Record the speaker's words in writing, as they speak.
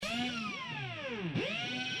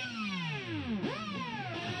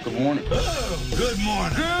Good morning. Oh, good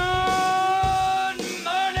morning. Good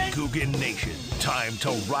morning. Coogan Nation, time to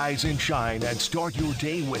rise and shine and start your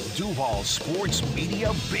day with Duval Sports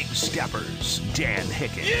Media Big Steppers. Dan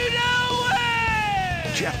Hicken. You know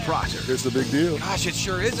it! Jeff Prosser. It's a big deal. Gosh, it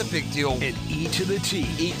sure is a big deal. And E to the T.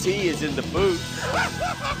 E.T. is in the booth.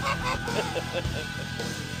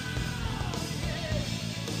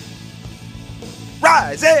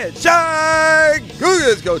 Rise and shine!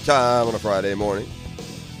 Cougars go time on a Friday morning.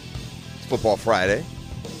 It's Football Friday.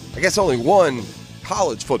 I guess only one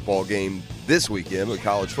college football game this weekend, but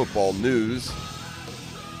college football news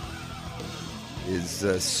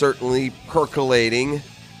is certainly percolating. You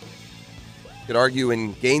could argue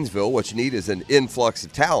in Gainesville what you need is an influx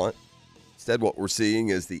of talent. Instead, what we're seeing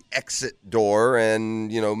is the exit door, and,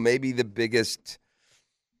 maybe the biggest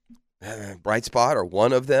bright spot, or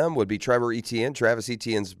one of them, would be Trevor Etienne, Travis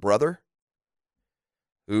Etienne's brother,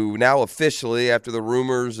 who now officially, after the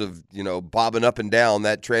rumors of, bobbing up and down,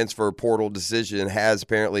 that transfer portal decision has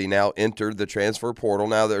apparently now entered the transfer portal.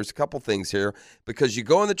 Now, there's a couple things here. Because you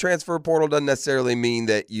go in the transfer portal doesn't necessarily mean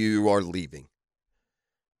that you are leaving.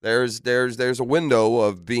 There's a window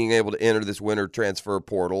of being able to enter this winter transfer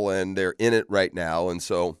portal, and they're in it right now. And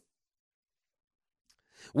so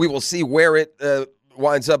we will see where it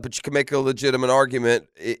winds up, but you can make a legitimate argument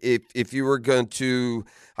if you were going to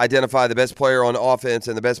identify the best player on offense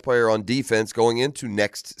and the best player on defense going into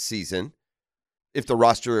next season, if the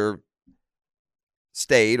roster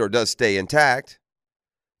stayed or does stay intact.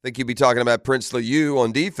 I think you'd be talking about Prince Liu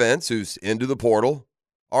on defense, who's into the portal,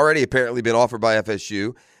 already apparently been offered by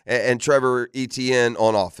FSU, and Trevor Etienne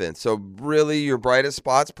on offense. So really your brightest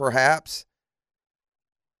spots, perhaps.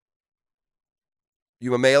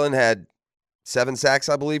 Yuma Malin had 7 sacks,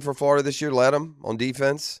 I believe, for Florida this year. Led them on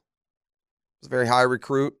defense. Was a very high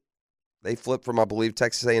recruit. They flipped from, I believe,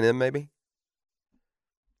 Texas A&M maybe.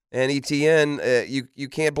 And Etienne, you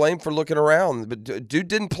can't blame for looking around, but dude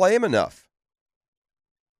didn't play him enough.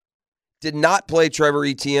 Did not play Trevor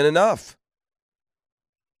Etienne enough.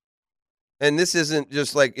 And this isn't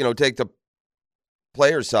just like, take the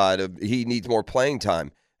player side of he needs more playing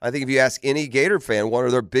time. I think if you ask any Gator fan, one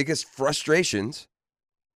of their biggest frustrations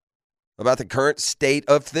about the current state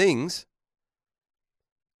of things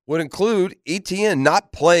would include Etienne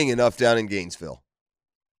not playing enough down in Gainesville.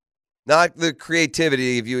 Not the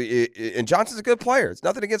creativity of you. And Johnson's a good player. It's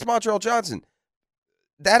nothing against Montreal Johnson.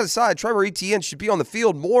 That aside, Trevor Etienne should be on the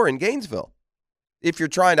field more in Gainesville. If you're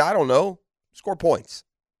trying to, score points.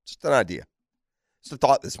 Just an idea. It's a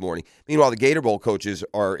thought this morning. Meanwhile, the Gator Bowl coaches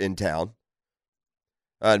are in town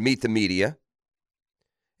to meet the media.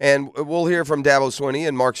 And we'll hear from Dabo Swinney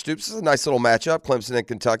and Mark Stoops. This is a nice little matchup, Clemson and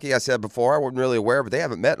Kentucky. I said before, I wasn't really aware, but they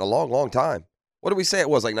haven't met in a long, long time. What did we say it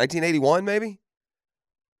was, like 1981 maybe?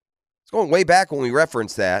 It's going way back when we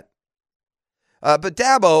referenced that. But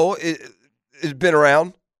Dabo has been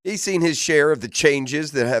around. He's seen his share of the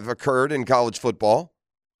changes that have occurred in college football.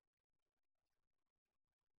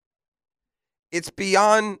 It's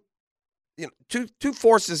beyond, two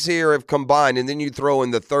forces here have combined, and then you throw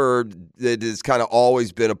in the third that has kind of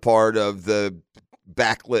always been a part of the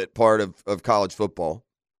backlit part of college football.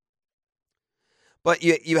 But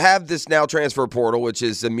you have this now transfer portal, which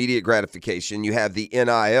is immediate gratification. You have the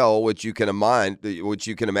NIL, which you can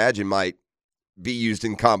imagine might be used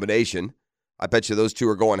in combination. I bet you those two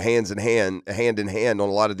are going hand in hand on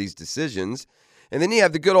a lot of these decisions. And then you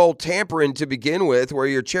have the good old tampering to begin with, where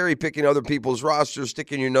you're cherry-picking other people's rosters,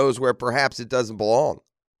 sticking your nose where perhaps it doesn't belong.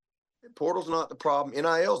 Portal's not the problem.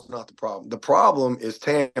 NIL's not the problem. The problem is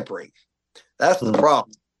tampering. That's the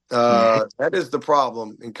problem. That is the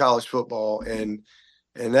problem in college football, and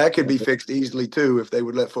that could be fixed easily, too, if they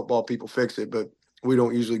would let football people fix it. But we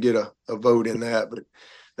don't usually get a vote in that. But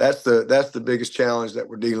that's the biggest challenge that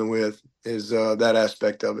we're dealing with is that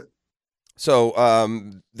aspect of it. So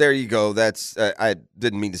there you go. That's I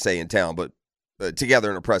didn't mean to say in town, but together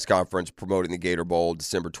in a press conference promoting the Gator Bowl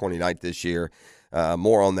December 29th this year.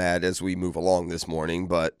 More on that as we move along this morning.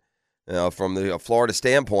 But from the Florida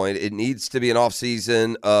standpoint, it needs to be an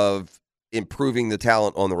offseason of improving the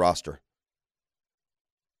talent on the roster.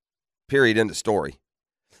 Period. End of story.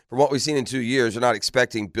 From what we've seen in 2 years, we're not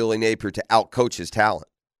expecting Billy Napier to outcoach his talent.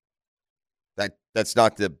 That's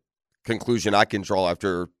not the conclusion I can draw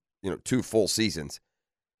after 2 full seasons.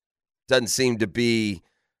 Doesn't seem to be,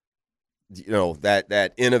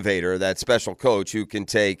 that innovator, that special coach who can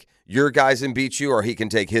take your guys and beat you, or he can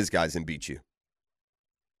take his guys and beat you.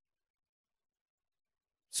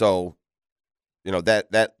 So,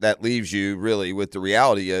 that leaves you really with the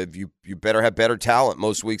reality of you better have better talent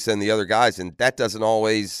most weeks than the other guys, and that doesn't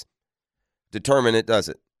always determine it, does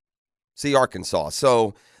it? See Arkansas.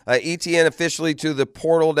 So ETN officially to the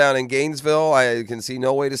portal down in Gainesville. I can see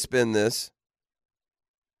no way to spin this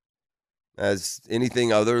as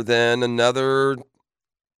anything other than another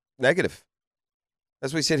negative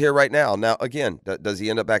as we sit here right now. Now, again, does he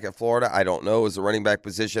end up back at Florida? I don't know. Is the running back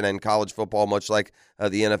position in college football, much like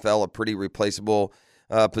the NFL, a pretty replaceable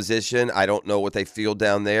position? I don't know what they feel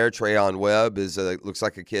down there. Trayon Webb looks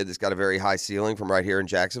like a kid that's got a very high ceiling from right here in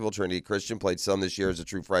Jacksonville. Trinity Christian played some this year as a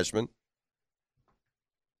true freshman.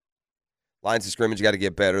 Lines of scrimmage got to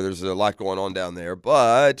get better. There's a lot going on down there.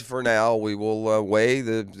 But for now, we will weigh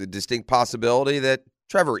the distinct possibility that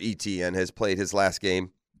Trevor Etienne has played his last game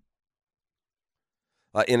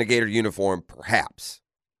in a Gator uniform, perhaps.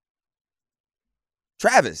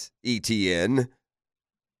 Travis Etienne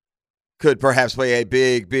could perhaps play a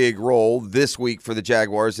big, big role this week for the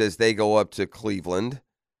Jaguars as they go up to Cleveland.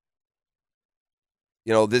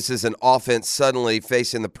 You know, this is an offense suddenly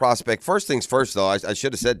facing the prospect. First things first, though, I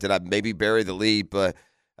should have said, did I maybe bury the lead? But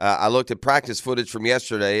I looked at practice footage from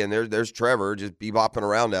yesterday, and there's Trevor just bebopping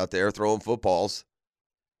around out there throwing footballs.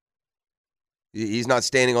 He's not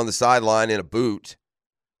standing on the sideline in a boot.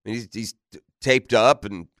 I mean, he's taped up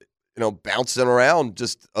and, bouncing around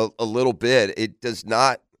just a little bit. It does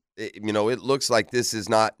not, it looks like this is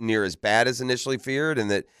not near as bad as initially feared, and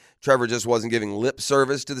that Trevor just wasn't giving lip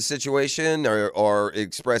service to the situation or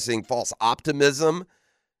expressing false optimism.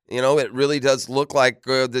 It really does look like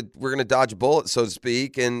that we're going to dodge a bullet, so to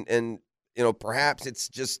speak. And perhaps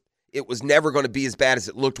it was never going to be as bad as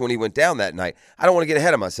it looked when he went down that night. I don't want to get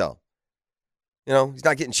ahead of myself. He's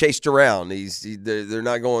not getting chased around. They're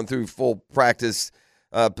not going through full practice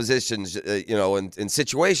positions, in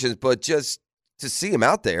situations, but just to see him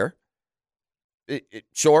out there.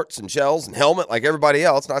 Shorts and shells and helmet like everybody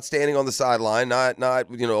else, not standing on the sideline, not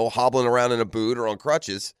hobbling around in a boot or on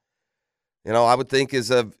crutches, I would think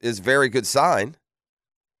is a very good sign.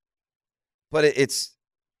 But it's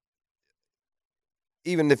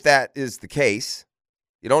even if that is the case,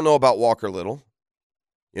 you don't know about Walker Little.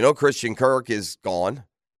 Christian Kirk is gone.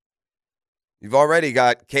 You've already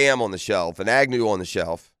got Cam on the shelf and Agnew on the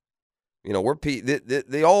shelf.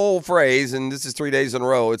 The old phrase, and this is 3 days in a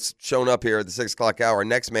row, it's shown up here at the 6 o'clock hour,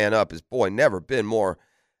 next man up is, never been more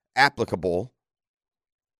applicable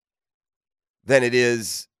than it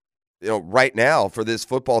is, right now for this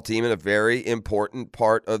football team in a very important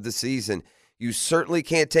part of the season. You certainly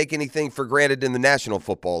can't take anything for granted in the National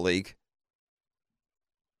Football League.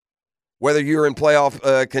 Whether you're in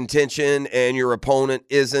playoff contention and your opponent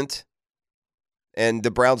isn't, and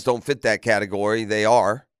the Browns don't fit that category, they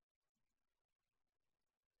are.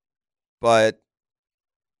 But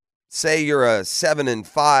say you're a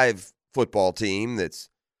 7-5 football team that's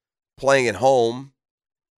playing at home.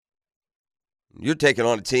 You're taking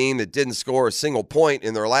on a team that didn't score a single point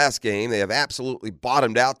in their last game. They have absolutely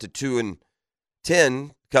bottomed out to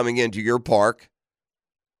 2-10 coming into your park.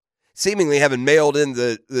 Seemingly having mailed in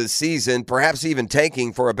the season, perhaps even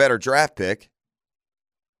tanking for a better draft pick.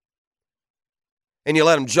 And you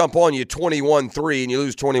let them jump on you 21-3 and you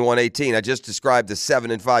lose 21-18. I just described the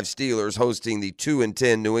 7-5 Steelers hosting the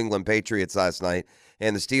 2-10 New England Patriots last night,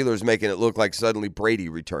 and the Steelers making it look like suddenly Brady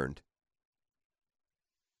returned.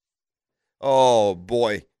 Oh,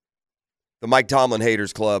 boy. The Mike Tomlin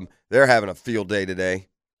Haters Club, they're having a field day today.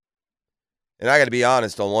 And I got to be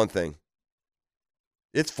honest on one thing.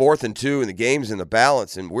 It's 4th and 2, and the game's in the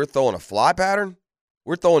balance, and we're throwing a fly pattern.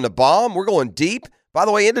 We're throwing the bomb. We're going deep. By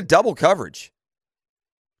the way, into double coverage.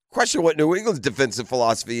 Question what New England's defensive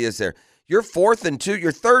philosophy is there. You're 4th and 2.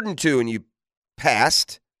 You're 3rd and 2, and you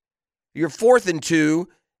passed. You're 4th and 2,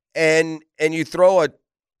 and you throw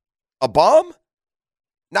a bomb?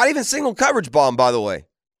 Not even single coverage bomb, by the way.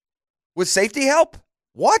 With safety help?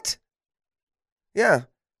 What? Yeah.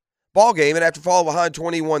 Ball game, and after falling behind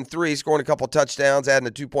 21-3, scoring a couple touchdowns, adding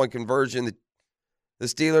a 2-point conversion, the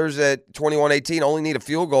Steelers at 21-18 only need a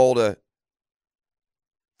field goal to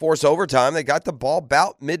force overtime. They got the ball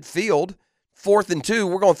about midfield. 4th and 2.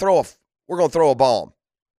 We're going to throw a bomb.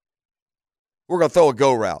 We're going to throw a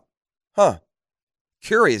go route. Huh.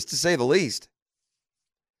 Curious to say the least.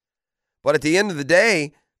 But at the end of the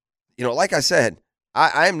day, like I said,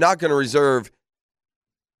 I am not going to reserve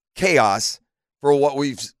chaos for what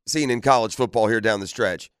we've seen in college football here down the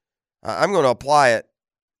stretch. I'm going to apply it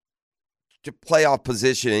to playoff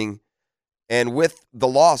positioning. And with the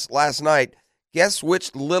loss last night, guess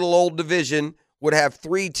which little old division would have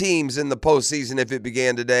 3 teams in the postseason if it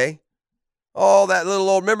began today? Oh, that little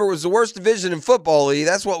old, remember, it was the worst division in football league.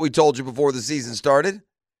 That's what we told you before the season started.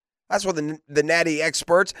 That's what the natty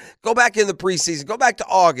experts, go back in the preseason, go back to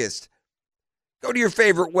August. Go to your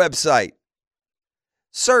favorite website.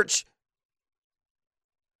 Search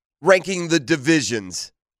ranking the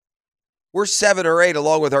divisions. We're 7 or 8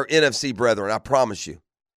 along with our NFC brethren, I promise you.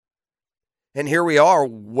 And here we are,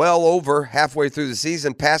 well over halfway through the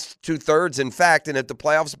season, past 2/3, in fact, and if the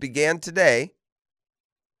playoffs began today,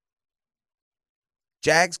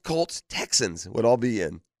 Jags, Colts, Texans would all be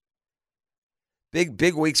in.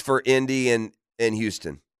 Big weeks for Indy and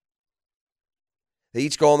Houston. They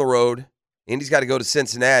each go on the road. Indy's got to go to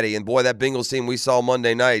Cincinnati, and boy, that Bengals team we saw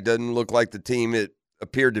Monday night doesn't look like the team it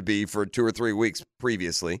appeared to be for 2 or 3 weeks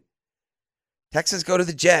previously. Texans go to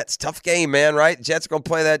the Jets. Tough game, man, right? Jets are going to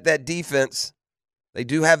play that defense. They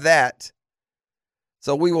do have that.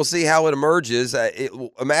 So we will see how it emerges.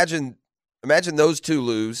 Imagine those two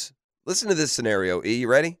lose. Listen to this scenario, E. You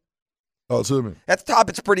ready? Oh, to me. At the top,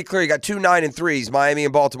 it's pretty clear. You got 2 9-3s, Miami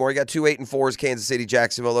and Baltimore. You got 2 8-4s, Kansas City,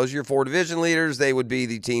 Jacksonville. Those are your 4 division leaders. They would be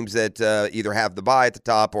the teams that either have the bye at the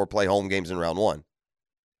top or play home games in round 1.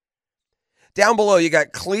 Down below, you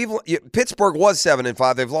got Cleveland. Pittsburgh was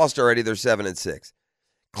 7-5. They've lost already. They're 7-6.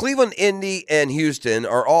 Cleveland, Indy, and Houston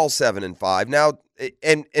are all 7-5. Now,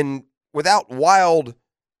 and without wild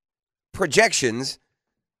projections,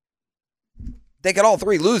 they could all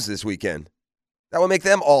 3 lose this weekend. That would make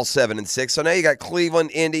them all 7-6. So now you got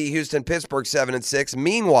Cleveland, Indy, Houston, Pittsburgh 7-6.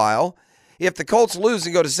 Meanwhile, if the Colts lose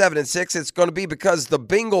and go to 7-6, it's going to be because the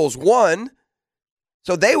Bengals won.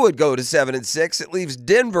 So they would go to 7-6. It leaves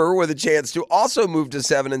Denver with a chance to also move to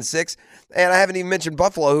 7-6. And I haven't even mentioned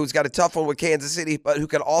Buffalo, who's got a tough one with Kansas City, but who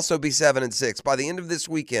can also be 7-6. By the end of this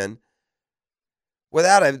weekend,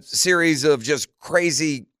 without a series of just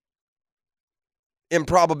crazy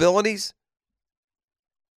improbabilities,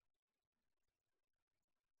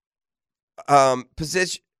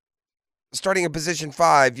 starting in position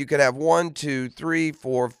 5, you could have 1, 2, 3,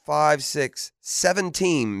 4, 5, 6, 7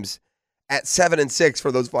 teams at 7-6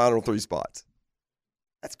 for those final 3 spots.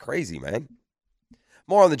 That's crazy, man.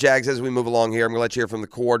 More on the Jags as we move along here. I'm going to let you hear from the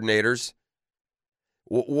coordinators.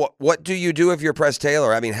 What do you do if you're Press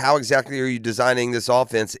Taylor? I mean, how exactly are you designing this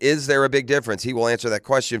offense? Is there a big difference? He will answer that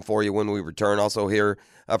question for you when we return. Also hear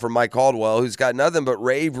from Mike Caldwell, who's got nothing but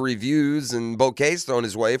rave reviews and bouquets thrown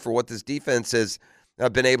his way for what this defense has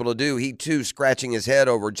been able to do. He, too, scratching his head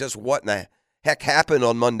over just what in the heck happened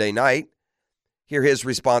on Monday night. Hear his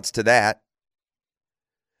response to that.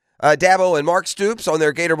 Dabo and Mark Stoops on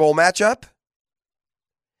their Gator Bowl matchup.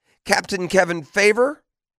 Captain Kevin Favor.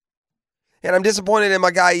 And I'm disappointed in my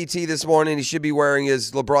guy E.T. this morning. He should be wearing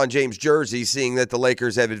his LeBron James jersey, seeing that the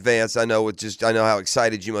Lakers have advanced. I know how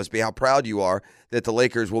excited you must be, how proud you are that the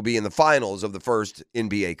Lakers will be in the finals of the first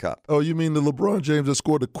NBA Cup. Oh, you mean the LeBron James that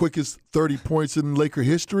scored the quickest 30 points in Laker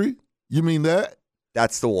history? You mean that?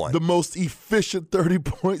 That's the one. The most efficient 30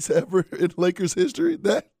 points ever in Lakers history?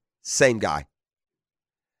 That? Same guy.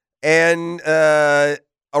 And a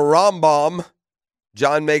Rambam,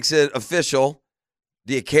 John makes it official.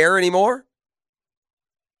 Do you care anymore?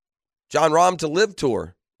 John Rahm to Live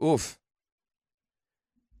Tour. Oof.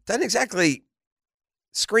 Doesn't exactly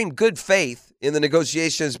scream good faith in the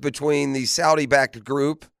negotiations between the Saudi-backed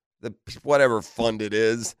group, the whatever fund it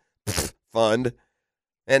is, fund,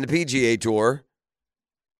 and the PGA Tour,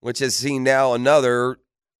 which has seen now another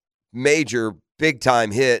major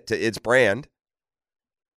big-time hit to its brand.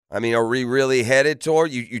 I mean, are we really headed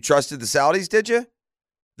toward, you trusted the Saudis, did you?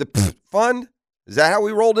 The fund? Is that how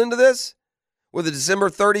we rolled into this? With a December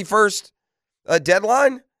 31st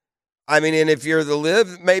deadline? I mean, and if you're the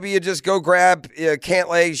Live, maybe you just go grab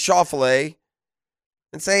Cantlay, Schauffele,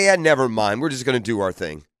 and say, yeah, never mind. We're just going to do our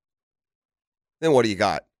thing. Then what do you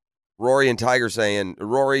got? Rory and Tiger saying,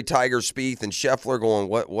 Rory, Tiger, Spieth, and Scheffler going,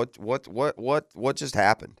 what just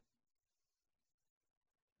happened?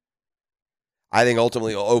 I think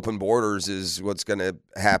ultimately open borders is what's going to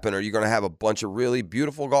happen. Are you going to have a bunch of really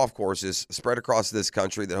beautiful golf courses spread across this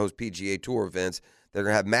country that host PGA Tour events? They're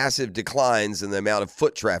going to have massive declines in the amount of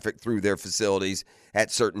foot traffic through their facilities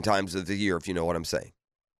at certain times of the year, if you know what I'm saying.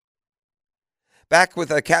 Back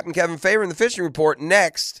with Captain Kevin Favor in the Fishing Report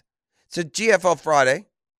next. It's a GFL Friday.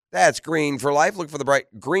 That's Green for Life. Look for the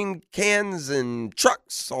bright green cans and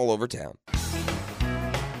trucks all over town.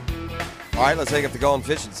 All right, let's take up the Gone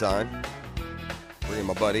Fishing sign. Bringing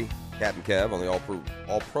my buddy, Captain Kev, on the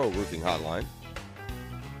All-Pro Roofing Hotline.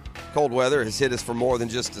 Cold weather has hit us for more than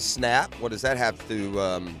just a snap. What does that have to,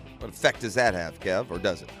 what effect does that have, Kev, or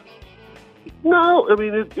does it? No, I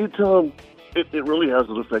mean, it really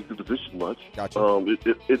hasn't affected the fishing much. Gotcha.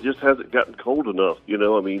 It just hasn't gotten cold enough, you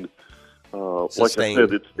know, I mean, Sustained, like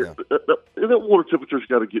I said, that water temperature's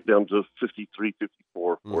got to get down to 53,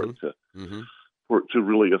 54 for for it to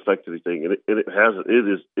really affect anything, and it hasn't. It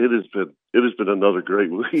has been another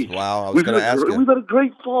great week. Wow, I was going to ask you. We've had a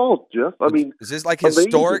great fall, Jeff. I mean, is this like amazing.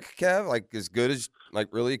 historic, Kev? Like as good as like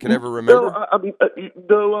really you can ever remember? No, I mean,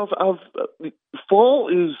 no. Fall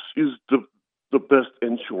is the best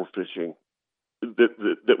inshore fishing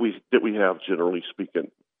that we have, generally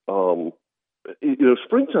speaking.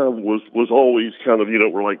 Springtime was always kind of,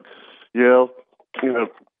 we're like, yeah,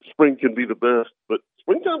 spring can be the best, but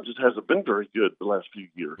springtime just hasn't been very good the last few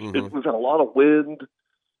years. Mm-hmm. We've had a lot of wind,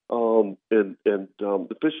 and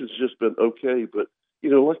the fishing's just been okay. But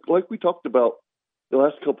like we talked about the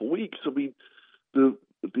last couple of weeks, I mean, the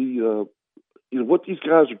what these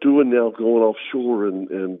guys are doing now, going offshore, and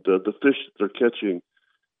the fish that they're catching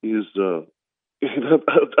is.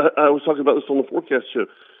 I was talking about this on the forecast show.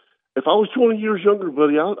 If I was 20 years younger,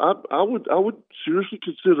 buddy, I would seriously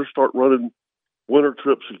consider start running winter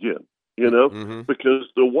trips again. Mm-hmm. Because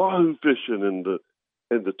the wahoo fishing and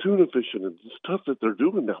the tuna fishing and the stuff that they're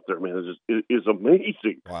doing out there, man, is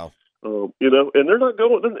amazing. Wow. And they're not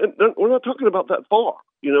going. We're not talking about that far.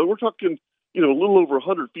 We're talking a little over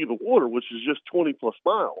 100 feet of water, which is just 20 plus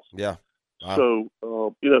miles. Yeah. Wow. So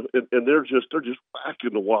and they're just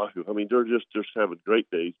whacking the wahoo. I mean, they're just having great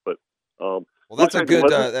days. But well, that's a good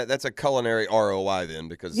that's a culinary ROI then,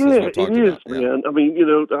 because yeah, it is, man. Yeah. I mean,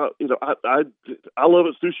 I love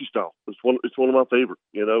it sushi style. It's one of my favorite.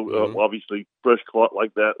 Mm-hmm. Obviously fresh caught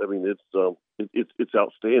like that. I mean, it's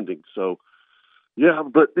outstanding. So yeah,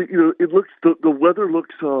 but it looks the weather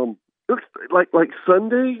looks like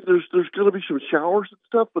Sunday. There's going to be some showers and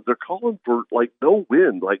stuff, but they're calling for like no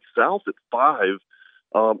wind, like south at 5.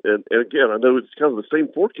 And again, I know it's kind of the same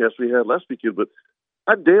forecast we had last weekend, but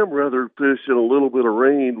I'd damn rather fish in a little bit of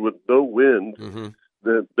rain with no wind mm-hmm.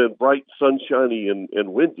 than bright, sunshiny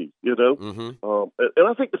and windy. Mm-hmm. And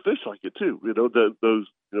I think the fish like it too. Those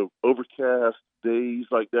overcast days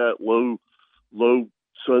like that, low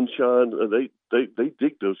sunshine. They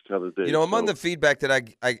dig those kind of days. Among the feedback that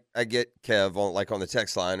I get, Kev, on the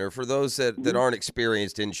text line, or for those that aren't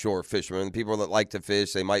experienced inshore fishermen, people that like to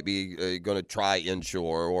fish, they might be going to try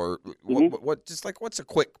inshore, or what's a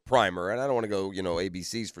quick primer? And I don't want to go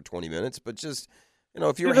ABCs for 20 minutes, but just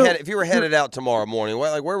if you were headed out tomorrow morning,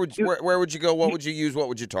 where would you go? What would you use? What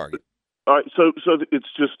would you target? All right, so it's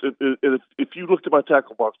just if you looked at my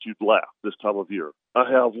tackle box, you'd laugh this time of year. I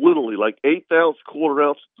have literally like 1/8 ounce, 1/4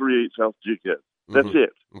 ounce, 3/8 ounce jig head. That's Mm-hmm.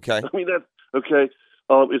 it. Okay. I mean, that's okay.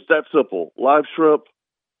 It's that simple. Live shrimp,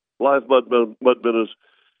 live mud minnows.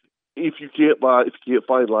 If you can't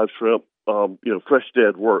find live shrimp, fresh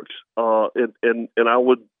dead works. And I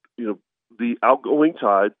would, the outgoing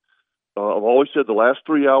tide. I've always said the last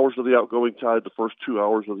 3 hours of the outgoing tide, the first 2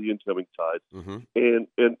 hours of the incoming tide. Mm-hmm.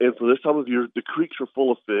 And for this time of year, the creeks are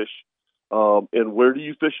full of fish. And where do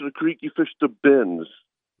you fish in a creek? You fish the bends.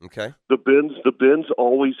 Okay. The bends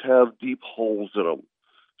always have deep holes in them.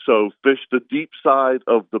 So fish the deep side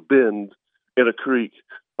of the bend in a creek,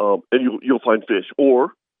 and you'll find fish.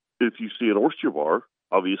 Or if you see an oyster bar,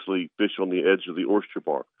 obviously fish on the edge of the oyster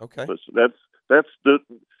bar. Okay. So that's the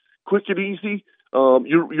quick and easy.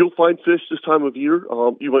 You'll find fish this time of year.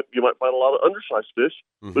 You might find a lot of undersized fish,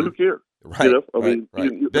 mm-hmm. but who cares? Right.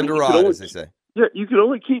 Right. Bend a rod, as they say. Yeah, you can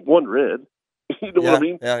only keep one red. You know what I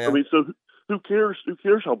mean? Yeah. I mean, so who cares? Who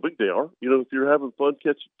cares how big they are? If you're having fun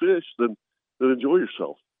catching fish, then enjoy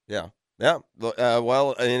yourself. Yeah. Yeah.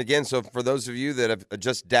 Well, and again, so for those of you that have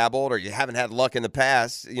just dabbled or you haven't had luck in the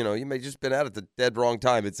past, you may just been out at the dead wrong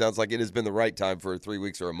time. It sounds like it has been the right time for 3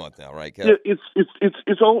 weeks or a month now, right, Kev? Yeah,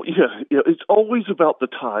 it's always about the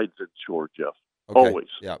tides inshore, Jeff. Okay. Always.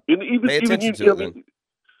 Yeah. And even pay attention to it. Then.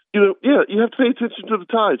 You have to pay attention to the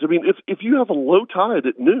tides. I mean, if you have a low tide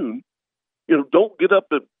at noon, don't get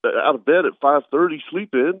up out of bed at 5:30,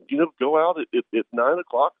 sleep in. Go out at 9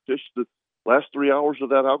 o'clock, fish the last 3 hours of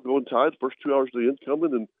that outgoing tide, first 2 hours of the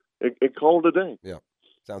incoming, and call it a day. Yeah,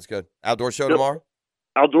 sounds good. Outdoor show tomorrow?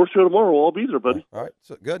 Outdoor show tomorrow. I'll be there, buddy. All right,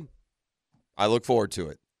 so good. I look forward to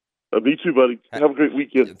it. Me too, buddy. Have a great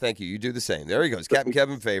weekend. Thank you. You do the same. There he goes, Captain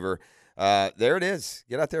Kevin Favor. There it is.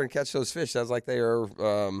 Get out there and catch those fish. Sounds like they are.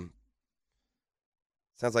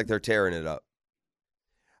 Sounds like they're tearing it up.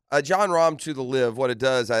 John Rahm to the live. What it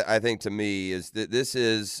does, I think, to me, is that this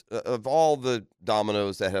is of all the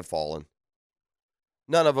dominoes that have fallen,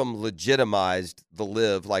 none of them legitimized the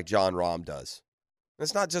live like John Rahm does.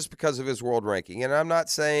 It's not just because of his world ranking. And I'm not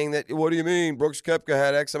saying that, what do you mean? Brooks Koepka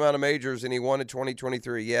had X amount of majors and he won in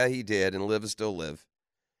 2023. Yeah, he did, and live is still live.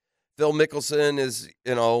 Phil Mickelson is,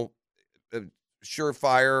 a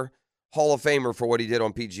surefire Hall of Famer for what he did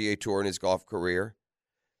on PGA Tour in his golf career.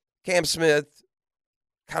 Cam Smith,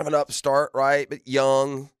 kind of an upstart, right? But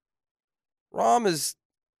young. Rahm is,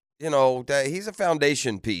 he's a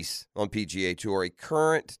foundation piece on PGA Tour, a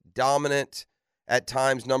current, dominant, at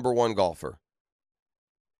times number one golfer.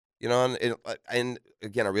 And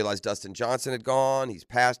again, I realized Dustin Johnson had gone. He's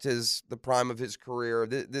past the prime of his career.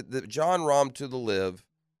 The Jon Rahm to the LIV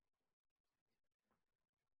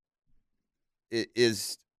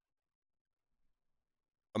is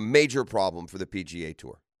a major problem for the PGA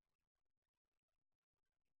Tour.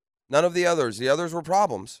 None of the others were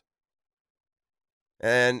problems.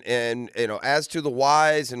 And as to the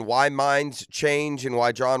whys and why minds change and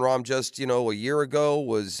why Jon Rahm just, a year ago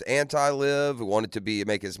was anti-LIV, wanted to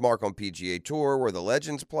make his mark on PGA Tour where the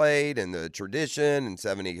legends played and the tradition and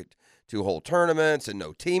 72-hole tournaments and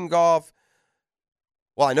no team golf.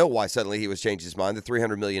 Well, I know why suddenly he was changed his mind, the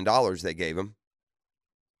 $300 million they gave him.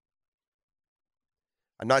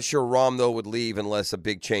 I'm not sure Rahm, though, would leave unless a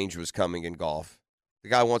big change was coming in golf. The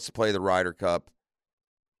guy wants to play the Ryder Cup.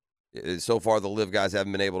 So far, the LIV guys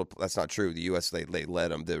haven't been able to. That's not true. The U.S., they let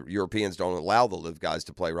them. The Europeans don't allow the LIV guys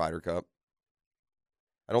to play Ryder Cup.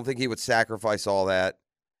 I don't think he would sacrifice all that.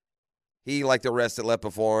 He, like the rest that left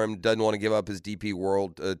before him, doesn't want to give up his DP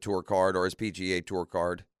World Tour card or his PGA Tour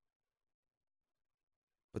card.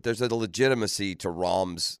 But there's a legitimacy to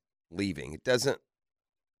Rahm's leaving. It doesn't.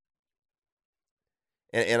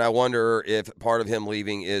 And I wonder if part of him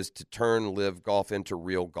leaving is to turn LIV golf into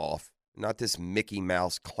real golf. Not this Mickey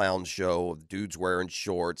Mouse clown show of dudes wearing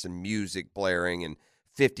shorts and music blaring and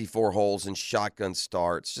 54 holes and shotgun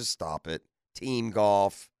starts. Just stop it. Team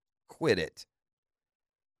golf. Quit it.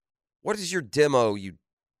 What is your demo, you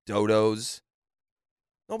dodos?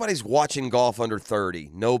 Nobody's watching golf under 30.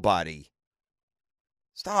 Nobody.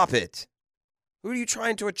 Stop it. Who are you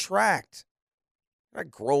trying to attract? You're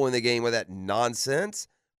not growing the game with that nonsense.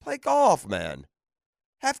 Play golf, man.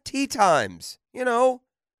 Have tee times, Don't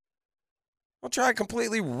try to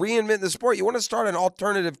completely reinvent the sport. You want to start an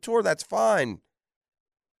alternative tour, that's fine.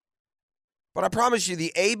 But I promise you,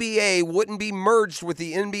 the ABA wouldn't be merged with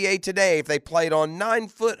the NBA today if they played on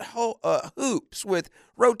 9-foot hoops with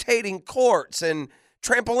rotating courts and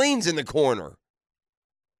trampolines in the corner.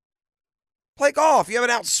 Play golf. You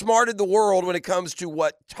haven't outsmarted the world when it comes to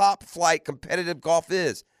what top-flight competitive golf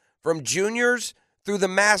is, from juniors through the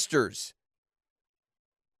Masters.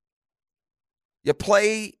 You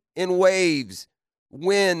play in waves,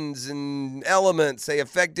 winds, and elements. They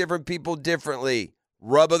affect different people differently.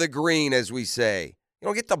 Rub of the green, as we say. You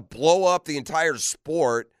don't get to blow up the entire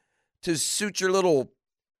sport to suit your little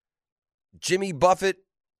Jimmy Buffett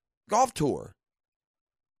golf tour.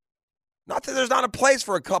 Not that there's not a place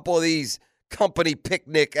for a couple of these company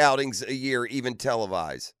picnic outings a year, even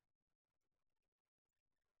televised.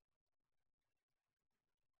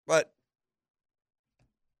 But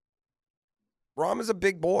Rahm is a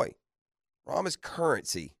big boy. Rahm is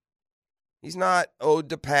currency. He's not owed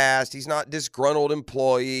to past. He's not disgruntled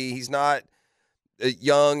employee. He's not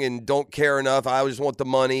young and don't care enough. I just want the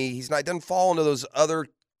money. He doesn't fall into those other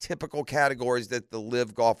typical categories that the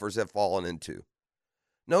LIV golfers have fallen into.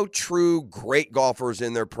 No true great golfers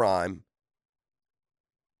in their prime.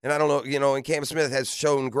 And I don't know, and Cam Smith has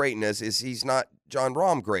shown greatness. He's not Jon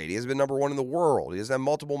Rahm great. He has been number one in the world. He has had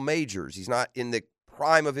multiple majors. He's not in the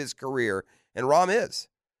prime of his career, and Rahm is.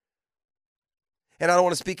 And I don't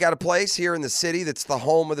want to speak out of place here in the city that's the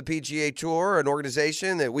home of the PGA Tour, an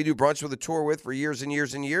organization that we do brunch with the tour with for years and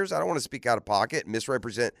years and years. I don't want to speak out of pocket and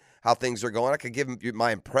misrepresent how things are going. I could give you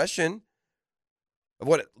my impression of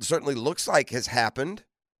what it certainly looks like has happened.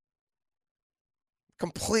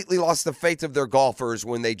 Completely lost the faith of their golfers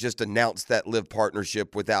when they just announced that LIV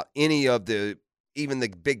partnership without any of even the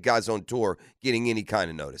big guys on tour getting any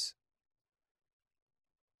kind of notice.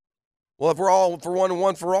 Well, if we're all for one and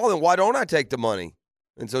one for all, then why don't I take the money?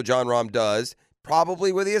 And so Jon Rahm does,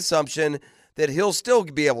 probably with the assumption that he'll still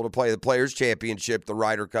be able to play the Players' Championship, the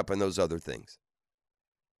Ryder Cup, and those other things.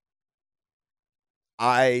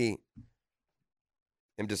 I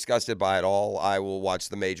am disgusted by it all. I will watch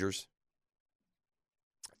the majors.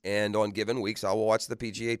 And on given weeks, I will watch the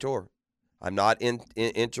PGA Tour. I'm not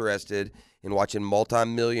interested in watching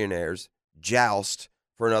multimillionaires joust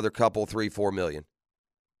for another couple, 3-4 million,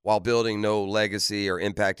 while building no legacy or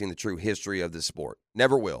impacting the true history of the sport.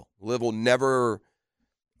 Never will. LIV will never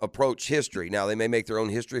approach history. Now, they may make their own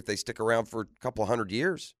history if they stick around for a couple 100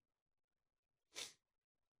 years.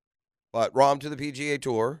 But Rahm to the PGA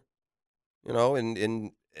Tour, from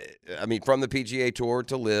the PGA Tour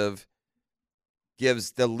to LIV,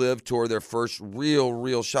 gives the LIV Tour their first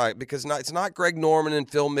real shot, because it's not Greg Norman and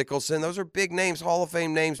Phil Mickelson. Those are big names, Hall of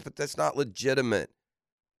Fame names, but that's not legitimate.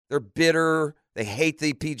 They're bitter. They hate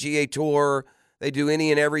the PGA Tour. They do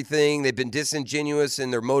any and everything. They've been disingenuous in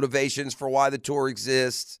their motivations for why the tour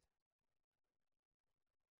exists.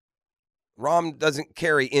 Rahm doesn't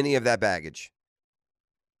carry any of that baggage.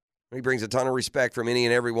 He brings a ton of respect from any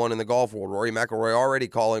and everyone in the golf world. Rory McIlroy already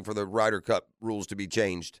calling for the Ryder Cup rules to be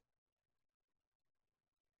changed.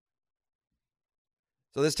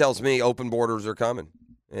 So this tells me open borders are coming,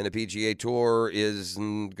 and the PGA Tour is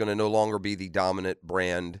going to no longer be the dominant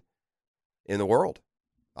brand in the world.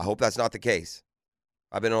 I hope that's not the case.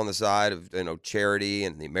 I've been on the side of charity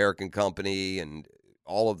and the American company and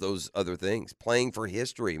all of those other things. Playing for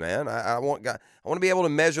history, man. I want to be able to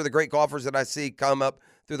measure the great golfers that I see come up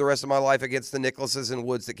through the rest of my life against the Nicklases and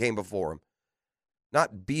Woods that came before them.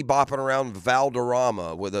 Not bebopping around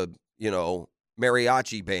Valderrama with a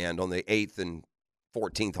mariachi band on the 8th and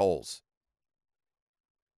 14th holes.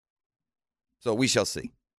 So we shall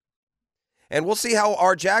see. And we'll see how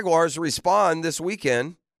our Jaguars respond this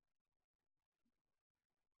weekend.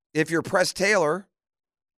 If you're Press Taylor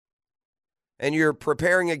and you're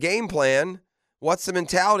preparing a game plan, what's the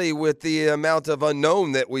mentality with the amount of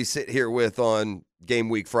unknown that we sit here with on game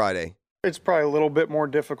week Friday? It's probably a little bit more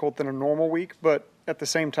difficult than a normal week, but at the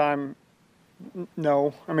same time,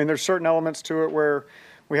 no. I mean, there's certain elements to it where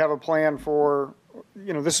we have a plan for,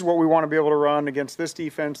 this is what we want to be able to run against this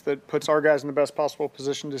defense that puts our guys in the best possible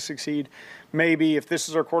position to succeed. Maybe if this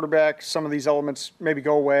is our quarterback, some of these elements maybe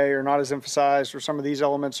go away or not as emphasized, or some of these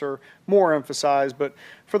elements are more emphasized. But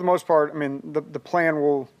for the most part, I mean, the plan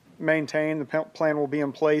will maintain, the plan will be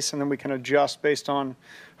in place, and then we can adjust based on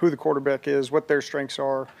who the quarterback is, what their strengths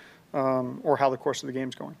are, or how the course of the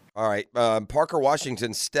game's going. All right. Parker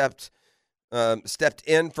Washington stepped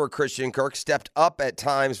in for Christian Kirk, stepped up at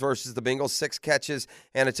times versus the Bengals, 6 catches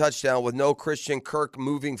and a touchdown with no Christian Kirk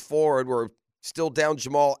moving forward. We're still down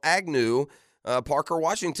Jamal Agnew. Parker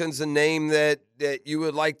Washington's a name that you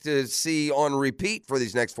would like to see on repeat for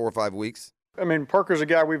these next 4 or 5 weeks. I mean, Parker's a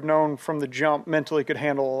guy we've known from the jump mentally could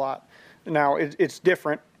handle a lot. Now, it's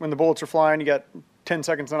different. When the bullets are flying, you got 10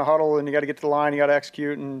 seconds in a huddle, and you got to get to the line, you got to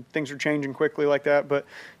execute, and things are changing quickly like that. But,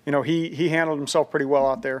 he handled himself pretty well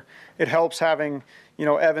out there. It helps having,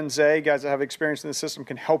 Evan, Zay, guys that have experience in the system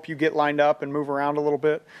can help you get lined up and move around a little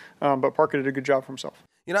bit. But Parker did a good job for himself.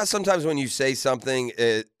 Sometimes when you say something,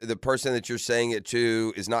 the person that you're saying it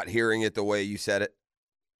to is not hearing it the way you said it.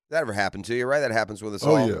 That ever happened to you, right? That happens with us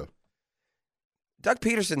all. Oh, yeah. Doug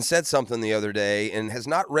Peterson said something the other day and has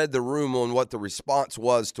not read the room on what the response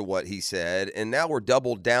was to what he said. And now we're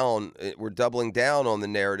doubling down on the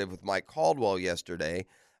narrative with Mike Caldwell yesterday.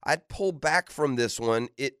 I'd pull back from this one.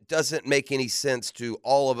 It doesn't make any sense to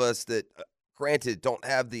all of us that, granted, don't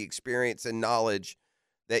have the experience and knowledge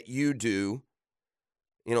that you do.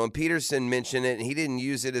 And Peterson mentioned it, and he didn't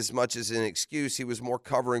use it as much as an excuse. He was more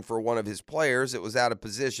covering for one of his players. It was out of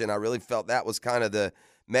position. I really felt that was kind of the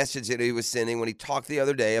message that he was sending when he talked the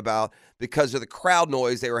other day about because of the crowd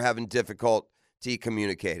noise, they were having difficulty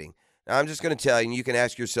communicating. Now, I'm just going to tell you, and you can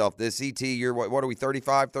ask yourself this, ET, you're what are we,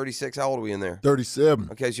 35, 36? How old are we in there? 37.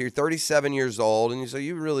 Okay, so you're 37 years old, and so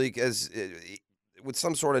you really, with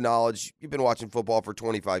some sort of knowledge, you've been watching football for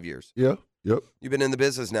 25 years. Yeah, yep. You've been in the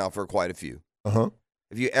business now for quite a few. Uh-huh.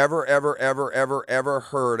 Have you ever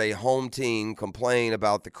heard a home team complain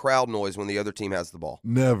about the crowd noise when the other team has the ball?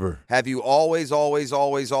 Never. Have you always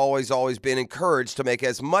been encouraged to make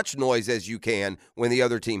as much noise as you can when the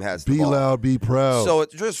other team has the ball? Be loud, be proud. So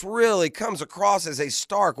it just really comes across as a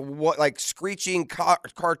stark, screeching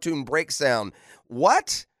cartoon break sound.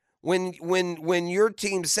 What? When your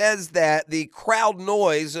team says that the crowd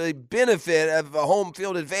noise, a benefit of a home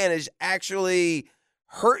field advantage, actually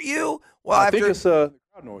hurt you? Well, I think it's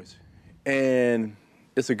crowd noise, and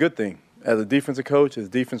it's a good thing. As a defensive coach, as a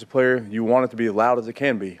defensive player, you want it to be as loud as it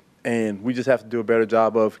can be, and we just have to do a better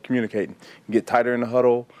job of communicating. Get tighter in the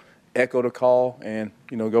huddle, echo the call, and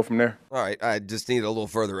go from there. All right, I just need a little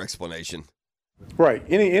further explanation. Right.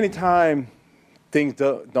 Anytime things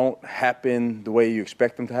don't happen the way you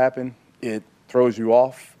expect them to happen, it throws you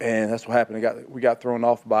off, and that's what happened. We got thrown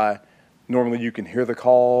off by. Normally you can hear the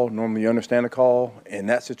call. Normally you understand the call. In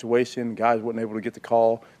that situation, guys weren't able to get the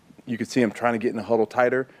call. You could see them trying to get in the huddle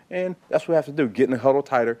tighter, and that's what we have to do, get in the huddle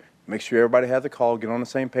tighter, make sure everybody has the call, get on the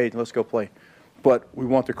same page, and let's go play. But we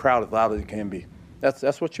want the crowd as loud as it can be.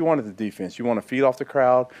 That's what you want as a defense. You want to feed off the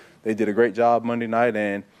crowd. They did a great job Monday night,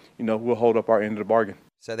 and, we'll hold up our end of the bargain.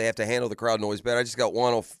 So they have to handle the crowd noise better. I just got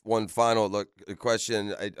one final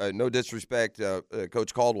question. No disrespect,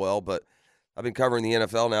 Coach Caldwell, but I've been covering the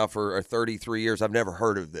NFL now for 33 years. I've never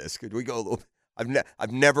heard of this. Could we go a little?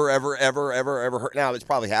 I've never, ever heard. Now, it's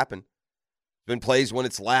probably happened. been plays when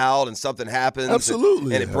it's loud and something happens.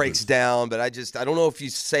 Absolutely. And it breaks down. But I don't know if you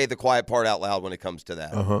say the quiet part out loud when it comes to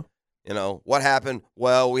that. Uh-huh. You know, what happened?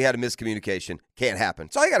 Well, we had a miscommunication. Can't happen.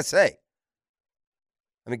 That's all you got to say.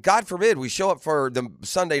 I mean, God forbid we show up for the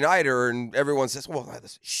Sunday nighter and everyone says, well,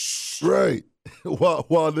 shh. Right.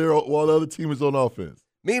 while the other team is on offense.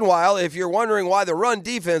 Meanwhile, if you're wondering why the run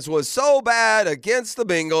defense was so bad against the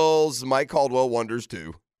Bengals, Mike Caldwell wonders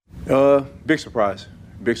too. Big surprise.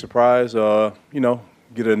 Big surprise.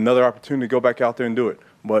 Get another opportunity to go back out there and do it.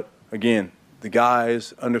 But, again, the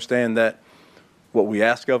guys understand that what we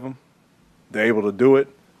ask of them, they're able to do it.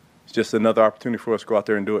 It's just another opportunity for us to go out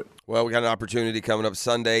there and do it. Well, we got an opportunity coming up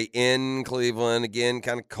Sunday in Cleveland. Again,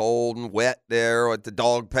 kind of cold and wet there at the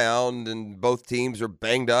dog pound, and both teams are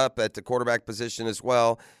banged up at the quarterback position as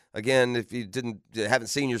well. Again, if you haven't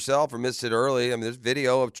seen yourself or missed it early, I mean, there's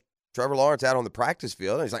video of Trevor Lawrence out on the practice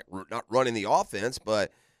field. He's like not running the offense,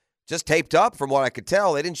 but just taped up from what I could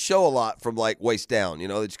tell. They didn't show a lot from like waist down. You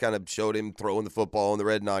know, they just kind of showed him throwing the football in the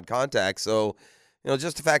red non-contact. So, you know,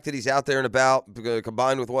 just the fact that he's out there and about,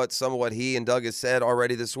 combined with some of what he and Doug has said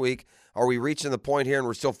already this week, are we reaching the point here and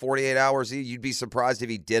we're still 48 hours? You'd be surprised if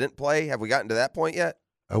he didn't play? Have we gotten to that point yet?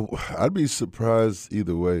 I'd be surprised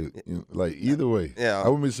either way. Either way. Yeah. I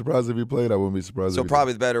wouldn't be surprised if he played. I wouldn't be surprised if he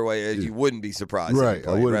probably the better way is you wouldn't be surprised right, if he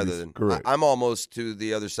played rather than correct. I'm almost to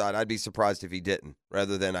the other side. I'd be surprised if he didn't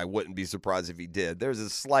rather than I wouldn't be surprised if he did. There's a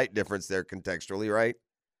slight difference there contextually, right?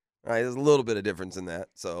 Right, there's a little bit of difference in that.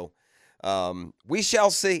 So we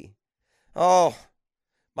shall see. Oh,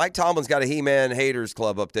 Mike Tomlin's got a He-Man haters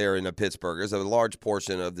club up there in Pittsburgh. There's a large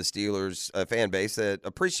portion of the Steelers fan base that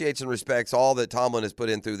appreciates and respects all that Tomlin has put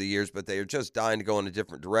in through the years, but they are just dying to go in a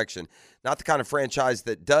different direction. Not the kind of franchise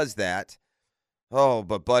that does that. Oh,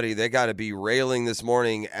 but, buddy, they got to be railing this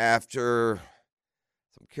morning after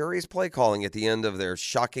some curious play calling at the end of their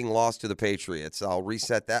shocking loss to the Patriots. I'll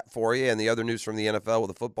reset that for you and the other news from the NFL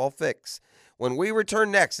with a football fix. When we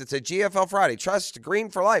return next, it's a GFL Friday. Trust Green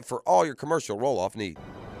for Life for all your commercial roll-off needs.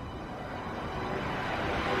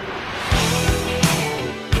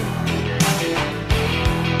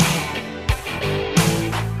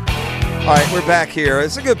 All right, we're back here.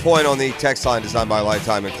 It's a good point on the text line designed by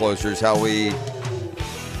Lifetime Enclosures, how we,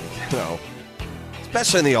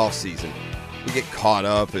 especially in the offseason, we get caught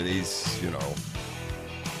up in these,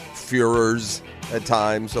 furors at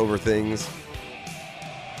times over things.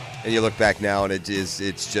 And you look back now and it's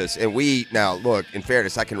just, and look, in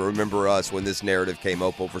fairness, I can remember us when this narrative came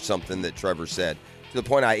up over something that Trevor said, to the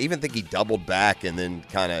point I even think he doubled back and then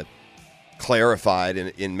kind of clarified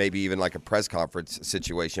in maybe even like a press conference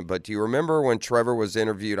situation. But do you remember when Trevor was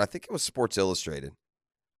interviewed? I think it was Sports Illustrated.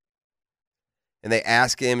 And they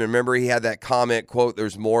asked him, and remember he had that comment, quote,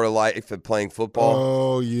 "There's more to life than playing football."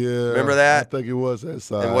 Oh, yeah. Remember that? I think it was that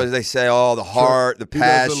side. And what did they say? Oh, the heart, the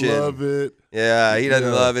passion. He doesn't love it. Yeah, he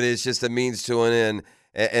doesn't love it. It's just a means to an end.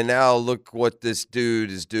 And now look what this dude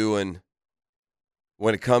is doing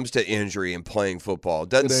when it comes to injury and playing football. It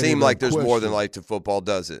doesn't seem like there's more than life to football,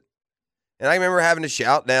 does it? And I remember having to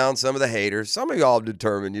shout down some of the haters. Some of y'all have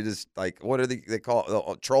determined you just what are they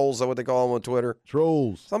call trolls? Is that what they call them on Twitter?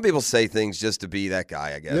 Trolls. Some people say things just to be that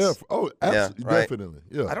guy, I guess. Yeah. Oh, absolutely. Yeah, right? Definitely.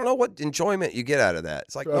 Yeah. I don't know what enjoyment you get out of that.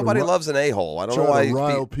 It's like nobody loves an a-hole. I don't know why to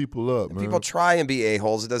rile people up, man. People try and be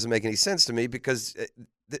a-holes. It doesn't make any sense to me because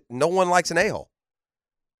no one likes an a-hole.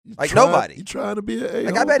 Nobody. You trying to be an a-hole?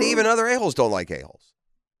 Like I bet even other a-holes don't like a-holes.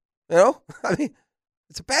 You know? I mean,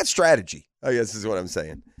 it's a bad strategy, I guess is what I'm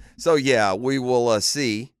saying. So, yeah, we will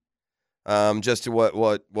see just to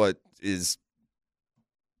what is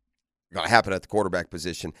going to happen at the quarterback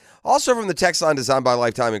position. Also from the text line designed by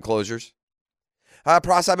Lifetime Enclosures.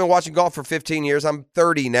 Pross, I've been watching golf for 15 years. I'm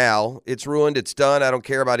 30 now. It's ruined. It's done. I don't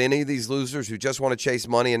care about any of these losers who just want to chase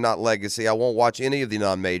money and not legacy. I won't watch any of the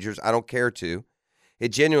non-majors. I don't care to. It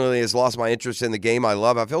genuinely has lost my interest in the game I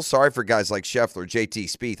love. I feel sorry for guys like Scheffler,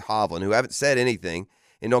 JT, Spieth, Hovland, who haven't said anything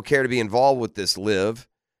and don't care to be involved with this live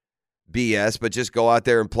BS, but just go out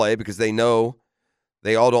there and play because they know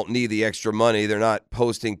they all don't need the extra money. They're not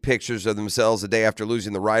posting pictures of themselves the day after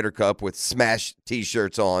losing the Ryder Cup with Smash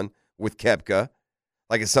T-shirts on with Koepka,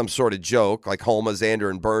 like it's some sort of joke, like Homa, Xander,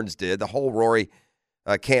 and Burns did. The whole Rory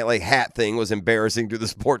Cantlay hat thing was embarrassing to the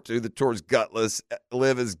sport, too. The tour's gutless.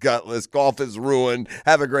 Live is gutless. Golf is ruined.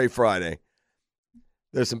 Have a great Friday.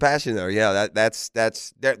 There's some passion there. Yeah,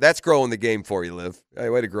 that's growing the game for you, Liv. Hey,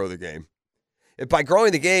 way to grow the game. If by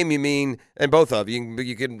growing the game you mean, and both of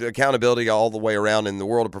you can accountability all the way around in the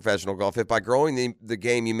world of professional golf. If by growing the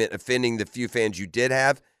game you meant offending the few fans you did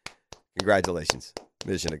have, congratulations.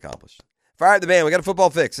 Mission accomplished. Fire up the band. We got a football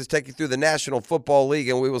fix. Let's take you through the National Football League,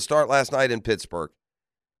 and we will start last night in Pittsburgh.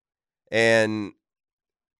 And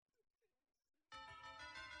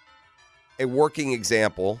a working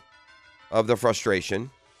example of the frustration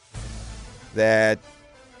that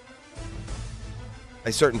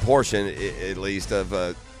a certain portion, at least, of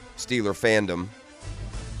Steeler fandom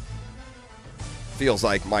feels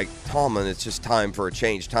like Mike Tomlin, it's just time for a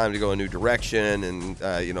change, time to go a new direction. And,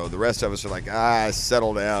 the rest of us are like,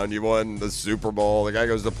 settle down. You won the Super Bowl. The guy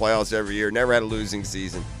goes to the playoffs every year, never had a losing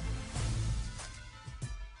season.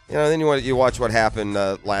 Then you watch what happened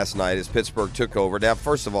last night as Pittsburgh took over. Now,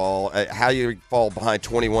 first of all, how you fall behind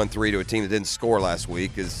 21-3 to a team that didn't score last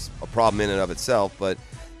week is a problem in and of itself. But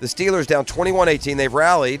the Steelers down 21-18. They've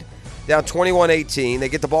rallied down 21-18. They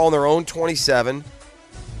get the ball on their own 27.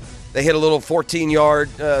 They hit a little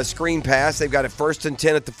 14-yard screen pass. They've got it 1st and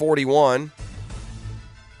 10 at the 41.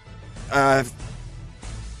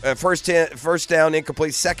 First down,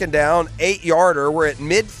 incomplete. Second down, 8-yarder. We're at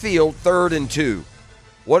midfield, 3rd and 2.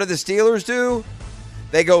 What do the Steelers do?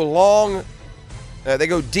 They go long. They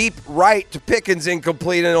go deep right to Pickens,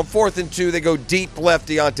 incomplete. And on 4th and 2, they go deep left,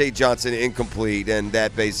 Deontay Johnson, incomplete. And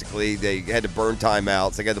that basically, they had to burn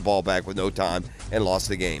timeouts. They got the ball back with no time and lost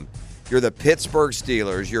the game. You're the Pittsburgh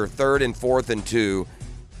Steelers. You're 3rd and 4th and 2.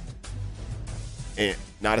 And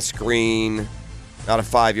not a screen, not a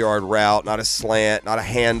 5-yard route, not a slant, not a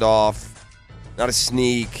handoff, not a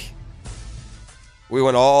sneak. We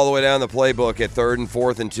went all the way down the playbook at 3rd and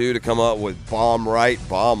 4th and 2 to come up with bomb right,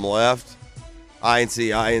 bomb left,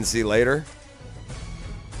 INC later.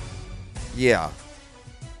 Yeah.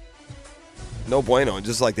 No bueno. And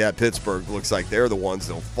just like that, Pittsburgh looks like they're the ones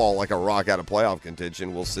that'll fall like a rock out of playoff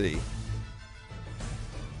contention. We'll see.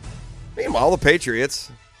 Meanwhile, the Patriots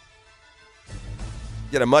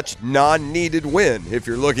get a much non-needed win. If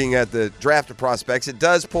you're looking at the draft prospects, it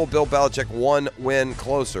does pull Bill Belichick one win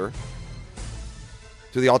closer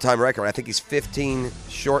to the all-time record. I think he's 15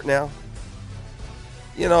 short now.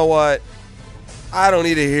 You know what? I don't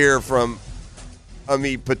need to hear from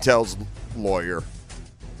Amit Patel's lawyer.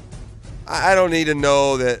 I don't need to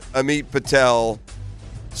know that Amit Patel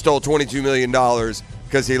stole $22 million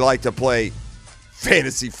because he liked to play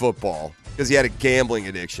fantasy football, because he had a gambling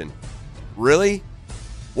addiction. Really?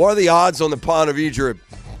 What are the odds on the Ponte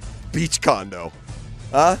beach condo?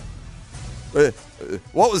 Huh?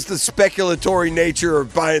 What was the speculatory nature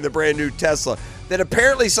of buying the brand new Tesla? That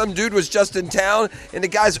apparently some dude was just in town and the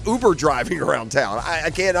guy's Uber driving around town.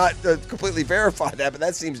 I cannot completely verify that, but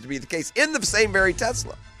that seems to be the case in the same very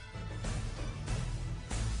Tesla.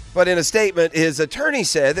 But in a statement, his attorney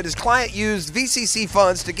said that his client used VCC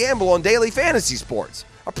funds to gamble on daily fantasy sports.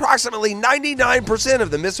 Approximately 99%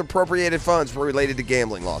 of the misappropriated funds were related to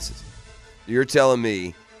gambling losses. You're telling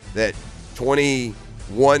me that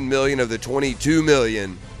 21 million of the 22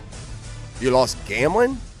 million you lost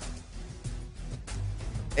gambling?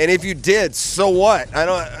 And if you did, so what?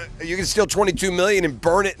 You can steal 22 million and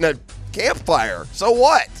burn it in a campfire. So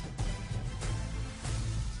what?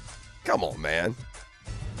 Come on, man.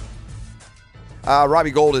 Robbie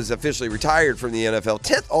Gould is officially retired from the NFL.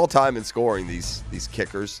 10th all-time in scoring, these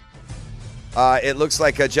kickers. It looks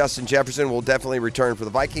like Justin Jefferson will definitely return for the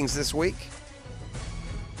Vikings this week.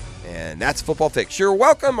 And that's Football Fix. You're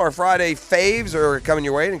welcome. Our Friday faves are coming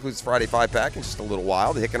your way. It includes Friday 5-pack in just a little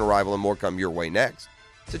while. The Hicken Arrival and more come your way next.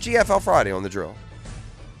 It's a GFL Friday on The Drill.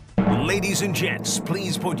 Ladies and gents,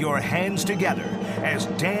 please put your hands together as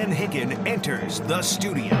Dan Hicken enters the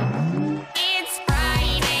studio.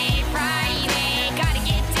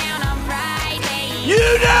 You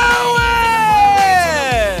know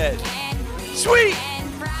it! Sweet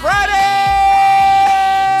Friday!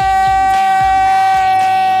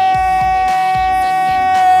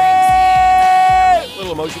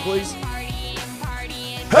 Little emotion, please.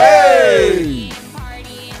 Hey!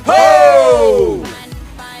 Ho!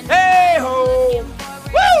 Hey ho!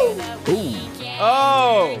 Woo! Ooh.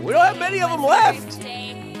 Oh, we don't have many of them left.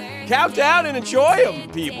 Count down and enjoy them,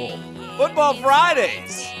 people. Football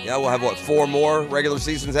Fridays. Yeah, we'll have, 4 more regular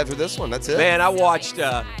seasons after this one? That's it. Man, I watched, you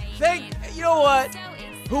know what?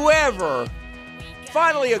 Whoever,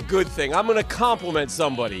 finally a good thing. I'm going to compliment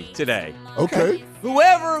somebody today. Okay.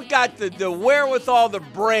 Whoever got the wherewithal, the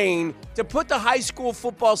brain to put the high school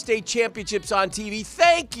football state championships on TV,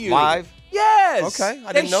 thank you. Live? Yes. Okay,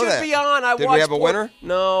 I didn't know that. They should be on. Did we have a winner?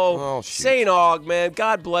 No. Oh, shoot. St. Aug, man.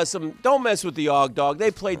 God bless them. Don't mess with the Aug dog.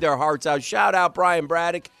 They played their hearts out. Shout out Brian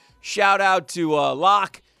Braddock. Shout out to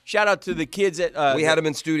Locke. Shout out to the kids at we had them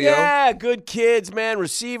in studio. Yeah, good kids, man.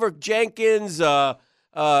 Receiver Jenkins,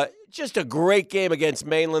 just a great game against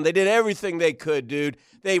Mainland. They did everything they could, dude.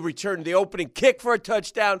 They returned the opening kick for a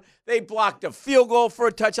touchdown. They blocked a field goal for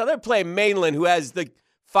a touchdown. They're playing Mainland, who has the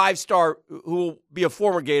 5-star who will be a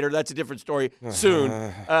former Gator. That's a different story soon.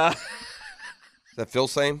 Is that Phil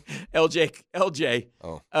saying? LJ.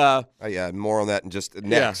 Oh. Yeah, more on that in just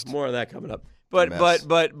next. Yeah, more on that coming up.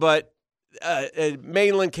 But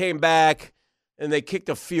Mainland came back, and they kicked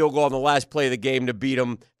a field goal on the last play of the game to beat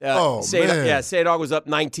them. Man. Yeah, St. Aug was up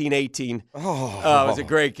 19-18. Oh, it was a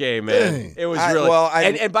great game, man. Dang. It was really.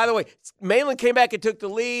 And by the way, Mainland came back and took the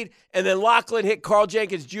lead, and then Lachlan hit Carl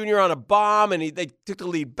Jenkins Jr. on a bomb, and they took the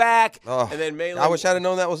lead back. Oh, and then Mainland. I wish I'd have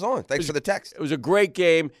known that was on. Thanks for the text. It was a great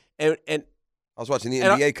game, and I was watching the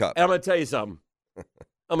NBA Cup. And I'm going to tell you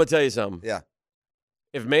something. Yeah.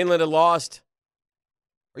 If Mainland had lost.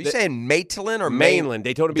 Are you saying Maitland or Mainland?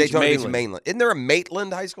 Daytona Beach Mainland. Isn't there a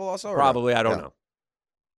Maitland High School also? Probably. I don't know.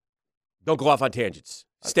 Don't go off on tangents.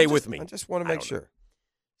 Stay with me. I just want to make sure.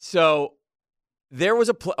 So there was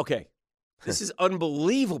a play. Okay. This is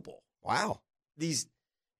unbelievable. Wow. It's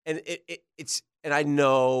and I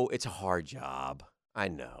know it's a hard job. I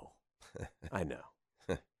know.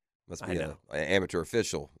 Must be an amateur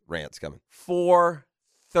official rant's coming.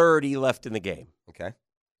 4:30 left in the game. Okay.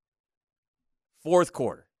 Fourth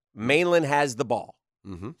quarter. Mainland has the ball.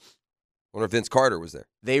 Mm-hmm. Wonder if Vince Carter was there.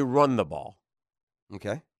 They run the ball.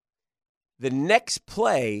 Okay. The next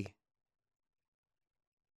play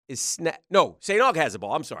is St. Aug has the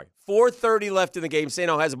ball. I'm sorry. 4:30 left in the game. St.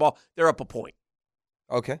 Aug has the ball. They're up a point.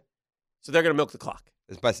 Okay. So they're going to milk the clock.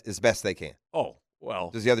 As best they can. Oh, well.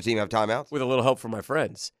 Does the other team have timeouts? With a little help from my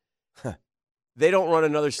friends. They don't run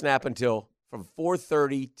another snap until from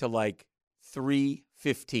 4:30 to like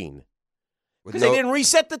 3:15. Because they didn't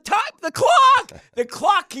reset the clock. The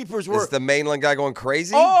clock keepers were. Is the Mainland guy going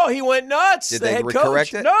crazy? Oh, he went nuts. Did the they head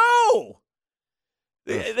correct coach. it? No.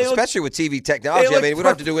 Especially with TV technology. I mean, we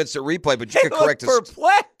don't have to do instant replay, but you could correct us.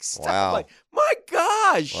 Perplexed. Wow. I'm like, my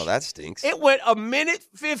gosh. Well, that stinks. It went a minute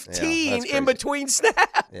 15 in between snaps.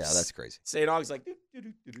 Yeah, that's crazy. St. Aug's like,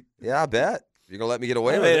 yeah, I bet. You're going to let me get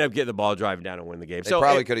away with they it. ended up getting the ball driving down and win the game. They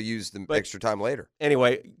probably could have used the extra time later.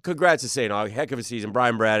 Anyway, congrats to St. Aug. Heck of a season.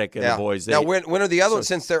 Brian Braddock and the boys. Now, when are the other ones,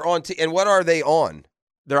 since they're on, and what are they on?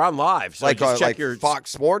 They're on live. So just check your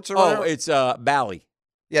Fox Sports or whatever? Oh, it's Bally.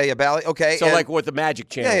 Yeah, Bally. Okay. So like with the Magic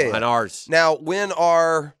Channel on ours. Now, we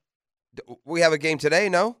have a game today,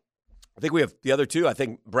 no? I think we have the other two. I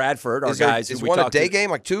think Bradford, our guys. Is one a day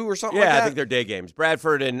game, like 2 or something like that? Yeah, I think they're day games.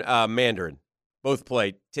 Bradford and Mandarin both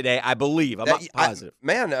played today, I believe. I'm not positive.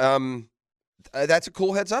 That's a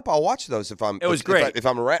cool heads up. I'll watch those if I'm. It was great. If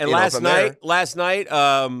I'm around. And last night,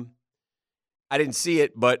 I didn't see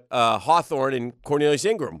it, but Hawthorne and Cornelius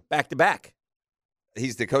Ingram back to back.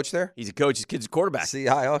 He's the coach there? He's a coach. His kid's a quarterback.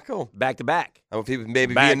 Cool. Back to back. I hope he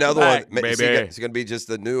maybe be another one. He's going to be just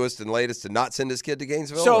the newest and latest to not send his kid to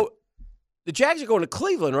Gainesville. So the Jags are going to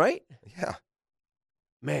Cleveland, right? Yeah.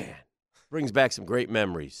 Man, brings back some great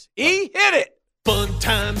memories. Hit it. Fun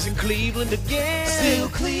times in Cleveland again. Still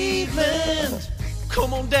Cleveland.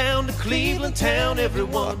 Come on down to Cleveland town,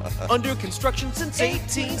 everyone. Under construction since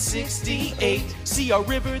 1868. See our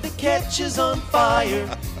river that catches on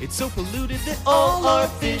fire. It's so polluted that all our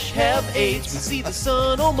fish have AIDS. We see the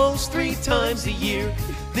sun almost 3 times a year.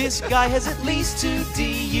 This guy has at least 2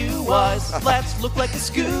 DUIs. Flats look like a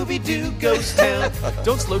Scooby-Doo ghost town.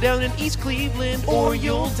 Don't slow down in East Cleveland or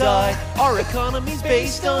you'll die. Our economy's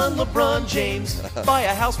based on LeBron James. Buy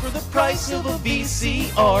a house for the price of a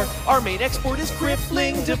VCR. Our main export is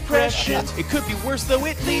crippling depression. It could be worse though,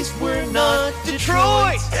 at least we're not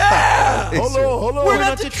Detroit. Yeah! Hold on. We're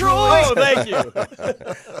not Detroit. Oh, thank you.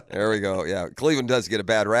 There we go. Yeah, Cleveland does get a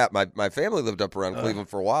bad rap. My family lived up around Cleveland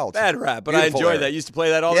for a while. It's bad rap, but I enjoy that. Used to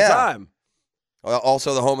play that all the time.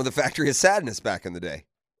 Also, the home of the Factory of Sadness back in the day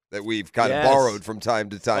that we've kind of borrowed from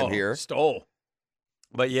time to time here. Stole.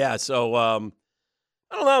 But yeah, so I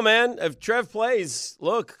don't know, man. If Trev plays,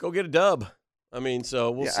 look, go get a dub. I mean,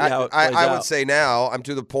 so we'll see how it plays out. I would say now I'm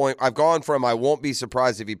to the point. I've gone from I won't be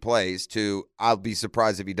surprised if he plays to I'll be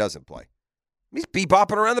surprised if he doesn't play. He's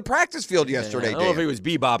bebopping around the practice field yesterday. I don't know if he was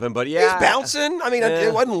bebopping, but yeah. He's bouncing. I mean,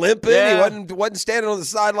 it wasn't limping. Yeah. He wasn't standing on the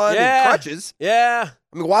sideline with crutches. Yeah.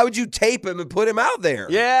 I mean, why would you tape him and put him out there?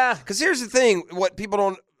 Yeah. Because here's the thing, what people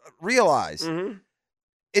don't realize. Mm-hmm.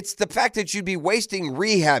 It's the fact that you'd be wasting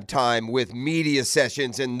rehab time with media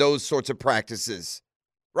sessions and those sorts of practices,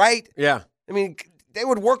 right? Yeah. I mean, they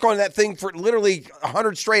would work on that thing for literally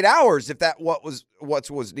 100 straight hours if that what was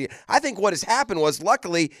needed. I think what has happened was,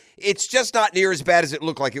 luckily, it's just not near as bad as it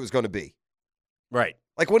looked like it was going to be. Right.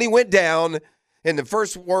 Like when he went down, and the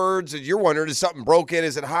first words, you're wondering, is something broken?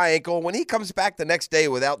 Is it high ankle? When he comes back the next day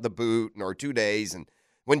without the boot, or 2 days, and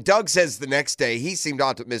when Doug says the next day, he seemed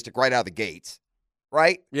optimistic right out of the gates,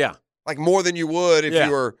 right? Yeah. Like more than you would if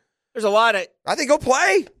you were There's a lot of. I think he'll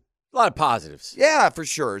play. A lot of positives. Yeah, for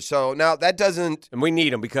sure. So now that doesn't. And we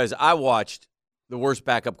need him because I watched the worst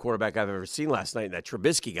backup quarterback I've ever seen last night. And that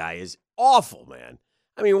Trubisky guy is awful, man.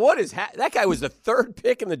 I mean, what is that guy was the 3rd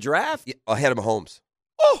pick in the draft? Yeah, ahead of Mahomes.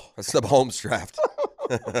 Oh, that's the Mahomes draft.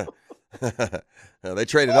 They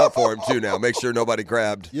traded up for him too now. Make sure nobody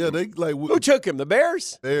grabbed. Yeah, they like. Who took him? The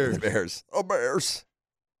Bears? Bears. The Bears. Oh, Bears.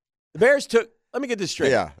 The Bears took. Let me get this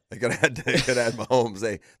straight. Yeah, they could have had Mahomes.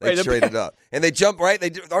 They traded up and they jumped right.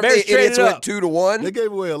 Aren't they idiots? Went 2-1. They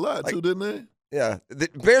gave away a lot too, didn't they? Yeah, the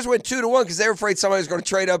Bears went 2-1 because they were afraid somebody was going to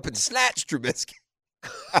trade up and snatch Trubisky.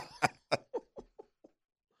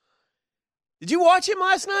 Did you watch him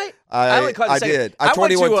last night? I did. I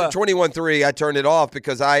 21-3. I turned it off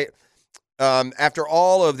because after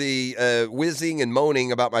all of the whizzing and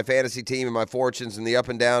moaning about my fantasy team and my fortunes and the up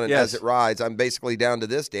and down and as it rides, I'm basically down to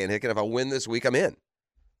this, Dan Hicken. If I win this week, I'm in.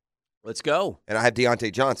 Let's go. And I have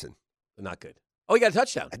Deontay Johnson. Not good. Oh, he got a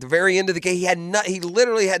touchdown. At the very end of the game, he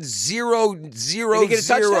literally had 0, 0, Did he get a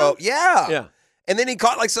 0. touchdown? Yeah. And then he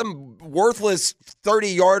caught like some worthless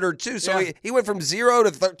 30-yarder too. So he went from 0 to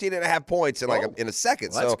 13.5 points in a second.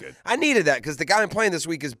 Well, that's so good. I needed that because the guy I'm playing this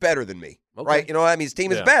week is better than me. Okay. Right? You know what I mean? His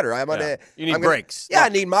team is better. You need breaks. I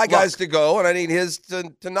need my guys to go, and I need his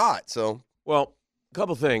to not. So, well, a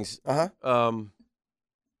couple things. I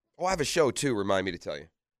have a show too. Remind me to tell you.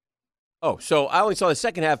 Oh, so I only saw the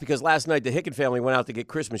second half because last night the Hicken family went out to get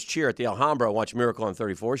Christmas cheer at the Alhambra and watch Miracle on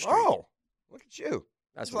 34th Street. Oh, look at you.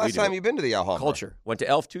 That's the last time you've been to the Alhambra. Culture. Went to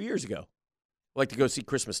Elf 2 years ago. I like to go see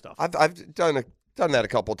Christmas stuff. I've done that a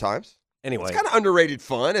couple of times. Anyway, it's kind of underrated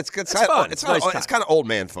fun. It's fun. It's kind of old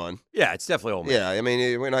man fun. Yeah, it's definitely old man. Yeah, I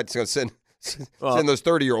mean, we're not going to send those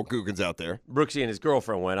 30-year-old googans out there. Brooksy and his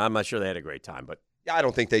girlfriend went. I'm not sure they had a great time, but yeah, I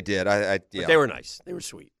don't think they did. But they were nice. They were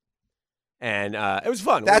sweet, and it was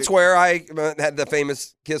fun. That's where I had the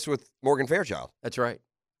famous kiss with Morgan Fairchild. That's right.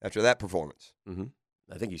 After that performance,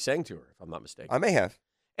 I think you sang to her, if I'm not mistaken. I may have.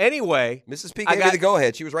 Anyway, Mrs. P gave me the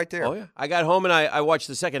go-ahead. She was right there. Oh, yeah. I got home and I watched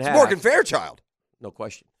the second half. Morgan Fairchild. No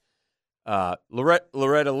question.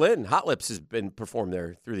 Loretta Lynn, Hot Lips, has been performed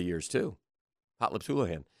there through the years, too. Hot Lips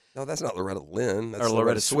Houlihan. No, that's not Loretta Lynn. That's or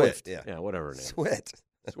Loretta Swift. Yeah, whatever her name.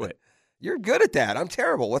 Swit. You're good at that. I'm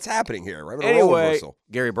terrible. What's happening here? We're having a anyway, role reversal.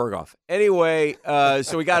 Gary Berghoff. Anyway,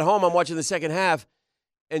 so we got home. I'm watching the second half.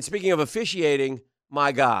 And speaking of officiating,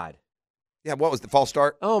 my God. Yeah, what was the false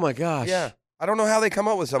start? Oh, my gosh. Yeah. I don't know how they come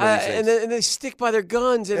up with some of these things. And they stick by their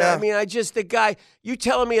guns. And I mean, the guy, you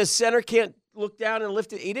telling me a center can't look down and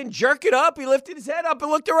lift it? He didn't jerk it up. He lifted his head up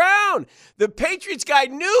and looked around. The Patriots guy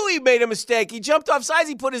knew he made a mistake. He jumped off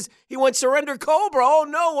sides. He went surrender Cobra. Oh,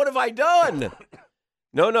 no, what have I done?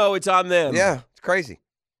 No, it's on them. Yeah, it's crazy.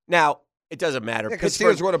 Now, it doesn't matter. Yeah, because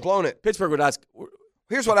Steelers would have blown it. Pittsburgh would ask.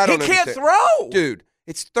 Here's what I don't understand. He can't throw. Dude,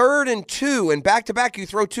 it's 3rd and 2, and back-to-back you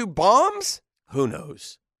throw 2 bombs? Who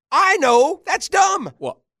knows? I know. That's dumb.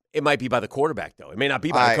 Well, it might be by the quarterback, though. It may not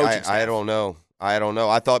be by the coaching staff. I don't know.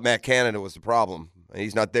 I thought Matt Canada was the problem.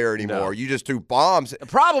 He's not there anymore. No. You just threw bombs. The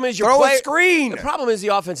problem is throw a screen. The problem is the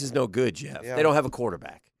offense is no good, Jeff. Yeah. They don't have a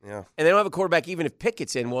quarterback. Yeah. And they don't have a quarterback even if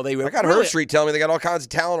Pickett's in. Well, I got Herbstreit telling me they got all kinds of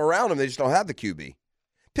talent around them. They just don't have the QB.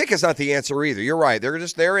 Pickett's not the answer either. You're right.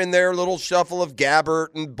 They're in their little shuffle of Gabbert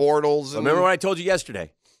and Bortles. Remember what I told you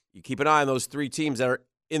yesterday? You keep an eye on those 3 teams that are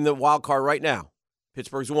in the wild card right now.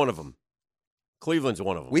 Pittsburgh's one of them. Cleveland's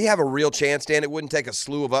one of them. We have a real chance, Dan. It wouldn't take a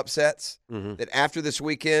slew of upsets. That after this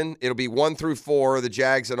weekend, it'll be 1 through 4, the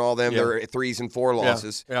Jags and all them. They're 3s and 4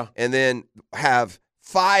 losses. Yeah. And then have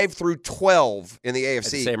 5 through 12 in the AFC.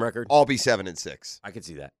 At the same record? All be 7 and 6. I could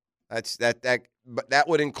see that. But that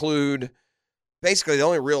would include basically the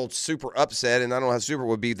only real super upset, and I don't know how super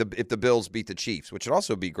would be if the Bills beat the Chiefs, which would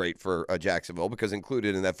also be great for Jacksonville because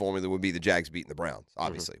included in that formula would be the Jags beating the Browns,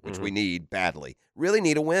 obviously, which we need badly. Really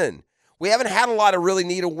need a win. We haven't had a lot of really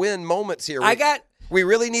need a win moments here. We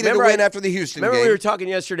really needed a win after the Houston game. Remember we were talking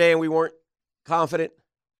yesterday and we weren't confident?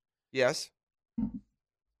 Yes.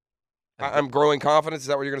 I'm growing confidence. Is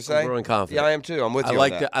that what you're going to say? I'm growing confidence. Yeah, I am too. I'm with you on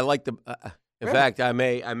that. I like the. In fact, I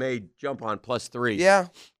may jump on +3. Yeah.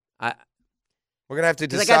 We're going to have to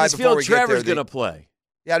decide I got this before we feeling get there. Trevor's going to play.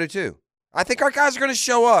 Yeah, I do too. I think our guys are going to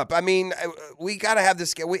show up. I mean, we got to have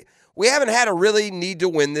this game. We haven't had a really need to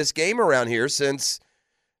win this game around here since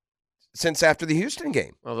after the Houston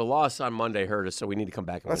game. Well, the loss on Monday hurt us, so we need to come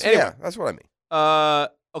back and win. Anyway, yeah, that's what I mean.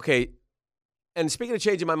 Okay. And speaking of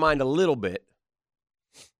changing my mind a little bit,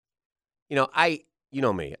 you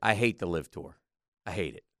know me. I hate the Live Tour. I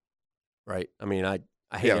hate it. Right? I mean, I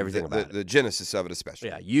hate everything about it. The genesis of it especially.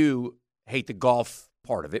 Yeah, you hate the golf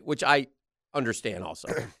part of it, which I understand also.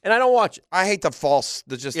 And I don't watch it. I hate the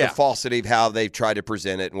falsity of how they've tried to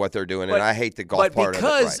present it and what they're doing, and I hate the golf part of it.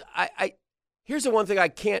 But because here's the one thing I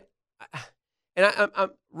can't,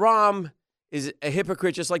 and Rom is a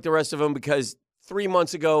hypocrite just like the rest of them because 3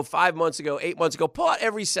 months ago, 5 months ago, 8 months ago, pull out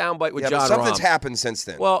every soundbite with John but something's Rahm. happened since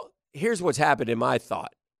then. Well, here's what's happened in my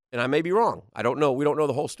thought, and I may be wrong. I don't know. We don't know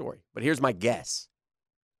the whole story, but here's my guess.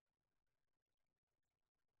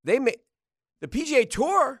 The PGA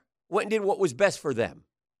Tour went and did what was best for them.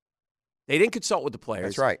 They didn't consult with the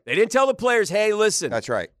players. That's right. They didn't tell the players, hey, listen. That's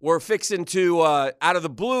right. We're fixing to, out of the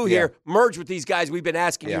blue here, merge with these guys we've been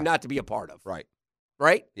asking you not to be a part of. Right.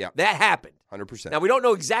 Right? Yeah. That happened. 100%. Now, we don't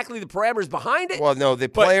know exactly the parameters behind it. Well, no, the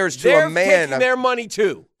players to a man. They're taking their money,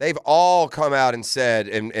 too. They've all come out and said,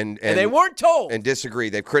 and they weren't told. And disagree.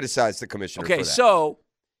 They've criticized the commissioner for that. Okay, so,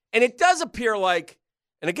 and it does appear like,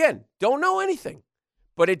 and again, don't know anything,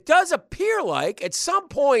 but it does appear like at some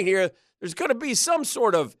point here, there's going to be some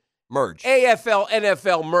sort of merge. AFL,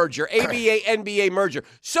 NFL merger, ABA, NBA merger.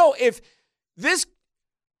 So if this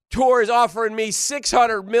tour is offering me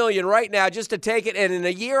 $600 million right now just to take it, and in a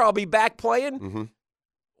year I'll be back playing,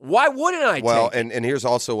 why wouldn't I take it? Well, and here's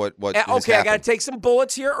also what okay, I got to take some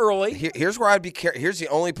bullets here early. Here's where I'd be careful. Here's the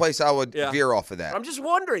only place I would veer off of that. I'm just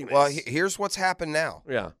wondering this. Well, here's what's happened now.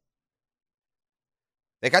 Yeah.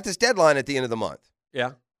 They got this deadline at the end of the month.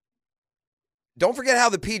 Yeah. Don't forget how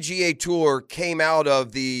the PGA Tour came out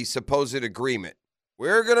of the supposed agreement.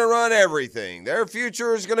 We're going to run everything. Their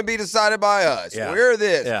future is going to be decided by us. Yeah. We're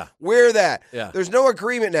this. Yeah. We're that. Yeah. There's no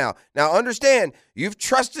agreement now. Now, understand, you've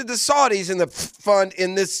trusted the Saudis in the fund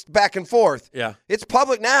in this back and forth. Yeah. It's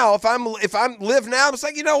public now. If I'm live now, it's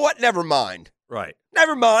like, you know what? Never mind. Right.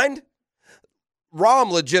 Never mind.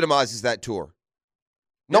 Rahm legitimizes that tour.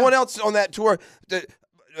 No one else on that tour.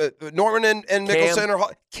 Norman and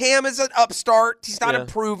Mickelson Cam is an upstart. He's not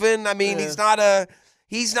improving. I mean, he's not a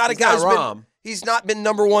guy he's not been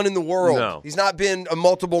number one in the world. No. He's not been a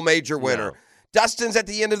multiple major winner. No. Dustin's at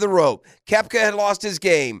the end of the rope. Koepka had lost his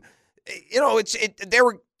game. You know, they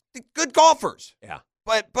were good golfers. Yeah.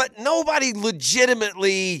 But nobody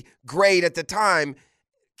legitimately great at the time.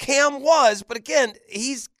 Cam was, but again,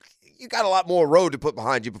 you got a lot more road to put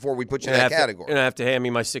behind you before we put you in that category. You're going to have to hand me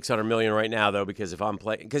my $600 million right now, though, because if I'm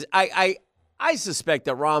playing – because I suspect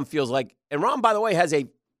that Rahm feels like – and Rahm, by the way,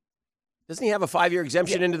 doesn't he have a 5-year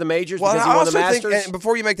exemption into the majors because he won the Masters? And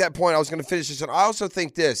before you make that point, I was going to finish this. I also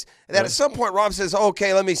think this, that at some point Rahm says,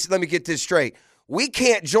 okay, let me get this straight. We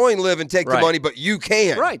can't join Live and take the money, but you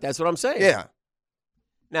can. Right, that's what I'm saying. Yeah.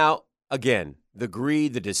 Now, again, the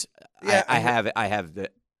greed,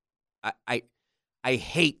 I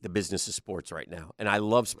hate the business of sports right now, and I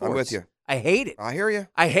love sports. I'm with you. I hate it. I hear you.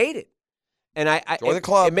 I hate it. And join the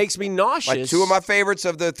club. It makes me nauseous. Like 2 of my favorites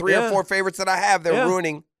of the 3 or 4 favorites that I have, they're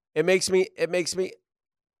ruining. It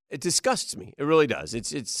disgusts me. It really does.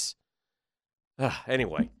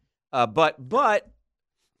 Anyway. But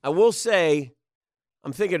I will say,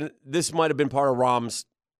 I'm thinking this might have been part of Rahm's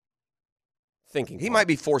thinking. He might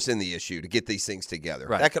be forcing the issue to get these things together.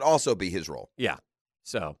 Right. That could also be his role. Yeah.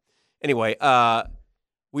 So, anyway,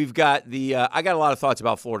 we've got I got a lot of thoughts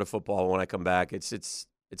about Florida football when I come back. It's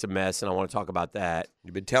a mess, and I want to talk about that.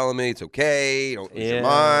 You've been telling me it's okay. Don't lose your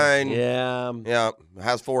mind. Yeah. Yeah.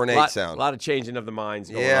 How's 4 and 8 sound? A lot of changing of the minds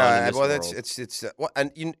going on in this world.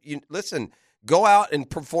 And you listen. Go out and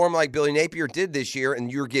perform like Billy Napier did this year,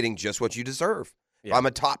 and you're getting just what you deserve. Yeah. If I'm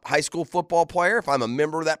a top high school football player, if I'm a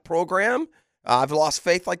member of that program, I've lost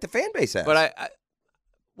faith like the fan base has. But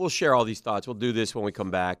we'll share all these thoughts. We'll do this when we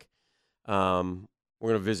come back. We're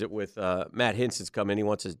going to visit with Matt Hinson's coming. He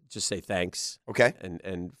wants to just say thanks. Okay.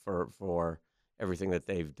 And for everything that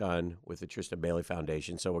they've done with the Tristan Bailey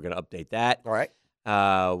Foundation. So we're going to update that. All right.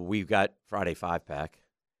 We've got Friday 5-pack.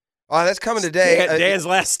 Oh, that's coming today. Dan's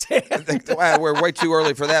last stand. We're way too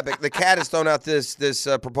early for that. But the Cat has thrown out this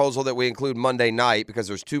proposal that we include Monday night because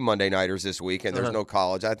there's 2 Monday nighters this week and there's no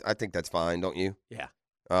college. I think that's fine, don't you? Yeah.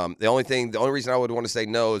 The only reason I would want to say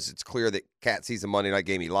no is it's clear that Cat sees a Monday night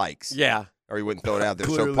game he likes. Yeah. Or he wouldn't throw it out there.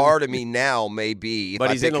 So part of me now may be.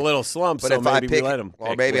 But he's in a little slump, so maybe we let him.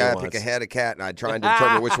 Well, maybe I pick ahead of Cat and I try and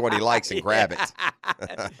determine which one he likes and grab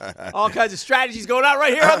it. All kinds of strategies going on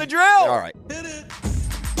right here on the drill. All right.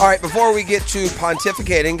 All right, before we get to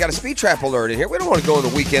pontificating, got a speed trap alert in here. We don't want to go in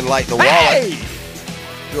the weekend light in the wallet.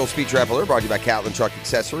 Real speed trap alert brought to you by Catlin Truck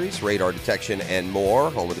Accessories, radar detection, and more.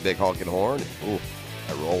 Home with the big honking horn. Ooh,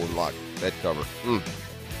 that rolling lock bed cover.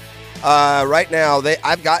 Right now,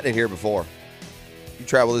 I've gotten it here before. You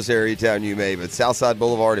travel this area of town, you may, but Southside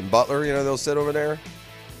Boulevard in Butler, they'll sit over there.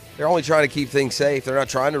 They're only trying to keep things safe. They're not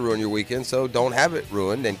trying to ruin your weekend, so don't have it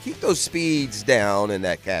ruined. And keep those speeds down and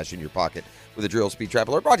that cash in your pocket. with a drill speed trap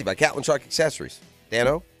alert brought to you by Catlin Truck Accessories.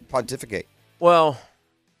 Dano, pontificate. Well,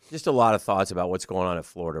 just a lot of thoughts about what's going on at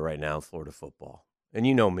Florida right now, Florida football. And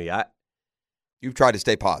you know me. You've tried to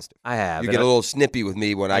stay positive. I have. You get a little snippy with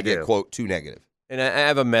me when I get, quote, too negative. And I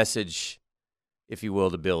have a message, if you will,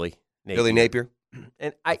 to Billy Napier. Billy Napier?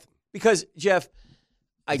 And because, Jeff,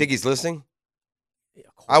 I think he's listening? Yeah,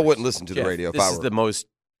 of course. I wouldn't listen to Jeff, the radio if this I were. is the most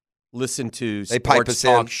listened to They pipe sports us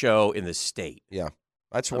talk in. show in the state. Yeah.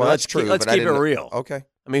 That's I mean, that's true. Let's but keep it real. Okay.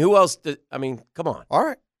 I mean, who else? Come on. All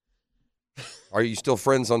right. Are you still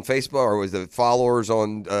friends on Facebook, or was the followers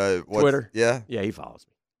on Twitter? Yeah. Yeah, he follows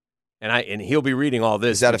me. And he'll be reading all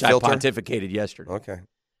this, Is that which a filter? I pontificated yesterday. Okay.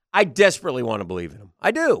 I desperately want to believe in him.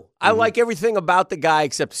 I do. I like everything about the guy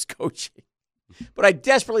except his coaching. But I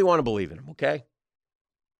desperately want to believe in him, okay?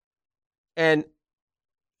 And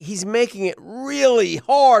he's making it really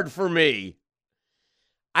hard for me.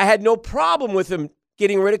 I had no problem with him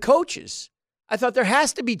getting rid of coaches. I thought there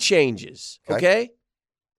has to be changes, okay?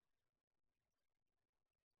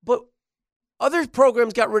 But other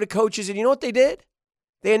programs got rid of coaches, and you know what they did?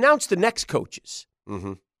 They announced the next coaches.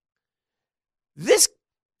 Mm-hmm. This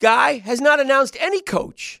guy has not announced any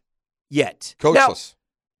coach yet. Coachless.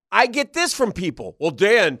 Now, I get this from people. Well,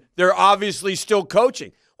 Dan, they're obviously still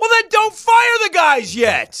coaching. Well, then don't fire the guys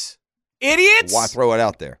yet. Idiots. Why throw it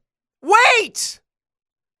out there? Wait.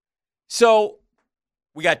 So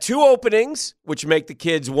we got 2 openings, which make the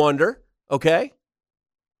kids wonder, okay?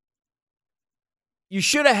 You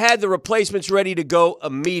should have had the replacements ready to go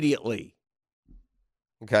immediately.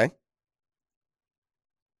 Okay.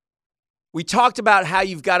 We talked about how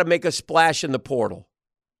you've got to make a splash in the portal,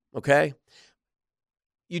 okay?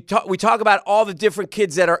 We talk about all the different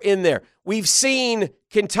kids that are in there. We've seen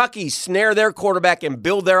Kentucky snare their quarterback and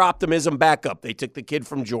build their optimism back up. They took the kid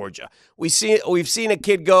from Georgia. We've seen a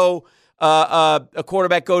kid go, a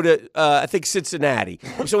quarterback go to, I think, Cincinnati.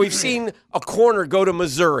 So we've seen a corner go to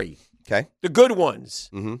Missouri. Okay. The good ones.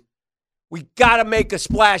 Mm-hmm. We got to make a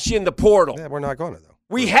splash in the portal. Yeah, we're not going to, though.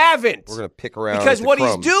 We haven't. We're going to pick around. Because what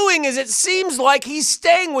crumbs. he's doing is it seems like he's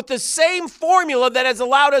staying with the same formula that has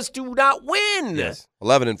allowed us to not win. Yes.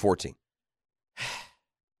 11-14.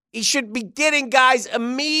 He should be getting guys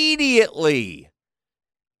immediately.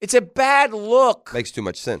 It's a bad look. Makes too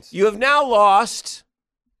much sense. You have now lost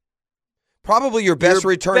probably your best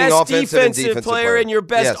returning best offensive and defensive player and your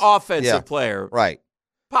best offensive player. Right.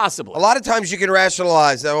 Possibly. A lot of times you can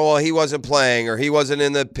rationalize that, well, he wasn't playing or he wasn't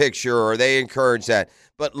in the picture or they encourage that.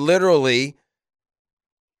 But literally,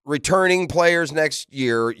 returning players next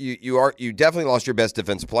year, you definitely lost your best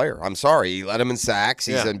defensive player. I'm sorry. You let him in sacks.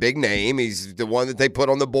 He's a big name. He's the one that they put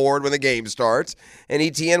on the board when the game starts. And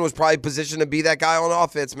ETN was probably positioned to be that guy on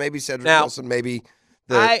offense. Maybe Cedric Wilson, maybe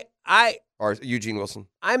or Eugene Wilson.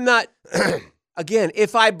 I'm not, again,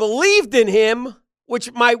 if I believed in him,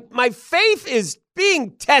 which my faith is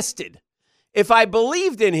being tested. If I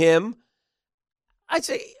believed in him, I'd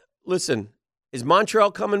say, listen, is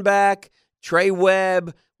Montrell coming back? Trey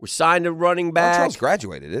Webb, we're signed a running back. Montrell's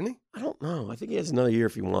graduated, isn't he? I don't know. I think he has another year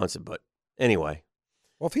if he wants it, but anyway.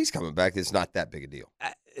 Well, if he's coming back, it's not that big a deal.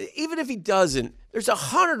 Even if he doesn't, there's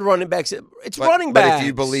 100 running backs. It's running backs. But if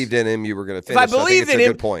you believed in him, you were going to finish. If I believed in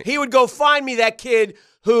him, he would go find me that kid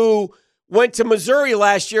who went to Missouri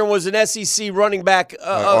last year and was an SEC running back.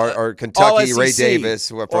 Or Kentucky, Ray Davis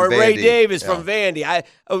from Vandy. Ray Davis from Vandy.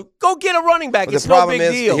 Go get a running back. It's no big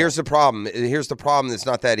deal. Here's the problem. Here's the problem. It's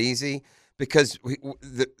not that easy because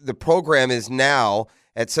the program is now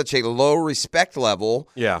at such a low respect level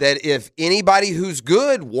that if anybody who's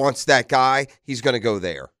good wants that guy, he's going to go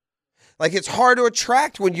there. Like, it's hard to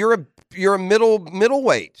attract when you're a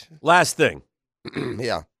middleweight. Last thing.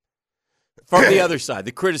 Yeah. From the other side,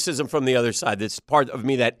 the criticism from the other side, that's part of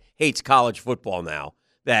me that hates college football now,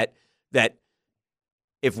 that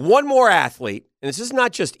if one more athlete, and this is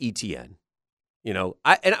not just ETN,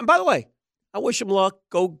 and by the way, I wish him luck.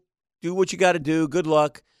 Go do what you got to do. Good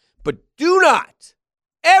luck. But do not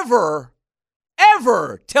ever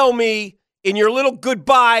tell me in your little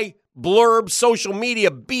goodbye blurb social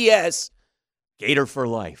media BS, Gator for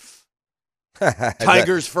life.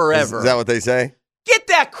 Tigers forever. Is that what they say? Get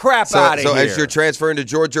that crap out of here. So as you're transferring to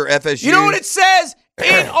Georgia or FSU. You know what it says?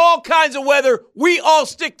 In all kinds of weather, we all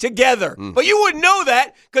stick together. But you wouldn't know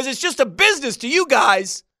that because it's just a business to you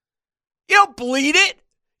guys. You don't bleed it.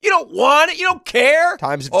 You don't want it. You don't care.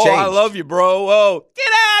 Times have changed. I love you, bro. Oh, get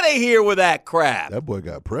out of here with that crap. That boy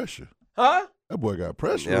got pressure. Huh? That boy got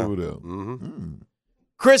pressure over there. Mm-hmm.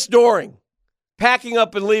 Chris Doering. Packing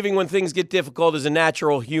up and leaving when things get difficult is a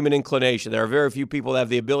natural human inclination. There are very few people that have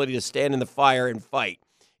the ability to stand in the fire and fight.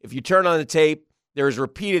 If you turn on the tape, there is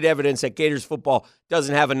repeated evidence that Gators football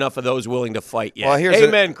doesn't have enough of those willing to fight yet. Well,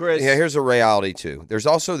 Amen, Chris. Yeah, here's a reality, too. There's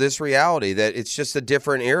also this reality that it's just a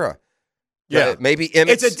different era. Yeah. Maybe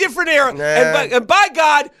Emmett's, it's a different era. Nah. And by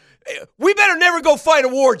God, we better never go fight a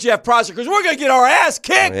war, Jeff Prosser, because we're going to get our ass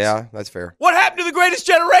kicked. Yeah, that's fair. What happened to the greatest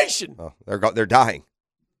generation? Oh, they're dying.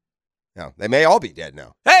 No, they may all be dead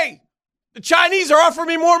now. Hey, the Chinese are offering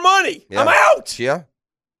me more money. Yeah. I'm out. Yeah.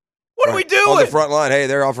 What are we doing? On the front line, hey,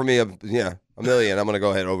 they're offering me $1 million. I'm going to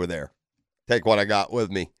go ahead over there. Take what I got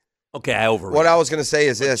with me. Okay, I overreacted. What I was going to say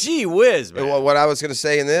is this. Gee whiz, man. What I was going to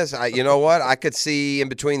say in this, you know what? I could see in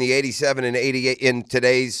between the 87 and 88 in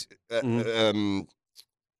today's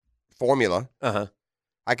formula. Uh-huh.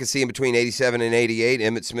 I could see in between 87 and 88,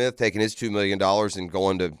 Emmitt Smith taking his $2 million and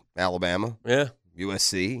going to Alabama. Yeah.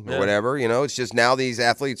 USC or whatever. You know, it's just now these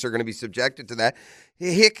athletes are going to be subjected to that.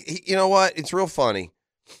 You know what? It's real funny.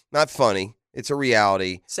 Not funny. It's a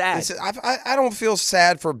reality. Sad. I don't feel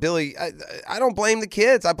sad for Billy. I don't blame the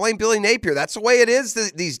kids. I blame Billy Napier. That's the way it is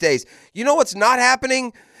these days. You know what's not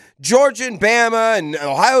happening? Georgia and Bama and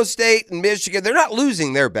Ohio State and Michigan, they're not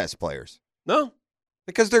losing their best players. No.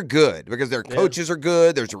 Because they're good. Because their coaches are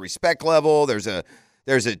good. There's a respect level. There's a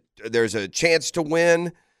chance to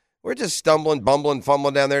win. We're just stumbling, bumbling,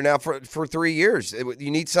 fumbling down there now for 3 years.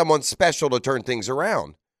 You need someone special to turn things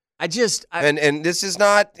around. And this is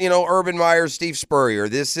not, Urban Meyer, Steve Spurrier.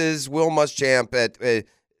 This is Will Muschamp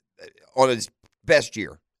on his best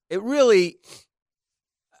year. It really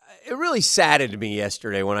saddened me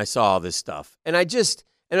yesterday when I saw all this stuff. And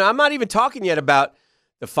I'm not even talking yet about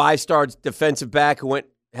the 5-star defensive back who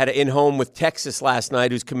had an in-home with Texas last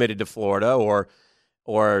night who's committed to Florida, or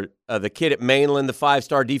the kid at Mainland, the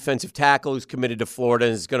 5-star defensive tackle who's committed to Florida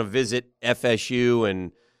and is going to visit FSU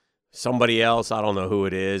and somebody else. I don't know who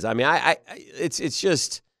it is. I mean, it's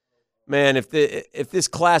just, man, if this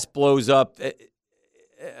class blows up,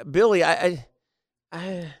 Billy, I'm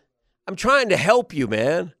trying to help you,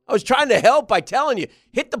 man. I was trying to help by telling you,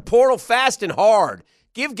 hit the portal fast and hard.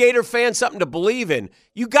 Give Gator fans something to believe in.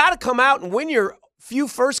 You got to come out and win your few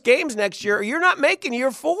first games next year, or you're not making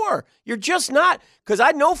year 4. You're just not. Because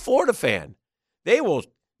I know Florida fan. You've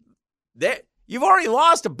already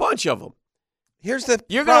lost a bunch of them. You're going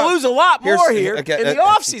to lose a lot more here in the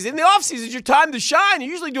offseason. In the offseason is your time to shine. You're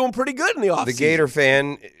usually doing pretty good in the offseason. The Gator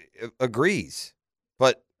fan agrees.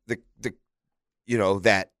 But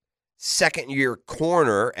that second-year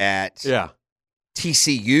corner at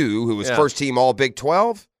TCU, who was first team all Big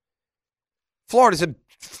 12, Florida's a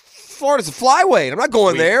flyweight. I'm not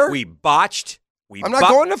going there. I'm not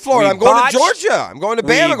going to Florida. I'm going to Georgia. I'm going to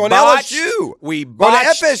Bama. I'm going to LSU. Going to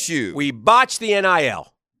FSU. We botched the NIL.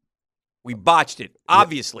 We botched it,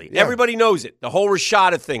 obviously. Yeah. Everybody knows it. The whole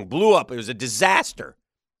Rashada thing blew up. It was a disaster,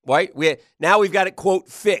 right? Now we've got it, quote,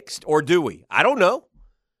 fixed, or do we? I don't know.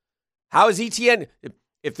 How is ETN,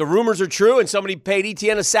 if the rumors are true and somebody paid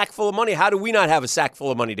ETN a sack full of money, how do we not have a sack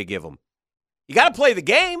full of money to give them? You got to play the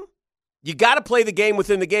game. You got to play the game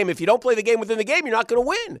within the game. If you don't play the game within the game, you're not going to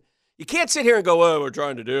win. You can't sit here and go, oh, we're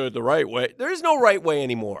trying to do it the right way. There is no right way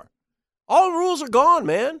anymore. All the rules are gone,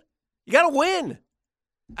 man. You got to win.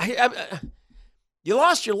 You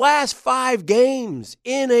lost your last 5 games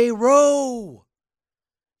in a row.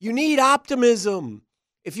 You need optimism.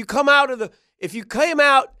 If you came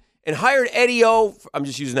out and hired Eddie O, I'm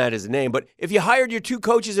just using that as a name, but if you hired your 2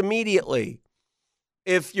 coaches immediately,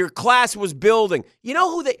 if your class was building,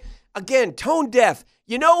 again, tone deaf.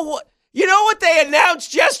 You know what they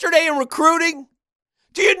announced yesterday in recruiting?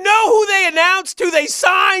 Do you know who they announced, who they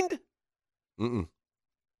signed? Mm-mm.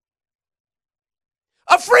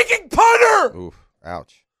 A freaking punter! Oof,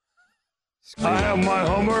 ouch. I have my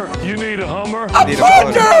Hummer. You need a Hummer? A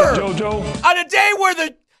punter! JoJo? On a day where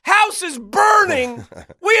the house is burning,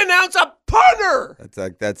 we announce a punter!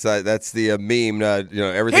 That's the meme.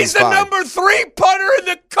 Everything's He's the fine. number 3 punter in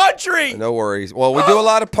the country! No worries. Well, we do a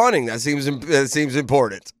lot of punting. That seems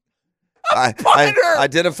important. I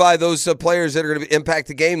identify those players that are going to impact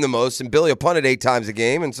the game the most, and Billy will punt it 8 times a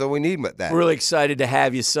game, and so we need that. We're really excited to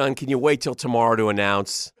have you, son. Can you wait till tomorrow to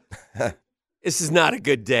announce? This is not a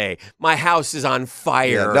good day. My house is on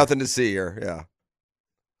fire. Yeah, nothing to see here.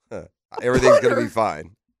 Yeah. Everything's going to be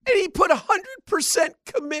fine. And he put 100%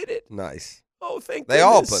 committed. Nice. Oh, thank They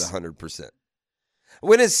goodness. all put 100%.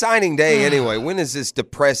 When is signing day anyway? When is this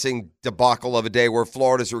depressing debacle of a day where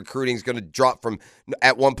Florida's recruiting is going to drop from,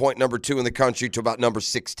 at one point, number 2 in the country to about number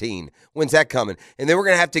 16? When's that coming? And then we're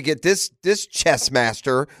going to have to get this chess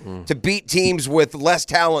master to beat teams with less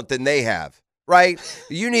talent than they have, right?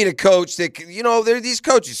 You need a coach that, there are these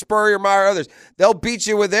coaches, Spurrier, Meyer, others. They'll beat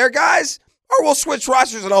you with their guys, or we'll switch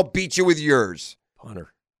rosters and I'll beat you with yours.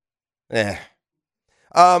 Punter.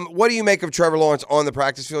 What do you make of Trevor Lawrence on the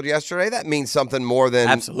practice field yesterday? That means something more than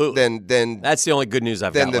absolutely. Than that's the only good news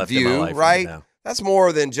I've got the left view, in my life right? now. That's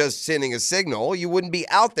more than just sending a signal. You wouldn't be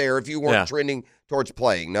out there if you weren't trending towards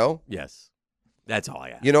playing. No. Yes, that's all I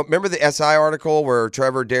have. You know, remember the SI article where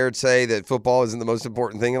Trevor dared say that football isn't the most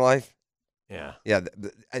important thing in life? Yeah. Yeah.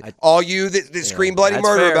 All you that scream bloody that's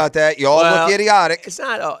murder fair. about that, you all look idiotic. It's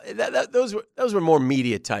not. Those were more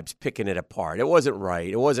media types picking it apart. It wasn't right.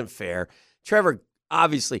 It wasn't fair. Trevor,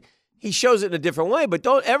 obviously, he shows it in a different way, but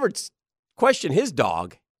don't ever question his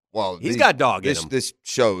dog. Well, he's got dog in him. This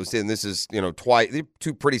shows, and this is,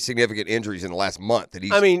 two pretty significant injuries in the last month that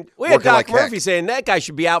he's. I mean, we had Doc like Murphy heck. saying that guy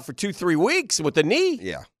should be out for 2-3 weeks with the knee.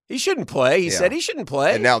 Yeah. He shouldn't play. He said he shouldn't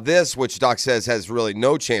play. And now this, which Doc says has really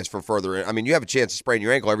no chance for further. I mean, you have a chance to sprain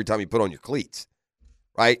your ankle every time you put on your cleats,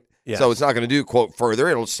 right? Yeah. So it's not going to do, quote, further.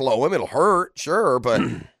 It'll slow him. It'll hurt, sure. But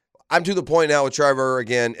I'm to the point now with Trevor,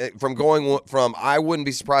 again, from going from I wouldn't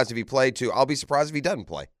be surprised if he played to I'll be surprised if he doesn't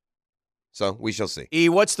play. So we shall see. E,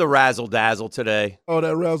 what's the razzle-dazzle today? Oh,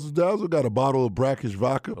 that razzle-dazzle got a bottle of brackish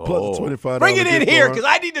vodka plus a $25. Bring it in here because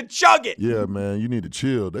I need to chug it. Yeah, man, you need to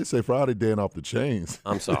chill. They say Friday Dan off the chains.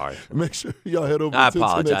 I'm sorry. Make sure y'all head over I to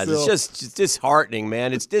apologize. 1010XL. It's just disheartening,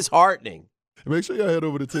 man. It's disheartening. Make sure y'all head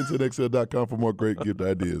over to 1010XL.com for more great gift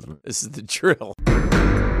ideas, man. This is the drill. All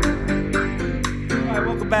right,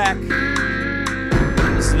 welcome back.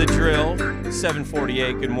 This is the drill.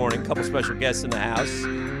 7:48. Good morning. Couple special guests in the house.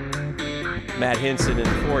 Matt Hinson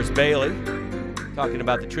and Forrest Bailey talking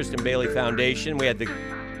about the Tristan Bailey Foundation. We had the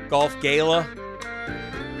golf gala,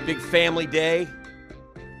 big family day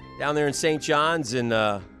down there in St. John's, and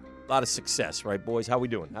a lot of success, right, boys? How we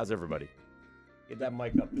doing? How's everybody? Get that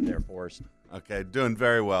mic up in there, Forrest. Okay, doing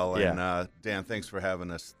very well. Yeah. And Dan, thanks for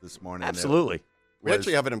having us this morning. Absolutely. We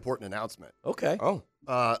actually have an important announcement. Okay. Oh.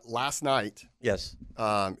 Last night. Yes.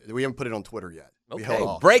 We haven't put it on Twitter yet. We Okay. held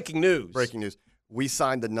off. Breaking news. Breaking news. We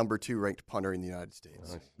signed the number 2 ranked punter in the United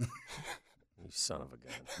States. You son of a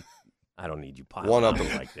gun. I don't need you piling One up on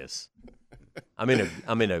me like this. I'm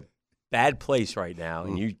in a bad place right now,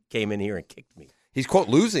 and you came in here and kicked me. He's, quote,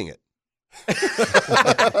 losing it.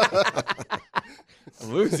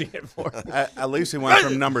 I'm losing it for At least he went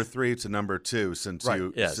from number 3 to number 2 since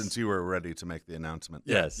Yes. since you were ready to make the announcement.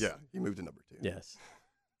 Yes. Yeah, he moved to number 2. Yes.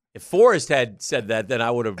 If Forrest had said that, then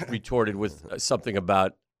I would have retorted with something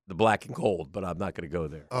about the black and gold, but I'm not going to go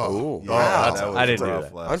there. Oh, Yeah, wow. that was I didn't do rough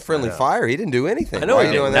that. last Unfriendly night. fire. He didn't do anything. I know Why he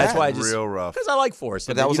are you doing didn't. That's that? why I just Real rough. because I like Forrest.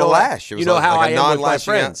 But I mean, that was you a know lash. It You was know like how a I am with my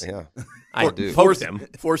non-lashing out. friends. Yeah. I do. poked them.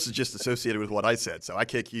 Forrest is just associated with what I said, so I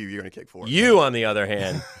kick you, you're going to kick Forrest. You, on the other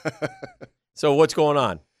hand. So what's going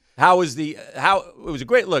on? It was a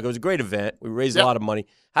great look. It was a great event. We raised a lot of money.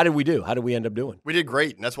 How did we do? How did we end up doing? We did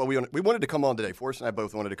great, and that's why we wanted to come on today. Forrest and I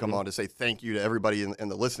both wanted to come on to say thank you to everybody in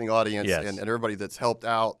the listening audience Yes. and everybody that's helped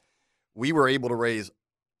out. We were able to raise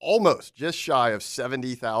almost just shy of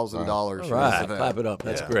 $70,000 All for this right, event. clap it up.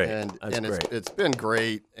 That's great. And That's great. it's been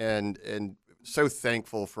great, and so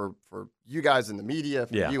thankful for you guys in the media,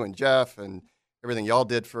 for you and Jeff, and everything y'all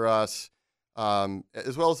did for us,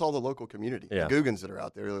 as well as all the local community, the Googans that are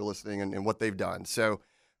out there listening and what they've done. So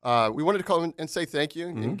we wanted to call and say thank you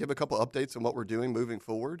and give a couple updates on what we're doing moving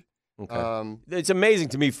forward. Okay. It's amazing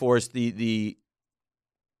to me, Forrest,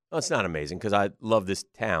 well, it's not amazing because I love this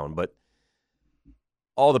town, but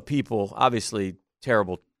all the people, obviously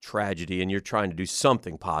terrible tragedy, and you're trying to do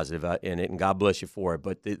something positive in it, and God bless you for it.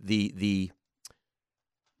 But the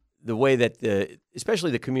way that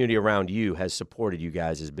especially the community around you has supported you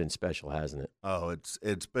guys has been special, hasn't it? Oh,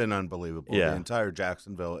 it's been unbelievable. Yeah. The entire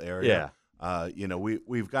Jacksonville area. Yeah.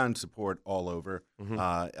 We've gotten support all over.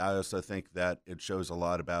 I also think that it shows a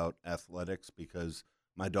lot about athletics because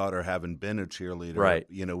my daughter, having been a cheerleader, Right.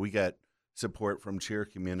 We get support from cheer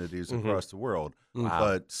communities across the world. Wow.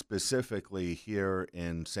 But specifically here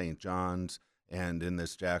in St. John's and in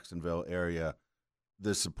this Jacksonville area,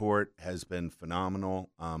 the support has been phenomenal.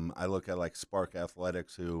 I look at like Spark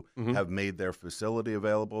Athletics, who have made their facility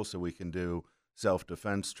available so we can do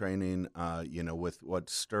self-defense training, with what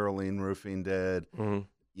Sterling Roofing did,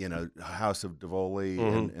 House of Davoli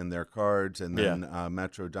and their cards, and then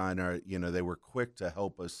Metro Diner, they were quick to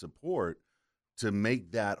help us support to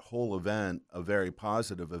make that whole event a very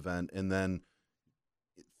positive event. And then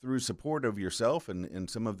through support of yourself and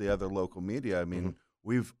some of the other local media, I mean,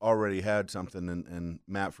 we've already had something, and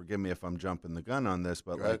Matt, forgive me if I'm jumping the gun on this,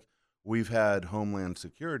 but like we've had Homeland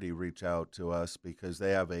Security reach out to us because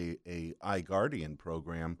they have a iGuardian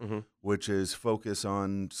program, which is focused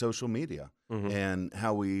on social media and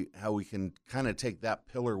how we can kind of take that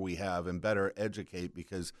pillar we have and better educate,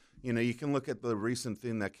 because you can look at the recent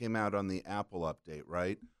thing that came out on the Apple update,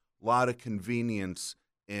 right? A lot of convenience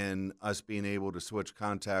in us being able to switch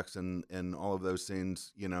contacts and all of those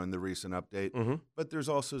things, in the recent update. Mm-hmm. But there's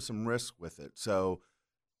also some risk with it. So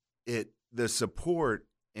the support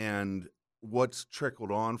and what's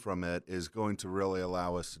trickled on from it is going to really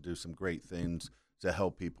allow us to do some great things to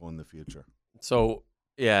help people in the future. So,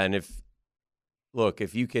 yeah, and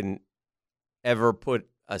if you can ever put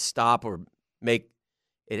a stop or make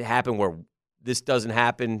it happen where this doesn't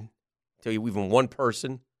happen to even one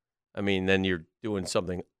person, I mean, then you're doing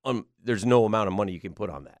something. There's no amount of money you can put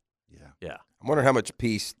on that. Yeah. I wonder how much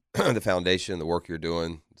peace the foundation, the work you're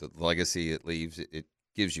doing, the legacy it leaves, it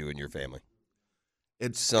gives you and your family.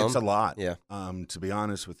 It's a lot. Yeah. To be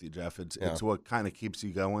honest with you, Jeff, it's what kind of keeps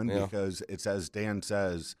you going because it's, as Dan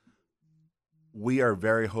says, we are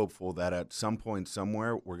very hopeful that at some point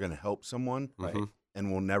somewhere we're going to help someone, Right. and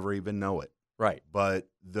we'll never even know it. Right. But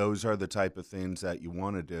those are the type of things that you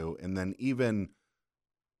want to do. And then even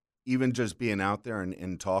just being out there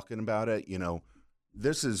and talking about it,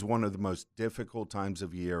 this is one of the most difficult times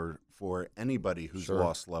of year for anybody who's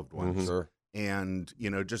lost loved ones. Mm-hmm. Sure. And,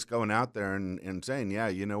 just going out there and saying, yeah,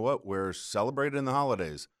 you know what, we're celebrating the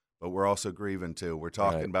holidays, but we're also grieving too. We're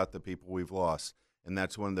talking about the people we've lost. And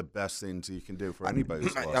that's one of the best things you can do for anybody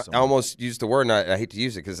who's lost I someone. almost used the word, and I hate to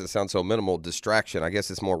use it because it sounds so minimal, distraction. I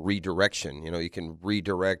guess it's more redirection. You can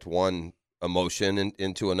redirect one emotion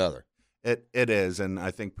into another. It is, and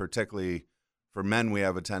I think particularly for men, we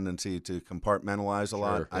have a tendency to compartmentalize a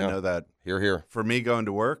lot. I know that Here. For me, going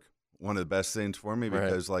to work, one of the best things for me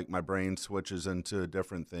because my brain switches into a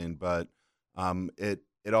different thing, but it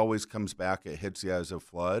always comes back. It hits you as a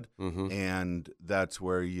flood, and that's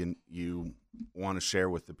where you want to share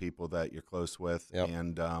with the people that you're close with. Yep.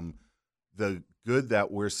 And the good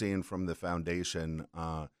that we're seeing from the foundation,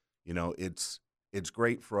 it's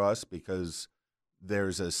great for us because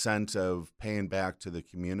there's a sense of paying back to the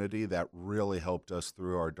community that really helped us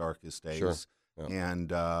through our darkest days. Sure. Yep.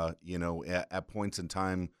 And, at points in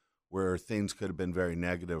time where things could have been very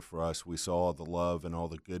negative for us, we saw all the love and all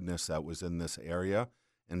the goodness that was in this area.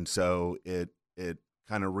 And so it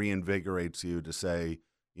kind of reinvigorates you to say,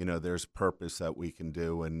 there's purpose that we can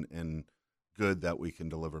do and good that we can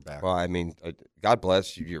deliver back. Well, I mean, God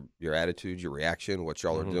bless you, your attitude, your reaction, what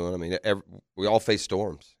y'all are doing. I mean, we all face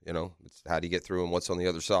storms, It's how do you get through and what's on the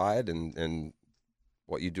other side and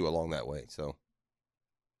what you do along that way. So,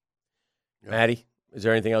 Maddie, is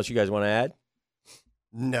there anything else you guys want to add?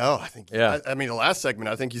 No, I think. Yeah. I mean, the last segment,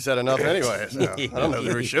 I think you said enough anyway. So I don't know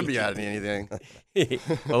that we should be adding anything.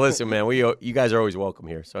 Well, listen, man, you guys are always welcome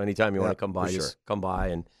here. So anytime you want to come by, for just come by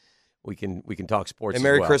and we can talk sports. And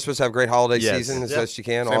Merry as well. Christmas. Have a great holiday season as best you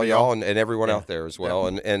can, Same all to y'all and everyone out there as well.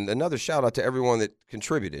 And another shout out to everyone that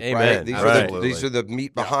contributed. Amen. Right? These are the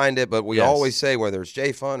meat behind it, but we always say whether it's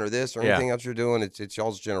J-Fun or this or anything else you're doing, it's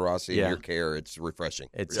y'all's generosity and your care. It's refreshing.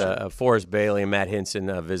 It's Forrest Bailey and Matt Hinson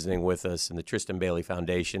visiting with us and the Tristan Bailey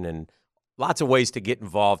Foundation, and lots of ways to get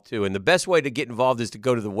involved too. And the best way to get involved is to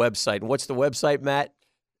go to the website. And what's the website, Matt?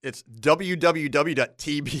 It's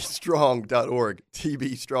www.tbstrong.org.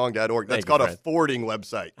 tbstrong.org. That's called a forwarding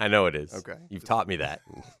website. I know it is. Okay. You've taught me that.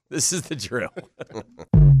 This is the drill.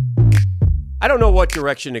 I don't know what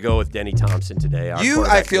direction to go with Denny Thompson today.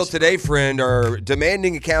 I feel today, friend, are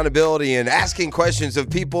demanding accountability and asking questions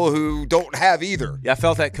of people who don't have either. Yeah, I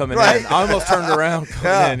felt that coming in. I almost turned around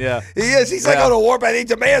coming in, He is. He's like on a war, but he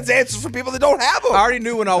demands answers from people that don't have them. I already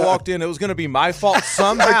knew when I walked in it was going to be my fault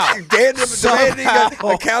somehow. Demanding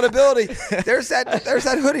accountability. There's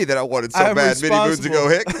that hoodie that I wanted so bad many moons ago,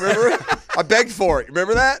 Hick. Remember? I begged for it.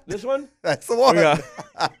 Remember that? This one? That's the one. Yeah.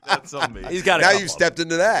 That's on me. He's got now you've stepped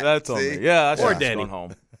into that. That's on me. Yeah, that's Poor going Denny.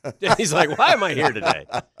 home. He's like, why am I here today?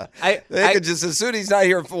 Hicken just as soon as he's not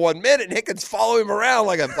here for 1 minute, Hicken's following him around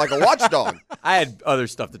like a watchdog. I had other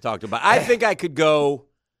stuff to talk about. I think I could go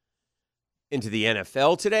into the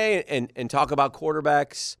NFL today and talk about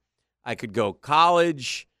quarterbacks. I could go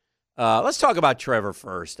college. Let's talk about Trevor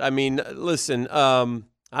first. I mean, listen,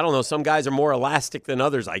 I don't know. Some guys are more elastic than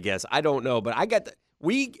others, I guess. I don't know. But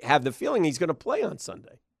we have the feeling he's going to play on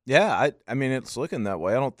Sunday. Yeah, I mean, it's looking that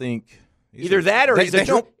way. I don't think either that or he's a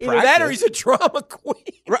drama queen.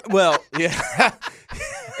 Right, well, yeah.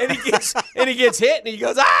 and he gets hit and he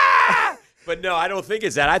goes, ah! But no, I don't think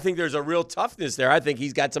it's that. I think there's a real toughness there. I think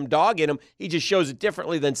he's got some dog in him. He just shows it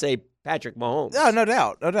differently than, say, Patrick Mahomes. No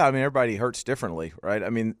doubt. I mean, everybody hurts differently, right? I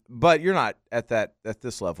mean, but you're not at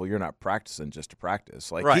this level. You're not practicing just to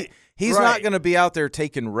practice. Like right. He's not going to be out there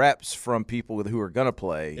taking reps from people who are going to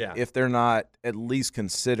play if they're not at least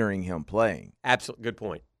considering him playing. Absolutely, good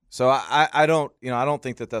point. So I don't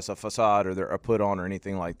think that's a facade or they're a put on or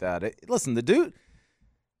anything like that. Listen, the dude's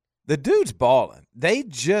balling. They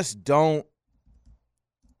just don't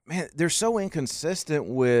man, they're so inconsistent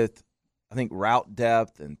with, I think, route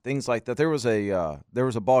depth and things like that. There was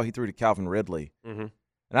a ball he threw to Calvin Ridley, and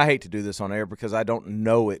I hate to do this on air because I don't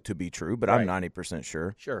know it to be true, but I'm 90%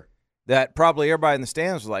 sure. Sure. That probably everybody in the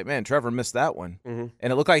stands was like, man, Trevor missed that one. And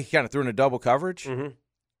it looked like he kind of threw in a double coverage.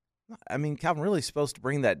 I mean, Calvin Ridley's supposed to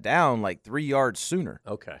bring that down like 3 yards sooner.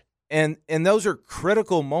 Okay. And those are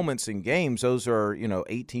critical moments in games. Those are,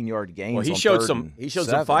 18-yard gains. Well, he showed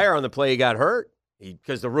some fire on the play he got hurt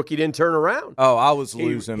because the rookie didn't turn around. Oh, I was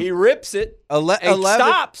losing. He rips it. 11,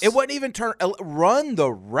 stops. It wasn't even run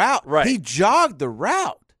the route. Right. He jogged the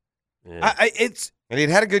route. Yeah. And he'd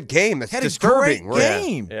had a good game. That's disturbing. A great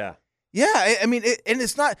game. Yeah. Yeah. I mean, and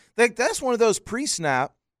it's not like that's one of those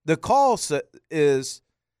pre-snap. The call is,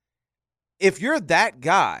 if you're that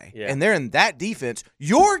guy and they're in that defense,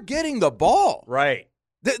 you're getting the ball. Right.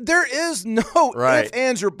 There is no ifs,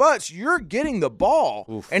 ands, or buts. You're getting the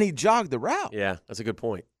ball, and he jogged the route. Yeah, that's a good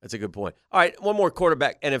point. All right, one more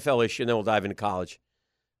quarterback NFL issue, and then we'll dive into college.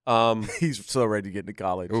 He's so ready to get into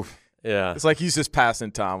college. Oof. Yeah. It's like he's just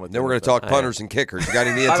passing time with them. Then we're going to talk punters and kickers. You got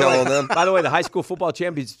any intel on them? By the way, the high school football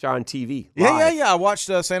championships are on TV. Yeah. I watched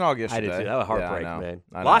St. Aug yesterday. I did too. That was heartbreak, man.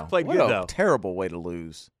 I Locke played what good, a though. Terrible way to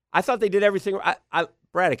lose. I thought they did everything.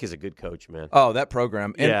 Braddock is a good coach, man. Oh, that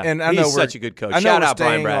program. And I know he's such a good coach. I know Shout we're out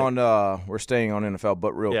Brian staying Braddock. we're staying on NFL,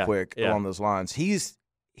 but real quick along those lines.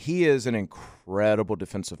 He is an incredible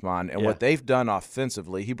defensive mind, and what they've done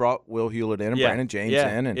offensively, he brought Will Hewlett in and Brandon James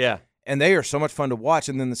in, and they are so much fun to watch.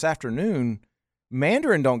 And then this afternoon,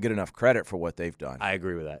 Mandarin don't get enough credit for what they've done. I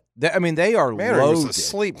agree with that. They are Mandarin loaded. was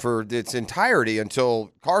asleep for its entirety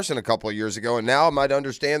until Carson a couple of years ago, and now I might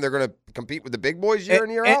understand they're going to compete with the big boys year in,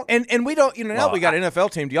 year out. And we don't, now that we got an NFL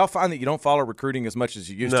team, do y'all find that you don't follow recruiting as much as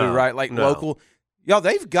you used to, right? Like local. Y'all,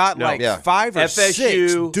 they've got 5 or FSU,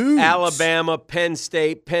 6 dudes. Alabama, Penn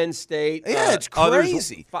State. Yeah, it's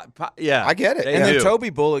crazy. I get it. And then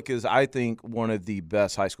Toby Bullock is, I think, one of the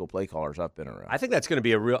best high school play callers I've been around. I think that's going to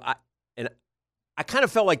be a real I kind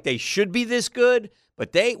of felt like they should be this good,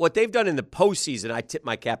 but what they've done in the postseason, I tip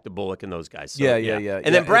my cap to Bullock and those guys. So, yeah.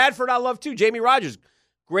 And then Bradford, I love too. Jamie Rogers,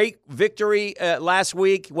 great victory last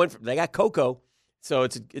week. They got Coco, so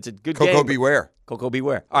it's a good game. Coco beware. Coco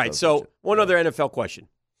beware. All right, so one other NFL question.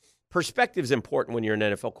 Perspective is important when you're an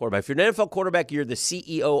NFL quarterback. If you're an NFL quarterback, you're the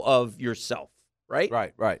CEO of yourself, right?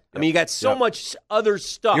 Right. I mean, you got so much other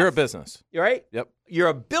stuff. You're a business. Right? Yep. You're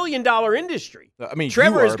a $1 billion industry. I mean,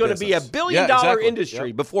 Trevor is going to be a $1 billion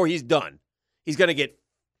industry before he's done. He's going to get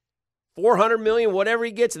 $400 million, whatever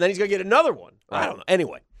he gets, and then he's going to get another one. Right. I don't know.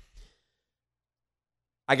 Anyway,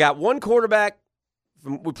 I got one quarterback.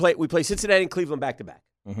 We play Cincinnati and Cleveland back to back.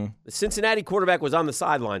 The Cincinnati quarterback was on the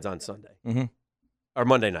sidelines on Sunday or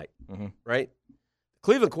Monday night. Right?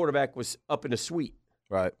 Cleveland quarterback was up in a suite.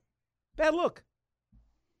 Right. Bad look.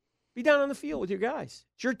 Be down on the field with your guys.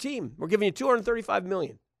 It's your team. We're giving you $235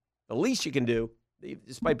 million. The least you can do,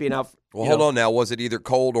 this might be an out. Well, hold on now. Was it either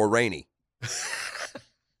cold or rainy?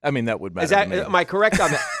 I mean, that would matter. Am I correct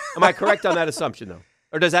on that? Am I correct on that assumption though,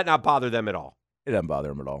 or does that not bother them at all? It doesn't bother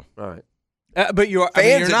them at all. All right. But you're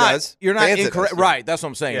not. You're not incorrect. Right. That's what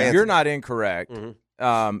I'm saying. Fans you're not incorrect.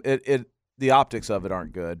 The optics of it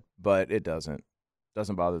aren't good, but it doesn't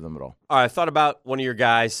bother them at all. All right. I thought about one of your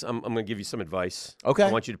guys. I'm going to give you some advice. Okay.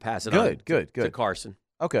 I want you to pass it on. Good. To Carson.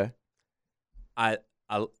 Okay.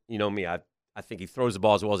 You know me. I think he throws the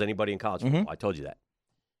ball as well as anybody in college football. I told you that.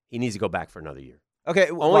 He needs to go back for another year. Okay.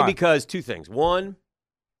 Only because two things. One,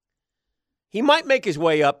 he might make his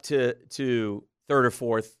way up to third or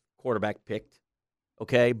fourth quarterback picked.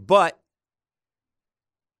 Okay, but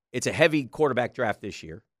it's a heavy quarterback draft this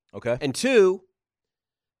year. Okay. And two,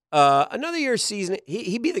 another year's season,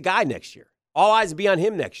 he'd be the guy next year. All eyes would be on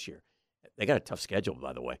him next year. They got a tough schedule,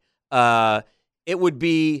 by the way. I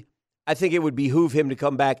think it would behoove him to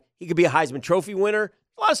come back. He could be a Heisman Trophy winner.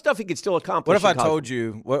 A lot of stuff he could still accomplish. What if I told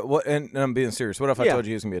you, and I'm being serious, what if I told you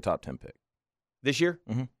he was going to be a top 10 pick? This year?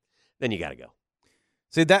 Then you got to go.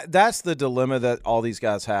 See, that's the dilemma that all these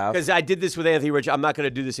guys have. Because I did this with Anthony Rich. I'm not going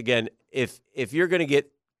to do this again. If you're going to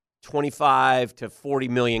get $25 to $40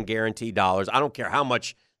 million guaranteed dollars, I don't care how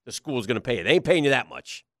much the school's going to pay you. They ain't paying you that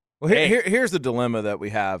much. Well, here's the dilemma that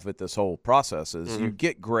we have with this whole process is you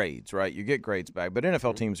get grades, right? You get grades back. But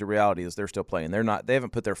NFL teams, the reality is they're still playing. They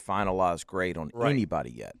haven't put their finalized grade on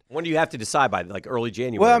anybody yet. When do you have to decide by, like early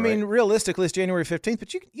January? Well, I mean, realistically, it's January 15th,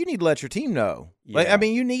 but you need to let your team know. Yeah. Like, I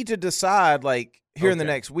mean, you need to decide, like, here in the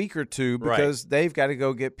next week or two because they've got to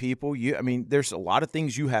go get people. There's a lot of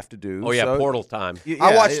things you have to do. Oh, yeah, portal time.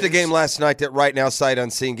 I watched the game last night that right now, sight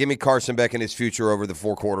unseen. Give me Carson Beck and his future over the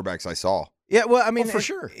 4 quarterbacks I saw. Yeah, well, I mean, for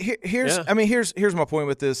sure. Here's my point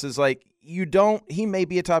with this is like he may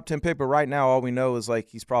be a top 10 pick, but right now all we know is like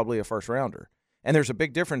he's probably a first rounder. And there's a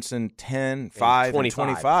big difference in 10, 5, and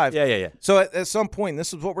 25. Yeah. So at some point,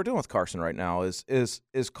 this is what we're doing with Carson right now is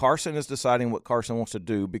Carson is deciding what Carson wants to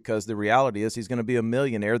do, because the reality is he's going to be a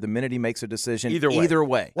millionaire the minute he makes a decision either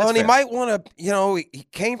way. Well, and he might want to, he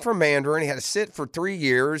came from Mandarin. He had to sit for 3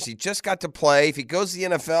 years. He just got to play. If he goes to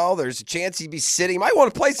the NFL, there's a chance he'd be sitting. He might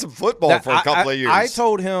want to play some football for a couple of years. I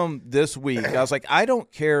told him this week, I was like, I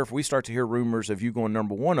don't care if we start to hear rumors of you going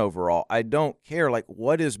number 1 overall. I don't care. Like,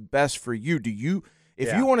 what is best for you?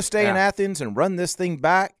 If you want to stay in Athens and run this thing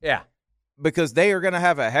back, because they are going to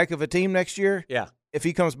have a heck of a team next year, if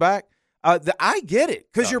he comes back, I get it,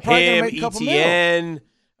 because you're probably going to make a couple million.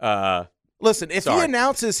 Listen, if he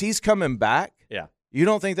announces he's coming back, you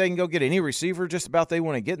don't think they can go get any receiver just about they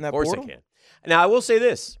want to get in that portal? Of course they can. Now, I will say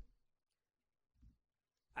this.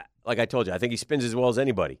 Like I told you, I think he spins as well as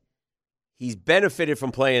anybody. He's benefited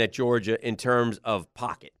from playing at Georgia in terms of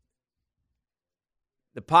pocket.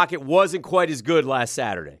 The pocket wasn't quite as good last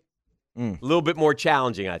Saturday. A little bit more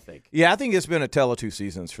challenging, I think. Yeah, I think it's been a tell of two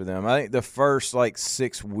seasons for them. I think the first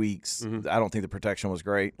 6 weeks, I don't think the protection was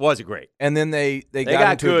great. Wasn't great. And then they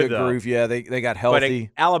got into a good groove. Yeah, they got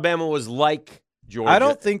healthy. But Alabama was like Georgia. I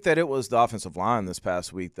don't think that it was the offensive line this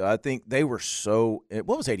past week, though. I think they were what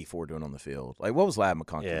was 84 doing on the field? Like, what was Lad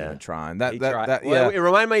McConkey even trying? It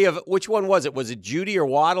reminded me of, which one was it? Was it Judy or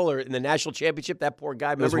Waddle, or in the national championship, that poor guy?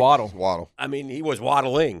 Remember? It was Waddle. Waddle. I mean, he was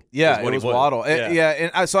waddling. Yeah, it was Waddle.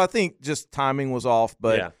 So I think just timing was off.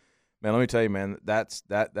 But, man, let me tell you, man,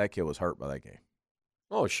 that kid was hurt by that game.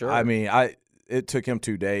 Oh, sure. I mean, it took him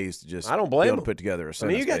 2 days to just be able to put together a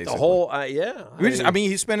sentence. I mean, you got the whole,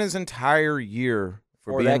 he spent his entire year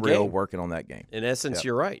for being real working on that game. In essence,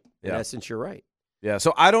 you're right. Yeah,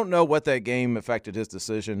 so I don't know what that game affected his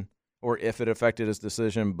decision, or if it affected his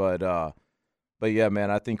decision, but yeah,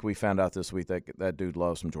 man, I think we found out this week that dude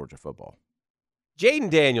loves some Georgia football. Jaden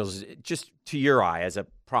Daniels, just to your eye as a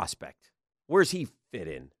prospect, where's he fit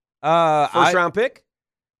in? First round pick?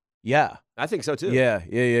 Yeah, I think so too. Yeah.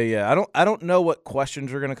 I don't know what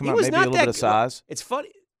questions are going to come out. Maybe a little bit of size. It's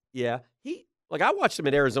funny. Yeah, I watched him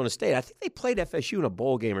at Arizona State. I think they played FSU in a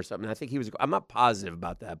bowl game or something. I think he was. I'm not positive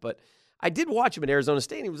about that, but I did watch him at Arizona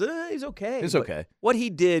State. And he's okay. He's okay. What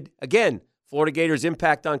he did again, Florida Gators'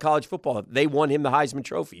 impact on college football. They won him the Heisman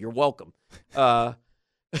Trophy. You're welcome.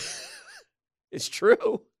 It's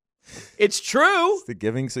true. It's true. It's the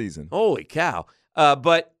giving season. Holy cow!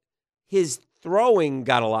 But his throwing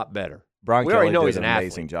got a lot better. Brian we Kelly already know did he's an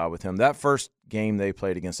amazing job with him. That first game they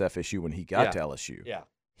played against FSU when he got to LSU,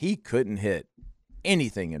 he couldn't hit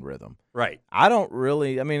anything in rhythm. Right. I don't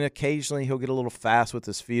really. I mean, occasionally he'll get a little fast with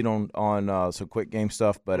his feet on some quick game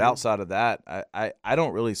stuff, but outside of that, I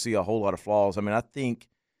don't really see a whole lot of flaws. I mean, I think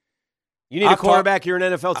you need a quarterback. You're an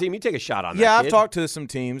NFL team. You take a shot on that. Yeah, kid. I've talked to some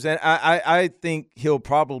teams, and I think he'll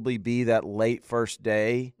probably be that late first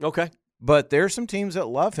day. Okay. But there's some teams that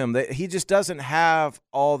love him. That he just doesn't have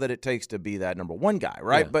all that it takes to be that number one guy,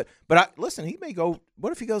 right? Yeah. But listen, he may go.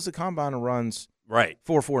 What if he goes to combine and runs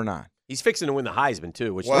 4.49? He's fixing to win the Heisman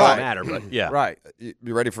too, which doesn't matter. But yeah, right.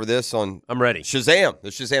 You ready for this? I'm ready. Shazam! The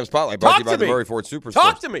Shazam Spotlight brought to you by the Murray Ford Superstore.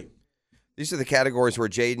 Talk to me. These are the categories where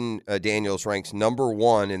Jaden Daniels ranks number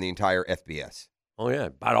one in the entire FBS. Oh yeah,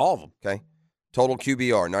 about all of them. Okay, total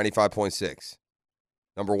QBR 95.6.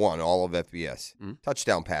 Number one, all of FBS. Mm-hmm.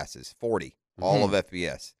 Touchdown passes, 40, all of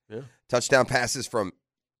FBS. Yeah. Touchdown passes from,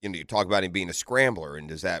 you talk about him being a scrambler, and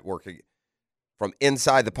does that work? From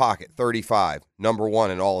inside the pocket, 35, number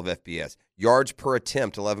one in all of FBS. Yards per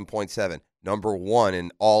attempt, 11.7, number one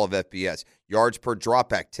in all of FBS. Yards per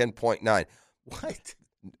dropback, 10.9. What?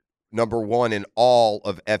 Number one in all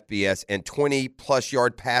of FBS. And 20-plus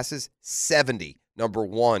yard passes, 70. Number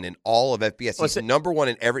one in all of FBS. He's number one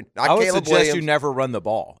in every. I would suggest you never run the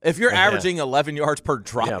ball. If you're averaging 11 yards per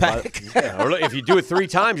drop back. Or if you do it 3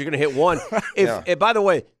 times, you're going to hit one. And by the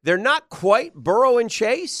way, they're not quite Burrow and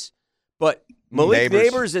Chase, but Malik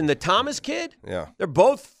Neighbors and the Thomas kid, they're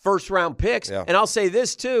both first-round picks. Yeah. And I'll say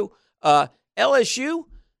this, too. LSU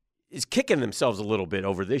is kicking themselves a little bit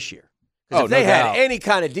over this year. Because if they had any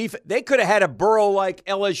kind of defense, they could have had a Burrow-like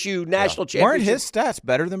LSU national championship. Weren't his stats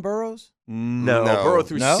better than Burrow's? No. Burrow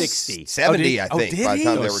threw 60. 70, I think, by the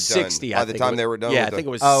time they were done. 60, by the time they were done. Yeah, I think it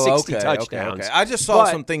was 60 touchdowns. Okay. I just saw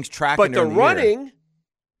some things tracking. But the running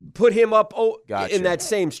put him up in that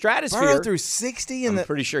same stratosphere. Burrow threw 60 I'm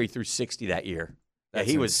pretty sure he threw 60 that year.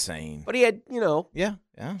 He was insane. But he had,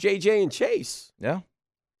 JJ and Chase. Yeah.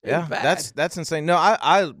 Yeah, that's insane. No,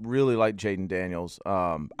 I really like Jaden Daniels.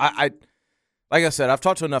 Like I said, I've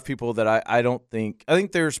talked to enough people that I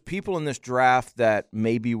think there's people in this draft that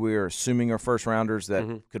maybe we're assuming are first rounders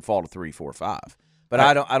that could fall to 3, 4, 5. But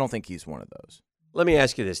I don't think he's one of those. Let me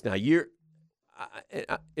ask you this now.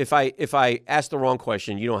 If I ask the wrong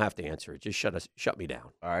question, you don't have to answer it. Just shut me down.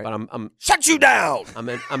 All right. But I'm shut you down. I'm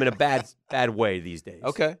in a bad way these days.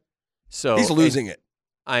 Okay. So he's losing it.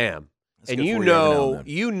 I am. That's And good you for you every now and know, then.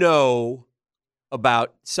 you know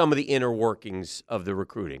about some of the inner workings of the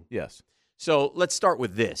recruiting. Yes. So let's start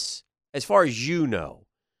with this. As far as you know,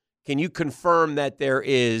 can you confirm that there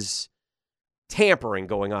is tampering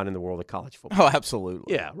going on in the world of college football? Oh,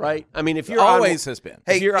 absolutely. Yeah, right? I mean, if you're always has been.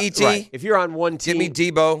 Hey, if you're, E.T., right, if you're on one team. give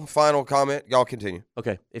me Debo, final comment. Y'all continue.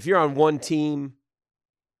 Okay. If you're on one team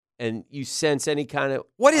and you sense any kind of.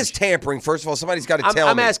 What is tampering, first of all? Somebody's got to tell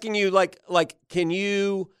me. I'm asking you, like, can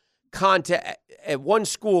you contact at one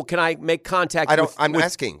school? Can I make contact? I'm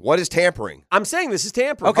asking. What is tampering? I'm saying this is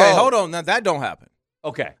tampering. Okay, hold on. Now, that don't happen.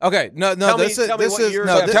 Okay. Okay. No. Tell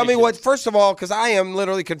Tell me what. First of all, because I am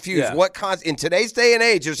literally confused. Yeah. What in today's day and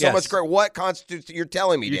age, there's so Yes. much great. What constitutes? You're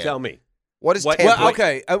telling me. You Dan. tell me. What is What- tampering? Well,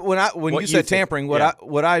 okay. When What you you said think. tampering, Yeah.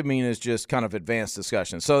 what I mean is just kind of advanced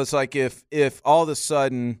discussion. So it's like if all of a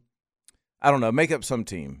sudden, I don't know, make up some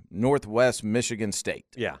team, Northwest Michigan State.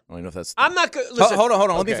 Yeah. I don't even know if that's. I'm not good. Listen. Hold on.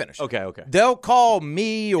 Okay. Let me finish. Okay. They'll call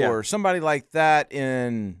me or Yeah. somebody like that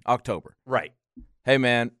in October. Right. Hey,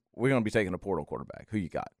 man, we're going to be taking a portal quarterback. Who you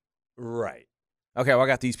got? Right. Okay, well, I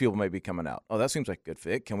got these people maybe coming out. Oh, that seems like a good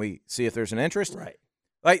fit. Can we see if there's an interest? Right.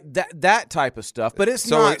 Like that type of stuff. But it's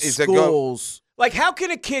So not is it schools. Like, how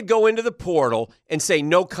can a kid go into the portal and say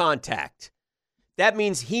no contact? That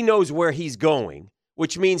means he knows where he's going,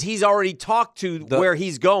 which means he's already talked to where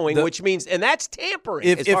he's going, which means, and that's tampering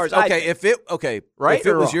as far as I think. If it or was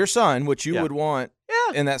wrong? your son, what you Yeah. would want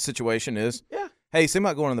Yeah. in that situation is, Yeah. hey, see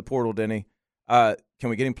about going in the portal, Denny. Can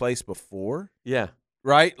we get him placed before? Yeah.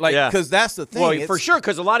 Right? Like, Yeah. because that's the thing. Well, It's- for sure,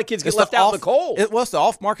 because a lot of kids get it's left out in the cold. What's the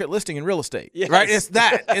off-market listing in real estate? Yes. Right? It's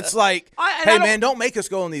that. It's like, I hey, don't- man, don't make us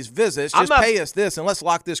go on these visits. I'm Just not- pay us this, and let's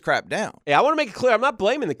lock this crap down. Yeah, I want to make it clear. I'm not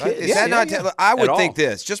blaming the kids. Is that not? I would At think all.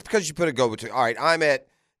 this. Just because you put a go-between. All right, I'm at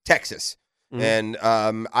Texas, and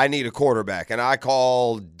I need a quarterback, and I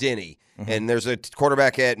call Denny, and there's a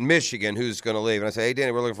quarterback at Michigan who's going to leave, and I say, hey,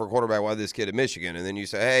 Denny, we're looking for a quarterback. Why this kid at Michigan? And then you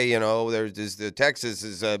say, hey, there's this, the Texas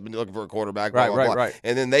is looking for a quarterback. Blah, blah, blah. Right.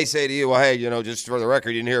 And then they say to you, well, hey, just for the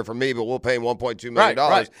record, you didn't hear it from me, but we'll pay him $1.2 million.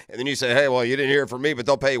 Right. And then you say, hey, well, you didn't hear it from me, but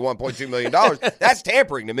they'll pay you $1.2 million. That's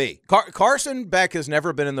tampering to me. Carson Beck has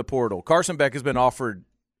never been in the portal. Carson Beck has been offered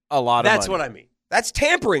a lot of That's money. what I mean. That's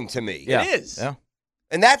tampering to me. Yeah. It is. Yeah.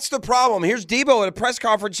 And that's the problem. Here's Debo at a press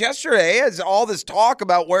conference yesterday. Has all this talk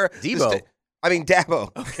about where Debo? Dabo.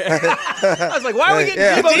 Okay. I was like, why are we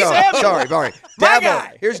getting Debo no, Samuel? Sorry. My Dabo.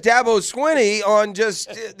 guy. Here's Dabo Swinney on just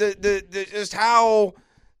just how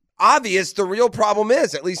obvious the real problem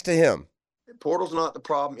is, at least to him. Portal's not the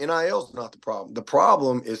problem. NIL's not the problem. The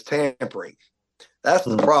problem is tampering. That's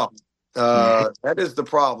the problem. That is the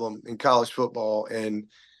problem in college football, and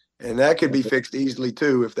that could be fixed easily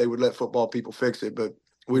too if they would let football people fix it. But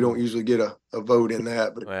we don't usually get a vote in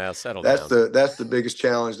that. But Well, settle that's down. that's the biggest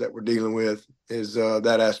challenge that we're dealing with is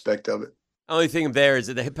that aspect of it. Only thing there is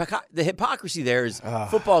that the hypocrisy there is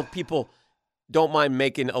football people don't mind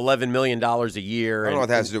making $11 million a year. I don't know what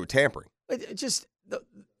that has to do with tampering. It just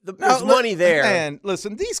there's money there. And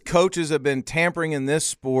listen, these coaches have been tampering in this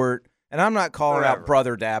sport, and I'm not calling Forever. out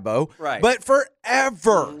Brother Dabo, Right. but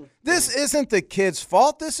forever. This isn't the kids'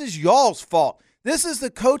 fault. This is y'all's fault. This is the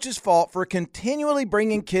coach's fault for continually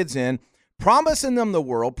bringing kids in, promising them the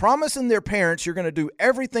world, promising their parents you're going to do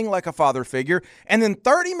everything like a father figure, and then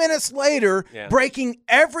 30 minutes later, breaking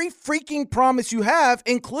every freaking promise you have,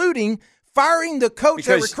 including firing the coach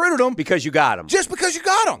that recruited them because you got them. just because you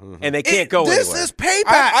got them. And they can't go This anywhere. is payback.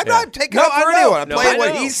 I'm not taking up for anyone. I'm playing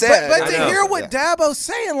what he said. But to hear what Dabo's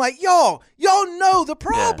saying, like, y'all know the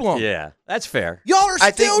problem. Yeah, that's fair. Y'all are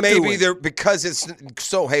I still think maybe doing. they're because it's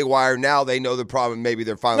so haywire now. They know the problem. Maybe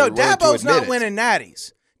they're finally No, willing to Dabo's admit not it. winning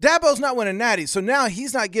natties. Dabo's not winning natties. So now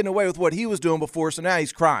he's not getting away with what he was doing before. So now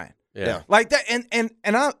he's crying. Yeah. Like that. And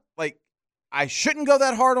I like. I shouldn't go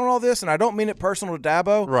that hard on all this, and I don't mean it personal to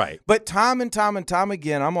Dabo. Right. But time and time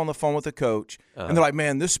again, I'm on the phone with a coach, and they're like,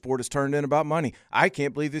 man, this sport has turned in about money. I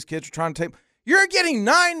can't believe these kids are trying to take – you're getting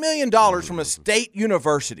 $9 million from a state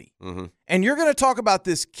university, and you're going to talk about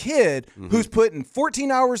this kid who's putting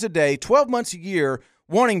 14 hours a day, 12 months a year,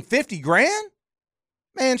 wanting $50,000?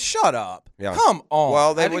 Man, shut up. Yeah. Come on.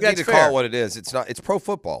 Well, they I think would need to that's fair. call it what it is. It's not. It's pro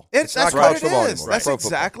football. That's not what college it football is. anymore. That's Pro football.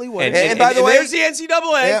 exactly what And, it is. And by the way, there's the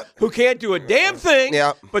NCAA who can't do a damn thing,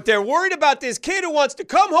 but they're worried about this kid who wants to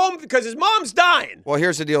come home because his mom's dying. Well,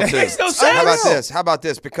 here's the deal, too. Makes no sense. How about this? How about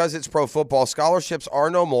this? Because it's pro football, scholarships are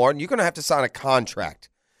no more, and you're going to have to sign a contract.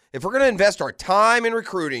 If we're going to invest our time in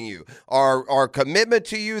recruiting you, our commitment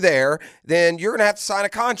to you there, then you're going to have to sign a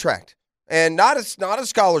contract. And not a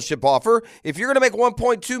scholarship offer. If you're going to make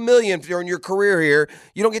 $1.2 million during your career here,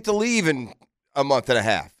 you don't get to leave in a month and a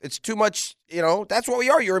half. It's too much. That's what we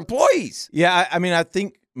are. You're employees. Yeah, I mean, I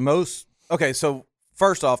think most. Okay, so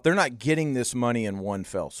first off, they're not getting this money in one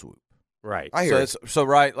fell swoop. Right. I hear it. So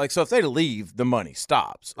right, so if they leave, the money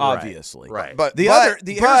stops. Obviously. Right. But here's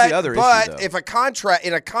the other issue, though. If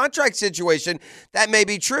in a contract situation, that may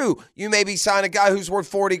be true. You maybe sign a guy who's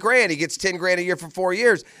worth $40,000. He gets $10,000 a year for 4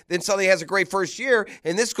 years. Then suddenly has a great first year,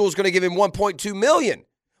 and this school's going to give him $1.2 million.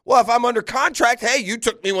 Well, if I'm under contract, hey, you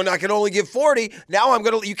took me when I can only give 40. Now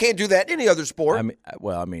you can't do that in any other sport.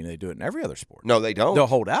 I mean, they do it in every other sport. No, they don't. They'll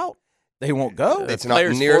hold out. They won't go. It's not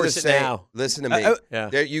near the same. Now. Listen to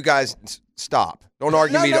me. You guys stop. Don't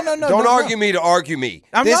argue me. Don't argue me to argue me.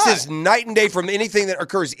 This is night and day from anything that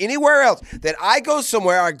occurs anywhere else. That I go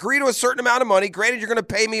somewhere, I agree to a certain amount of money. Granted, you're going to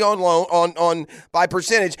pay me on loan on by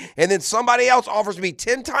percentage, and then somebody else offers me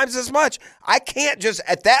 10 times as much. I can't just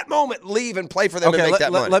at that moment leave and play for them and make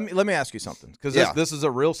that money. Let me ask you something, because this is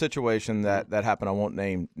a real situation that happened. I won't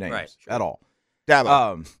name names at all.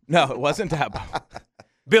 Dabo. No, it wasn't Dabo.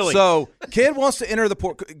 Billy. So, kid wants to enter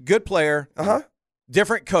the good player,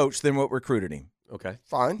 different coach than what recruited him. Okay.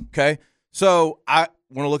 Fine. Okay. So, I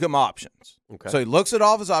want to look at my options. Okay. So, he looks at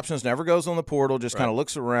all of his options, never goes on the portal, just kind of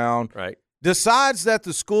looks around. Right. Decides that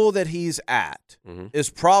the school that he's at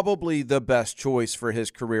is probably the best choice for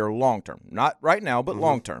his career long term. Not right now, but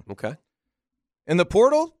long term. Okay. In the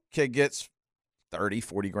portal, kid gets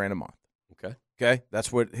 $30,000-$40,000 a month. Okay. Okay.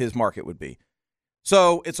 That's what his market would be.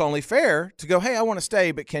 So it's only fair to go, hey, I want to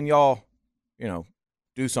stay, but can y'all,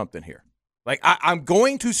 do something here? Like, I'm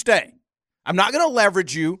going to stay. I'm not going to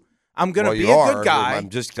leverage you. I'm going to be a good guy. I'm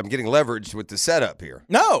getting leveraged with the setup here.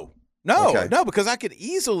 No, because I could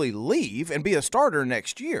easily leave and be a starter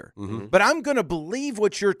next year. But I'm going to believe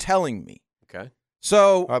what you're telling me. Okay.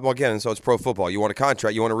 So, so it's pro football. You want a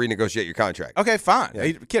contract. You want to renegotiate your contract. Okay, fine. Yeah.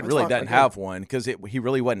 The kid really doesn't have one because he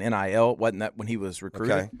really wasn't NIL, wasn't that when he was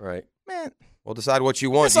recruiting? Okay, right. Man. Well, decide what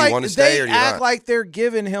you want. It's Do you like want to stay or do you they act not? like they're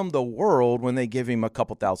giving him the world when they give him a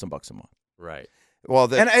couple $1,000 a month. Right.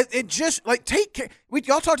 Well, and it just take care.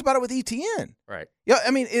 Y'all talked about it with ETN. Right. Yeah.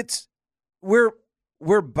 I mean,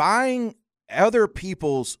 we're buying other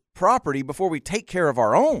people's property before we take care of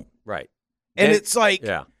our own. Right. And it's like,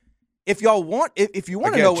 if y'all want, if you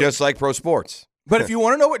want to know, just like pro sports. But if you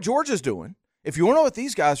want to know what Georgia's doing, if you want to know what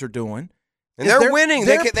these guys are doing. And they're winning.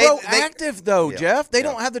 They're proactive, though, Jeff. They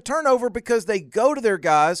don't have the turnover because they go to their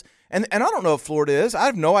guys. And I don't know if Florida is. I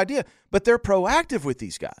have no idea. But they're proactive with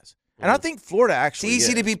these guys. And I think Florida actually It's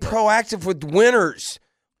easy to be proactive with winners.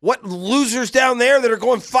 What losers down there that are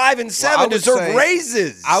going 5-7 deserve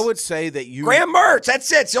raises? I would say that Graham Mertz,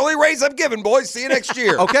 that's it. It's the only raise I'm giving, boys. See you next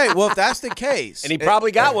year. Okay, well, if that's the case. And he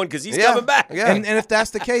probably got one because he's coming back. Yeah. And if that's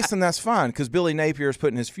the case, then that's fine because Billy Napier is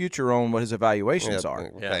putting his future on what his evaluations are.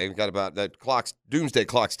 Okay, we've got about that doomsday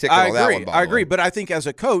clock's ticking on that one. I agree. But I think as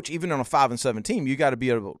a coach, even on a 5-7 team, you got to be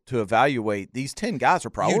able to evaluate these 10 guys are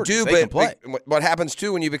priorities. You do, they can play. What happens,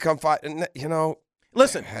 too, when you become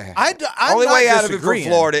Listen, only way out of it for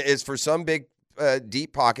Florida is for some big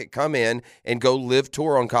deep pocket come in and go live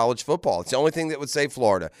tour on college football. It's the only thing that would save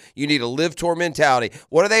Florida. You need a live tour mentality.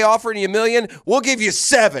 What are they offering you, $1 million? We'll give you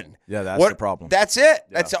 7. Yeah, that's the problem. That's it. Yeah.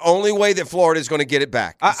 That's the only way that Florida is going to get it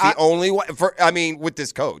back. It's the only way. With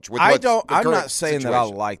this coach. I'm not saying that I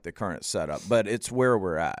like the current setup, but it's where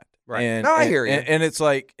we're at. Right. And, I hear you. And it's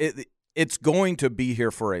like it's going to be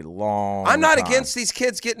here for a long I'm not time. against these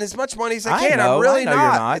kids getting as much money as they I can. know, I'm really I know you're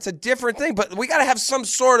not. It's a different thing. But we got to have some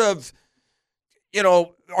sort of,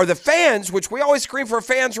 or the fans, which we always scream for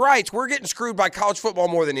fans' rights. We're getting screwed by college football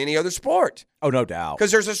more than any other sport. Oh, no doubt.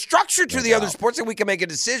 Because there's a structure to the other sports that we can make a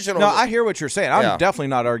decision on. No, I hear what you're saying. I'm definitely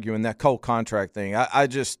not arguing that Cole contract thing. I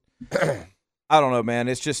just, I don't know, man.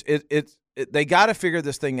 It's just, they got to figure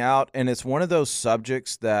this thing out. And it's one of those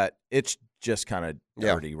subjects that it's just kind of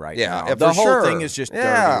dirty right now. The whole thing is just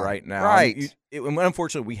dirty right now. Right.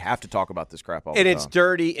 Unfortunately, we have to talk about this crap all the time. And it's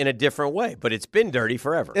dirty in a different way, but it's been dirty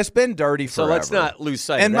forever. It's been dirty forever. So let's not lose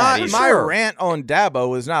sight of that. And my rant on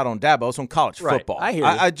Dabo is not on Dabo. It's on college football. I hear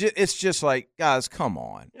you. It's just like, guys, come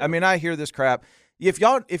on. Yeah. I mean, I hear this crap. If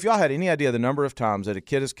y'all had any idea the number of times that a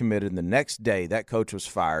kid is committed and the next day that coach was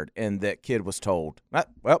fired and that kid was told,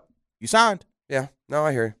 well, you signed. Yeah, no,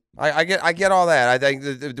 I hear you. I get all that. I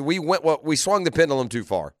think we swung the pendulum too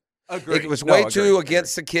far. Agreed. It was way too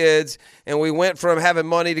against the kids, and we went from having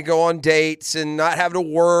money to go on dates and not having to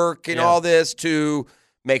work and all this to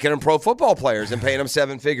making them pro football players and paying them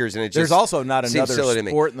seven figures. And there's also not another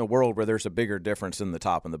sport in the world where there's a bigger difference in the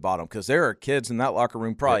top and the bottom, because there are kids in that locker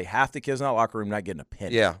room, probably half the kids in that locker room not getting a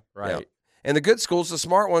penny. Yeah, right. Yeah. And the good schools, the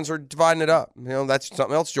smart ones, are dividing it up. That's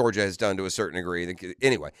something else Georgia has done to a certain degree.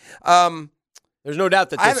 Anyway, there's no doubt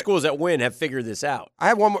that the schools that win have figured this out. I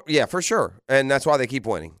have one more, yeah, for sure, and that's why they keep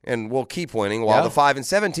winning, and we'll keep winning. While the 5 and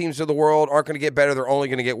 7 teams of the world aren't going to get better, they're only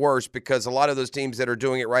going to get worse, because a lot of those teams that are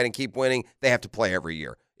doing it right and keep winning, they have to play every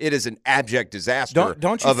year. It is an abject disaster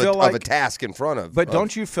don't you feel like a task in front of. But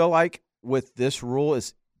don't you feel like with this rule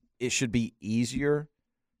it should be easier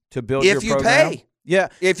to build your program? If you pay. Yeah.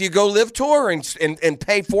 If you go live tour and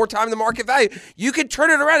pay 4 times the market value, you can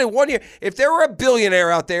turn it around in 1 year. If there were a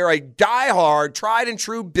billionaire out there, a diehard, tried and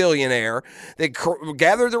true billionaire that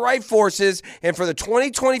gathered the right forces, and for the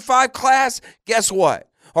 2025 class, guess what?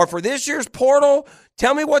 Or for this year's portal,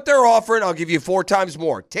 tell me what they're offering. I'll give you 4 times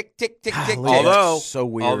more. Tick, tick, tick, tick. Although, so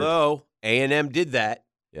weird. Although A&M did that.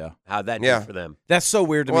 Yeah. How'd that do for them? That's so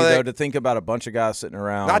weird to me, though, to think about a bunch of guys sitting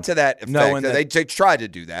around. Not to that effect. They tried to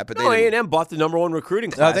do that, but no, they A&M bought the #1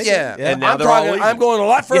 recruiting class. And now I'm going a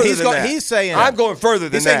lot further than that. He's saying I'm going further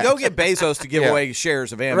than that. He's saying go get Bezos to give away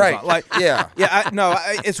shares of Amazon. Right.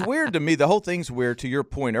 It's weird to me. The whole thing's weird. To your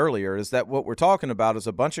point earlier, is that what we're talking about is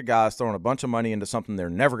a bunch of guys throwing a bunch of money into something they're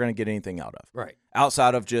never going to get anything out of. Right.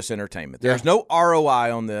 Outside of just entertainment. There's no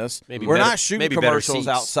ROI on this. We're not shooting commercials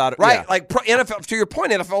outside of like NFL. To your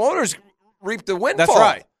point, NFL owners reap the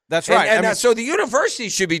windfall. That's right. And so the university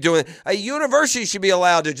should be doing. A university should be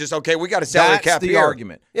allowed to just we got a salary cap. That's the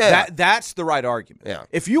argument. Yeah, that's the right argument. Yeah.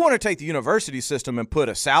 If you want to take the university system and put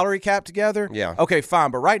a salary cap together, okay,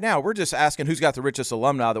 fine. But right now we're just asking who's got the richest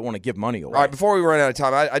alumni that want to give money away. All right. Before we run out of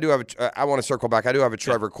time, I do have I want to circle back. I do have a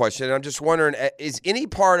Trevor question. I'm just wondering, is any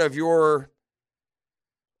part of your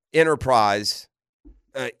enterprise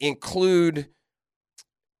include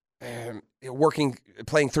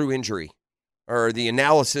playing through injury, or the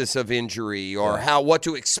analysis of injury, or what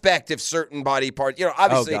to expect if certain body parts,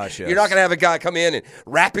 obviously you're not going to have a guy come in and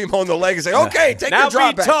wrap him on the leg and say, okay, take your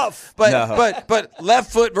drop back. Tough. But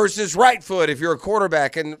left foot versus right foot if you're a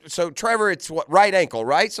quarterback. And so, Trevor, it's right ankle,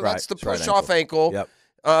 right? So that's the push-off ankle. Yep.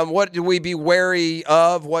 What do we be wary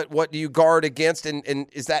of? What do you guard against? And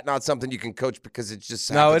is that not something you can coach because it's just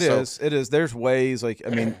happens? No, it is. There's ways,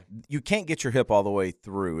 you can't get your hip all the way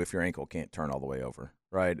through if your ankle can't turn all the way over,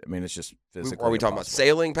 right? I mean, it's just physically Are we talking about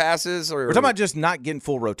sailing passes? Or we're talking about just not getting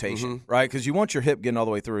full rotation, right? Because you want your hip getting all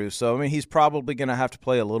the way through. So, I mean, he's probably going to have to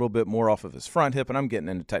play a little bit more off of his front hip, and I'm getting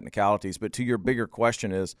into technicalities. But to your bigger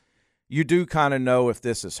question is, you do kind of know if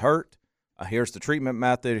this is hurt. Here's the treatment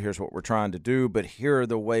method, here's what we're trying to do, but here are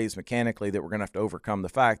the ways mechanically that we're going to have to overcome the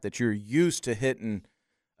fact that you're used to hitting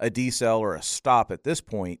a decel or a stop at this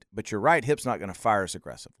point, but your right hip's not going to fire as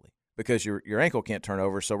aggressively because your ankle can't turn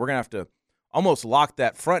over, so we're going to have to almost lock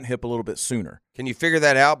that front hip a little bit sooner. Can you figure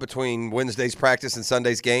that out between Wednesday's practice and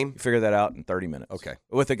Sunday's game? You figure that out in 30 minutes. Okay.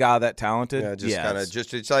 With a guy that talented? It's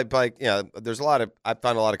like there's I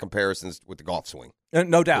find a lot of comparisons with the golf swing.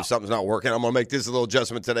 No doubt. If something's not working, I'm going to make this a little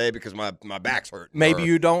adjustment today because my back's hurt. Maybe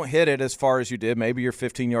you don't hit it as far as you did. Maybe you're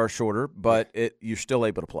 15 yards shorter, but you're still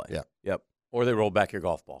able to play. Yeah. Yep. Or they roll back your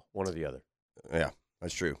golf ball, one or the other. Yeah,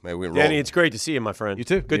 that's true. Maybe we roll. Danny, it's great to see you, my friend. You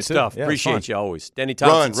too. Good stuff. Yeah, appreciate you always. Danny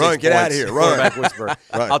Thompson, run, get out of here. Run. Back Whisper.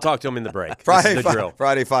 I'll talk to him in the break. Friday, this is the drill.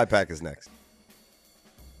 Friday 5-pack is next.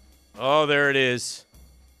 Oh, there it is.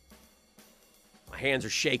 My hands are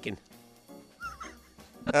shaking.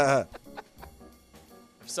 I've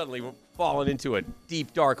suddenly fallen into a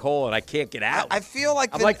deep, dark hole, and I can't get out. I feel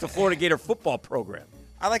like I'm like the Florida Gator football program.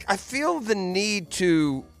 I feel the need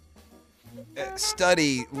to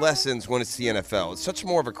study lessons when it's the NFL. It's such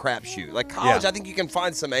more of a crapshoot. Like college, I think you can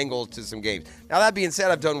find some angles to some games. Now, that being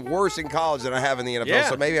said, I've done worse in college than I have in the NFL,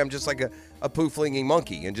 so maybe I'm just like a poo-flinging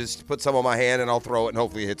monkey and just put some on my hand and I'll throw it and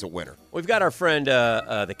hopefully it hits a winner. We've got our friend,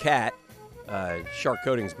 the Cat. Shark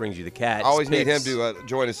Coatings brings you the Cat. I always need him to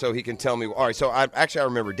join us so he can tell me. All right, so I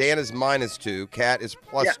remember Dan is -2, Cat is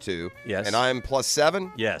 +2, and I'm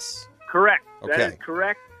 +7? Yes. Correct. Okay. That is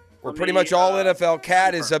correct. We're pretty much all NFL.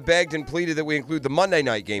 Cat has begged and pleaded that we include the Monday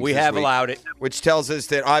night games. We this have week, allowed it. which tells us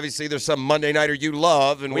that obviously there's some Monday nighter you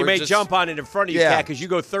love, and we may jump on it in front of you, Cat, because you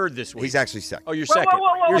go third this week. He's actually second. Oh, you're second.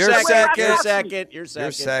 Whoa, You're second. You're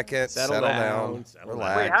You're second. Settle down.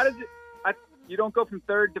 Relax. Wait, how does it? You don't go from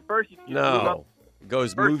third to first. You move No. up.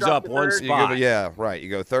 Moves up one spot. Yeah, right. You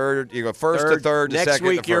go third. You go first to third to next second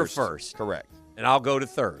week to you're first. First. Correct. And I'll go to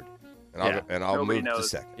third. And I'll move to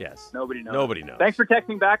second. Yes. Nobody knows. Nobody knows. Thanks for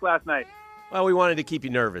texting back last night. Well, we wanted to keep you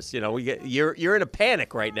nervous. You're in a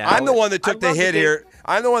panic right now. I'm the one that took the hit here.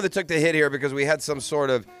 I'm the one that took the hit here because we had some sort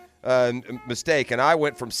of mistake, and I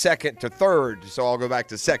went from second to third, so I'll go back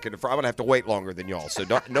to second. I'm going to have to wait longer than y'all, so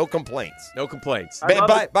no complaints. No complaints. By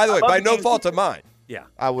the way, by no fault of mine. Yeah.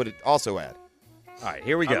 I would also add. All right,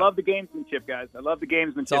 here we go. I love the gamesmanship, guys. I love the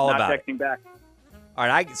gamesmanship, all not about texting back. All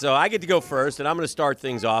right, so I get to go first, and I'm going to start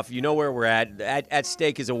things off. You know where we're at. At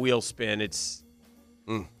stake is a wheel spin. It's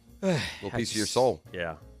a little piece of your soul.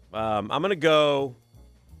 Yeah. I'm going to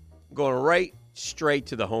going right straight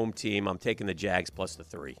to the home team. I'm taking the Jags plus the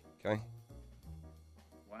 3. Okay.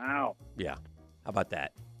 Wow. Yeah. How about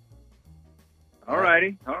that? All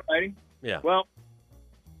righty. Yeah. Well,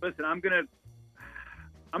 listen, I'm gonna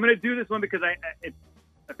do this one because I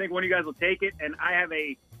think one of you guys will take it, and I have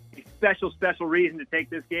a special reason to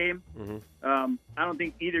take this game. Mm-hmm. I don't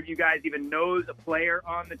think either of you guys even knows a player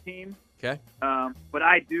on the team. Okay. But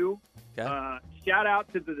I do. Okay. Shout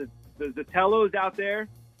out to the Zatellos out there.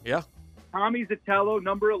 Yeah. Tommy Zatello,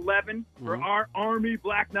 number 11 for our Army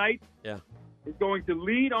Black Knights. Yeah. Is going to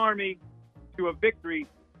lead Army to a victory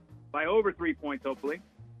by over 3 points, hopefully.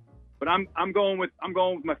 But I'm going with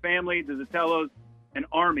my family, the Zatellos, and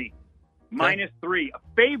Army. Okay. -3. A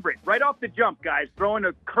favorite right off the jump, guys. Throwing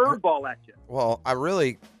a curveball at you. Well,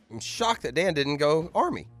 I'm shocked that Dan didn't go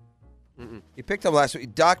Army. He picked them last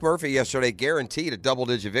week. Doc Murphy yesterday guaranteed a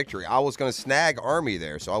double-digit victory. I was going to snag Army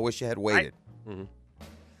there, so I wish you had waited.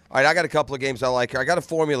 All right, I got a couple of games I like here. I got a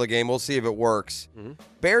formula game. We'll see if it works.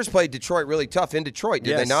 Bears played Detroit really tough in Detroit,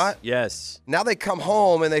 did they not? Yes. Now they come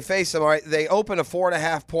home and they face them. All right, they open a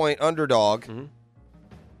 4.5-point underdog.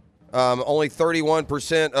 Only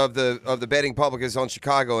 31% of the betting public is on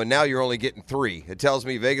Chicago, and now you're only getting 3. It tells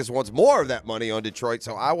me Vegas wants more of that money on Detroit,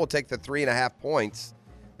 so I will take the 3.5 points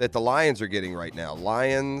that the Lions are getting right now.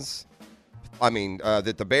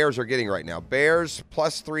 That the Bears are getting right now. Bears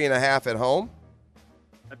plus 3.5 at home.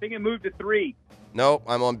 I think it moved to 3. No,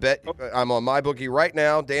 I'm on MyBookie right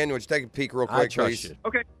now. Dan, would you take a peek real quick, I trust please? you.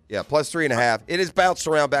 Okay. Yeah, plus 3.5. It has bounced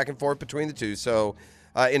around back and forth between the two, so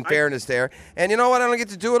in fairness there. And you know what? I don't get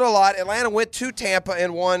to do it a lot. Atlanta went to Tampa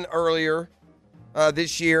and won earlier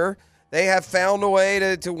this year. They have found a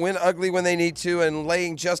way to win ugly when they need to, and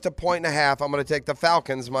laying just 1.5 points, I'm going to take the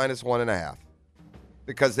Falcons -1.5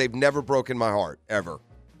 because they've never broken my heart, ever.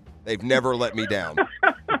 They've never let me down.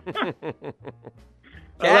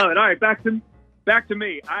 I love it. All right, back to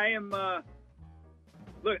me. I am.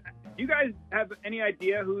 Look, do you guys have any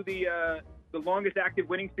idea who the longest active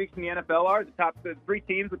winning streaks in the NFL are? The 3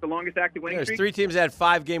 teams with the longest active winning streaks. There's 3 teams that had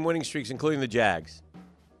 5-game winning streaks, including the Jags.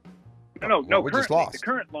 No. We just lost. The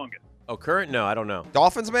current longest. Oh, current? No, I don't know.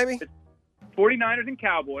 Dolphins, maybe? It's 49ers and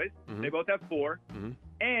Cowboys. They both have 4.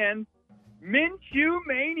 And Minshew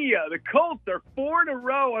Mania. The Colts are 4 in a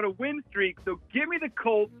row on a win streak. So give me the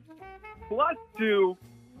Colts +2.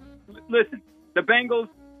 Listen, the Bengals,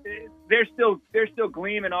 they're still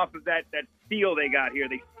gleaming off of that steal they got here.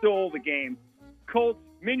 They stole the game. Colts,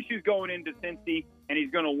 Minshew's going into Cincy, and he's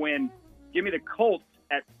going to win. Give me the Colts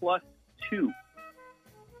at +2.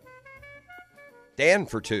 Dan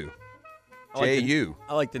for 2. JU.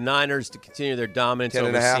 I like the Niners to continue their dominance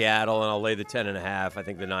over 10.5. Seattle, and I'll lay the 10.5. I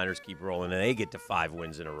think the Niners keep rolling, and they get to 5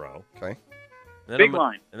 wins in a row. Okay. Big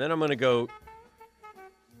line. And then I'm going to go.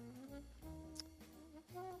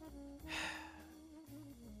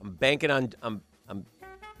 I'm banking on. I'm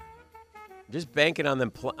just banking on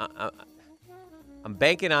them. I'm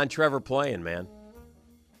banking on Trevor playing, man.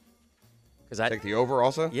 Because I take the over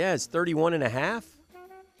also. Yeah, it's 31.5.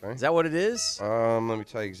 Okay. Is that what it is? Let me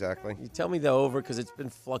tell you exactly. You tell me the over because it's been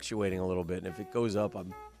fluctuating a little bit, and if it goes up, I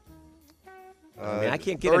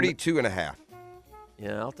can't get 32.5.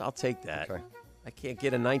 Yeah, I'll take that. Okay. I can't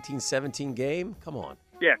get a 19-17 game. Come on.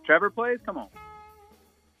 Yeah, Trevor plays. Come on.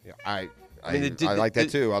 Yeah, I like that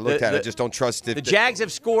too. I looked at it. Just don't trust it. The Jags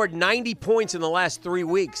have scored 90 points in the last 3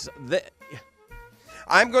 weeks.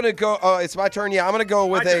 I'm going to go. It's my turn. Yeah, I'm going to go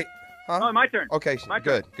with a. Huh? Oh, my turn. Okay,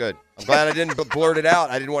 Good. I'm glad I didn't blurt it out.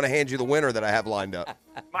 I didn't want to hand you the winner that I have lined up.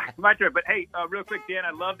 My turn. But hey, real quick, Dan, I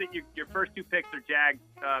love that your first 2 picks are Jags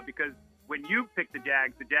because when you pick the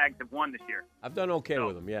Jags have won this year. I've done okay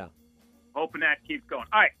with them. Yeah. Hoping that keeps going.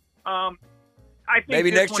 All right. I think maybe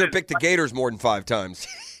next year is, pick the Gators more than 5 times.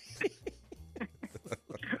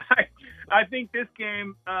 I think this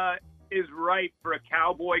game is ripe for a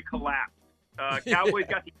Cowboy collapse. Cowboys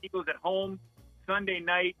got the Eagles at home Sunday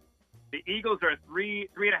night. The Eagles are a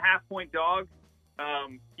 3.5 point dog.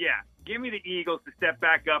 Give me the Eagles to step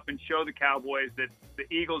back up and show the Cowboys that the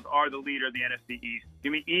Eagles are the leader of the NFC East.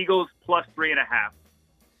 Give me Eagles plus 3.5.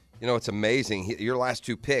 You know, it's amazing. Your last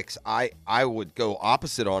two picks, I would go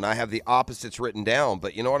opposite on. I have the opposites written down,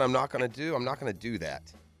 but you know what I'm not going to do? I'm not going to do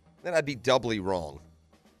that. Then I'd be doubly wrong.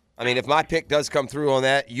 I mean, if my pick does come through on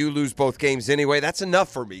that, you lose both games anyway. That's enough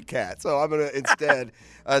for me, Kat. So I'm going to instead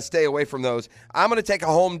stay away from those. I'm going to take a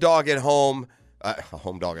home dog at home. I'm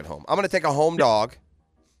going to take a home dog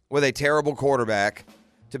with a terrible quarterback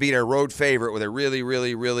to beat a road favorite with a really,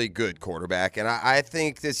 really, really good quarterback. And I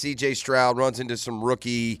think that C.J. Stroud runs into some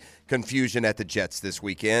rookie confusion at the Jets this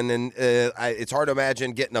weekend. And it's hard to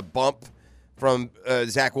imagine getting a bump from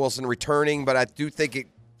Zach Wilson returning, but I do think it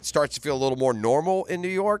starts to feel a little more normal in New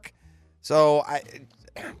York. So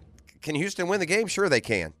can Houston win the game? Sure they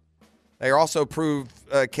can. They are also proved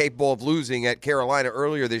capable of losing at Carolina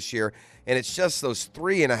earlier this year. And it's just those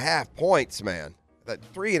 3.5 points, man. That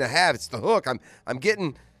 3.5, it's the hook. I'm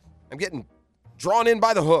getting drawn in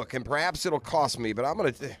by the hook, and perhaps it'll cost me. But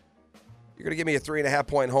you're gonna give me a 3.5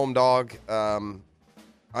 point home dog. I'm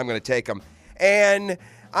gonna take them, and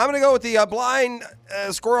I'm gonna go with the blind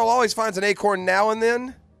squirrel always finds an acorn now and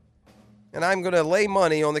then, and I'm gonna lay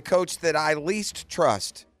money on the coach that I least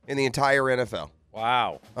trust in the entire NFL.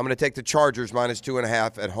 Wow. I'm gonna take the Chargers minus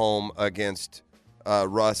 2.5 at home against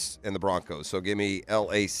Russ and the Broncos. So give me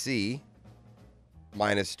LAC.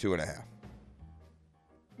 minus 2.5.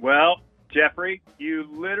 Well, Jeffrey, you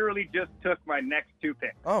literally just took my next two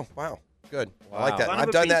picks. Oh, wow. Good. Wow. I like that. I've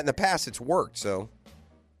done that in the past. It's worked, so.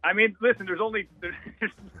 I mean, listen, there's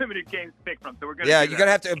limited games to pick from, so we're going to Yeah, you're going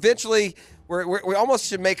to have to eventually, we almost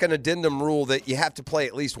should make an addendum rule that you have to play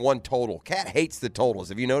at least one total. Cat hates the totals.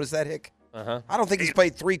 Have you noticed that, Hick? Uh-huh. I don't think he's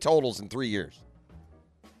played 3 totals in 3 years.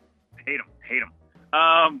 Hate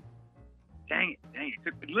him. Dang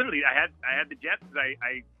it. Literally, I had the Jets.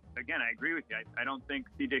 I agree with you. I don't think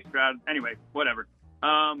C.J. Stroud. Anyway, whatever.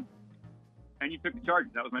 And you took the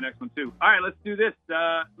Chargers. That was my next one, too. All right, let's do this.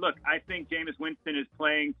 Look, I think Jameis Winston is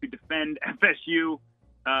playing to defend FSU.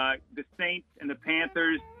 The Saints and the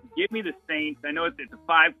Panthers. Give me the Saints. I know it's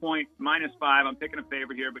a 5-point minus 5. I'm picking a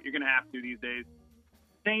favorite here, but you're going to have to these days.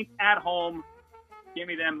 Saints at home. Give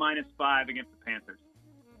me them minus 5 against the Panthers.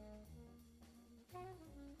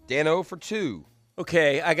 Dan-O for 2.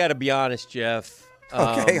 Okay, I got to be honest, Jeff.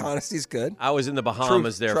 Okay, honesty's good. I was in the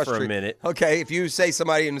Bahamas for a minute. Okay, if you say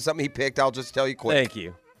somebody and something he picked, I'll just tell you quick. Thank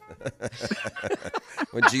you.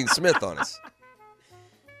 With Gene Smith on us.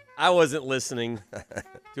 I wasn't listening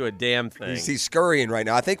to a damn thing. He's scurrying right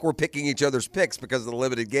now. I think we're picking each other's picks because of the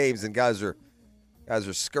limited games, and guys are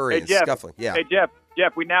scurrying, scuffling. Yeah. Hey,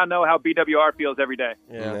 Jeff, we now know how BWR feels every day.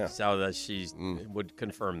 Yeah. So she would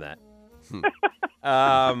confirm that.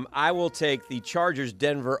 I will take the Chargers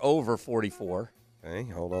Denver over 44. Okay,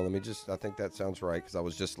 hold on. I think that sounds right because I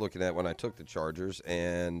was just looking at when I took the Chargers,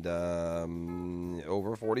 and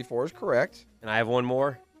over 44 is correct. And I have one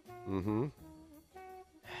more. Mm-hmm.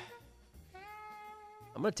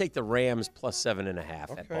 I'm going to take the Rams plus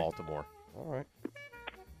 7.5 at Baltimore. All right.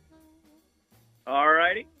 All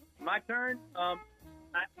righty. My turn.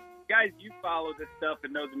 Guys, you follow this stuff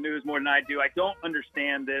and know the news more than I do. I don't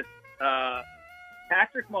understand this.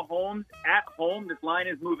 Patrick Mahomes at home, this line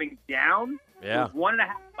is moving down. Yeah. It was 1.5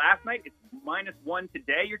 last night. It's -1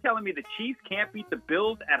 today. You're telling me the Chiefs can't beat the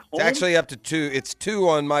Bills at home? It's actually up to 2. It's 2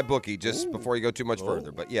 on my bookie, just before you go too much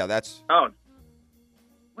further. But, yeah, that's... Oh.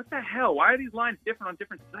 What the hell? Why are these lines different on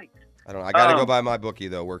different sites? I don't know. I got to go by my bookie,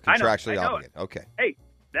 though. We're contractually obligated. Okay. Hey,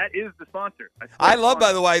 that is the sponsor. I love,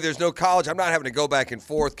 by the way, there's no college. I'm not having to go back and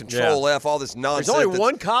forth, Control F, all this nonsense. There's only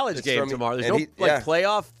one college game tomorrow. There's no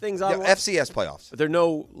playoff things on. Yeah, FCS playoffs. But there are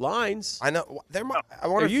no lines. I know.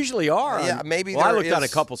 There usually are. Yeah, maybe I looked on a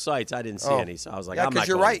couple sites. I didn't see any, so I was like, I'm not because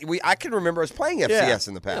you're right. I can remember us playing FCS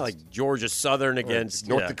in the past. Yeah, like Georgia Southern against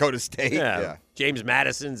North Dakota State. Yeah. James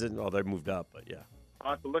Madison's, and they moved up, but yeah.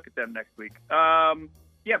 I'll have to look at them next week.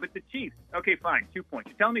 Yeah, but the Chiefs. Okay, fine. 2 points.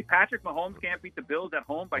 You're telling me Patrick Mahomes can't beat the Bills at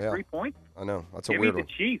home by 3 points? I know. That's a Give weird me one.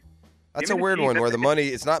 the Chiefs. That's a weird one where the money,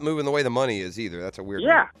 it's not moving the way the money is either. That's a weird one.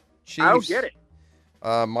 Yeah. Chiefs, I don't get it.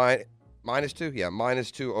 -2? Yeah,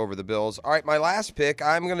 -2 over the Bills. All right, my last pick,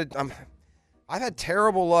 I've had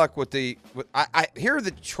terrible luck with here are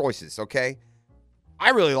the choices, okay?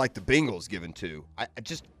 I really like the Bengals given 2. I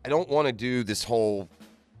don't want to do this whole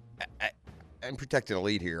I'm protecting a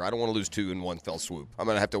lead here. I don't want to lose 2 in one fell swoop. I'm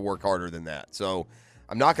going to have to work harder than that. So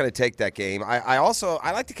I'm not going to take that game. I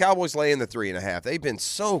like the Cowboys laying the 3.5. They've been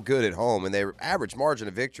so good at home, and their average margin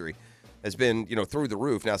of victory has been, through the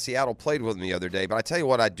roof. Now, Seattle played with them the other day, but I tell you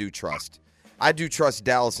what I do trust. I do trust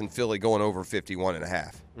Dallas and Philly going over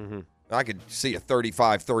 51.5. I could see a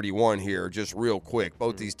 35-31 here just real quick.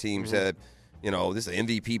 Both these teams have, this is an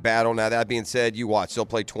MVP battle. Now, that being said, you watch. They'll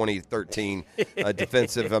play 20-13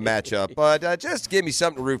 defensive matchup. But just give me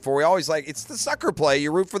something to root for. We always it's the sucker play.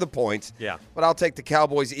 You root for the points. Yeah. But I'll take the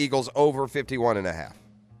Cowboys-Eagles over 51.5.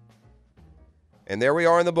 And there we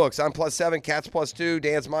are in the books. I'm +7, Cat's +2,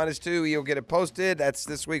 Dan's -2. He'll get it posted. That's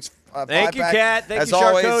this week's Thank you, five-pack. Cat. Thank you,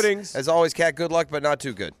 always, Shark Coatings. As always, Cat, good luck, but not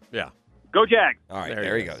too good. Yeah. Go Jags. All right,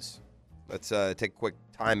 there he goes. Let's take a quick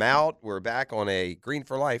time out. We're back on a Green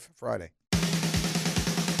for Life Friday. All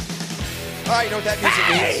right, you know what that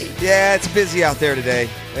music means? Yeah, it's busy out there today.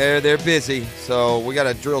 They're busy. So we got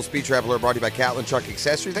a drill speed traveler brought to you by Catlin Truck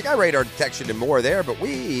Accessories. They got radar detection and more there, but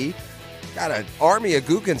we got an army of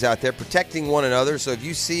Gookins out there protecting one another. So if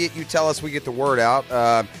you see it, you tell us, we get the word out.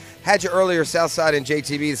 Had you earlier, Southside and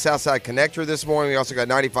JTB, the Southside Connector this morning. We also got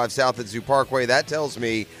 95 South at Zoo Parkway. That tells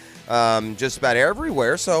me just about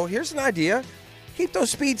everywhere. So here's an idea. Keep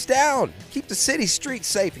those speeds down. Keep the city streets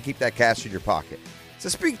safe and keep that cash in your pocket. It's a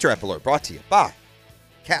Speed Trap Alert brought to you by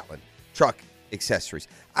Catlin Truck Accessories.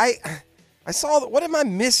 I saw that. What am I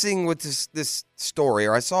missing with this story?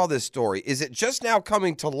 Or I saw this story. Is it just now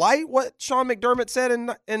coming to light what Sean McDermott said in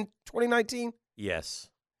 2019? Yes.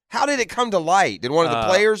 How did it come to light? Did one of the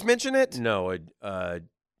players mention it? No, a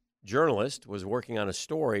journalist was working on a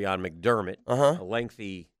story on McDermott, a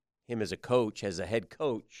lengthy him as a coach, as a head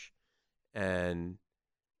coach, and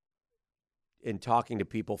in talking to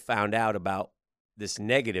people found out about this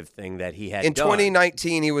negative thing that he had in done.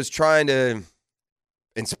 2019, he was trying to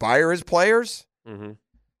inspire his players, and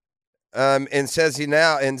says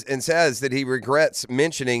says that he regrets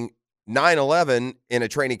mentioning 9/11 in a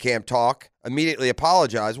training camp talk. Immediately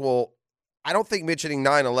apologized. Well, I don't think mentioning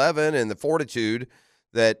 9/11 and the fortitude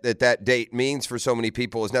that date means for so many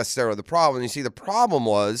people is necessarily the problem. You see, the problem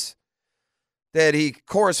was that he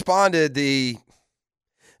corresponded the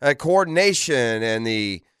coordination and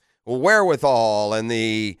the wherewithal and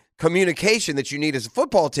the communication that you need as a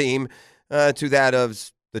football team to that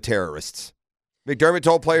of the terrorists. McDermott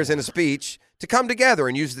told players in a speech to come together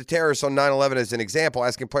and use the terrorists on 9/11 as an example,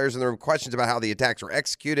 asking players in the room questions about how the attacks were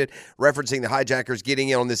executed, referencing the hijackers getting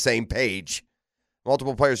in on the same page.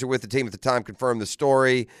 Multiple players who were with the team at the time confirmed the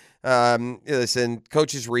story. Listen,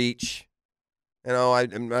 coaches reach.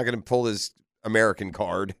 I'm not going to pull his American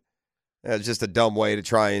card. It's just a dumb way to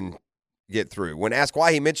try and get through. When asked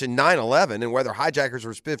why he mentioned 9/11 and whether hijackers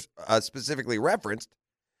were specifically referenced,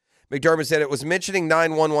 McDermott said it was mentioning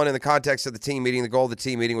 911 in the context of the team meeting. The goal of the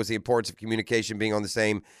team meeting was the importance of communication, being on the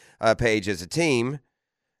same page as a team.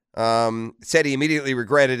 Said he immediately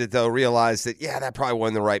regretted it, though, realized that, that probably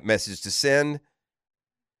wasn't the right message to send.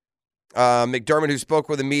 McDermott, who spoke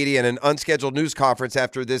with the media in an unscheduled news conference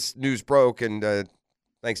after this news broke, and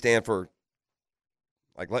thanks, Dan, for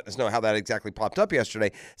letting us know how that exactly popped up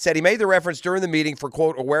yesterday, said he made the reference during the meeting for,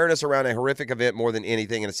 quote, awareness around a horrific event more than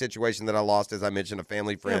anything in a situation that I lost, as I mentioned, a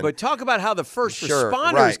family friend. Yeah, but talk about how the first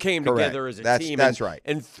responders came together as a team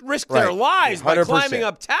and risked their lives by 100%. Climbing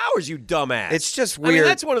up towers, you dumbass. It's just weird. I mean,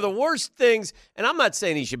 that's one of the worst things, and I'm not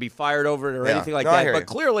saying he should be fired over it or anything like that, but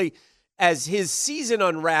clearly, as his season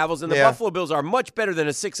unravels, and the Buffalo Bills are much better than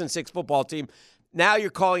a 6-6 football team, now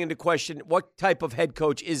you're calling into question what type of head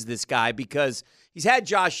coach is this guy, because he's had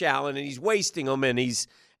Josh Allen and he's wasting them and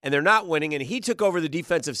they're not winning, and he took over the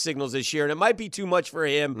defensive signals this year, and it might be too much for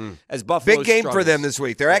him as Buffalo big game struggles. For them this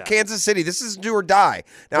week. They're at Kansas City. This is do or die.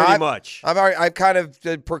 Now, Pretty much. I've kind of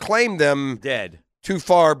proclaimed them dead too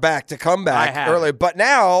far back to come back earlier, but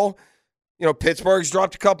now Pittsburgh's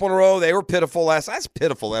dropped a couple in a row. They were pitiful last. That's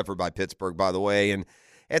pitiful effort by Pittsburgh, by the way. And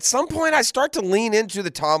at some point, I start to lean into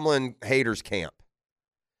the Tomlin haters camp.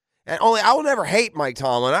 And I will never hate Mike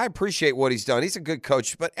Tomlin. I appreciate what he's done. He's a good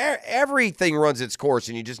coach, but everything runs its course,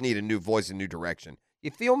 and you just need a new voice and new direction.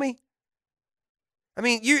 You feel me? I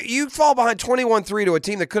mean, you fall behind 21-3 to a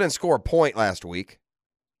team that couldn't score a point last week.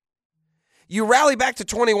 You rally back to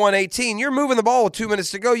 21-18. You're moving the ball with 2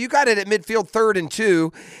 minutes to go. You got it at midfield, 3rd and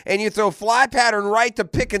 2, and you throw fly pattern right to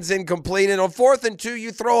Pickens incomplete. And on 4th and 2,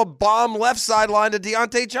 you throw a bomb left sideline to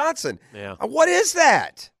Deontay Johnson. Yeah. What is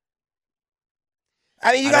that?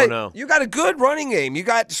 I mean, you got a good running game. You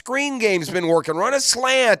got screen games been working. Run a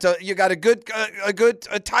slant. You got a good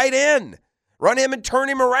tight end. Run him and turn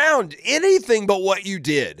him around. Anything but what you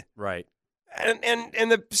did. Right. And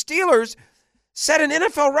the Steelers set an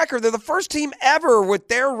NFL record. They're the first team ever with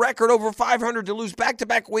their record over 500 to lose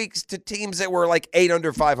back-to-back weeks to teams that were like 8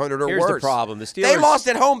 under 500 or worse. Here's the problem. They lost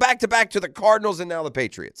at home back-to-back to the Cardinals and now the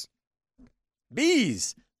Patriots.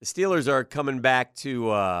 Bees. The Steelers are coming back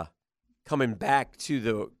to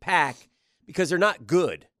the pack because they're not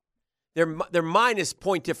good. They're minus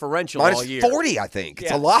point differential all year. Minus 40, I think.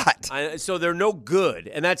 It's a lot. So they're no good,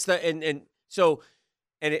 and that's but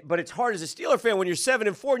it's hard as a Steeler fan when you're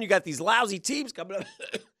 7-4 and you got these lousy teams coming up.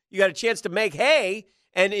 You got a chance to make hay,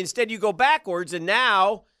 and instead you go backwards. And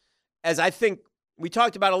now, as I think we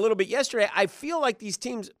talked about a little bit yesterday, I feel like these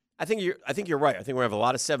teams. I think you're right. I think we're gonna have a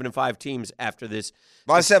lot of 7-5 teams after this.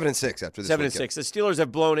 A lot of 7-6 after this. 7-6. The Steelers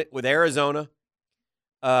have blown it with Arizona.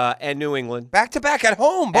 And New England. Back-to-back at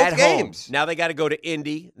home, both games. Now they got to go to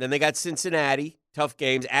Indy. Then they got Cincinnati, tough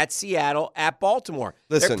games, at Seattle, at Baltimore.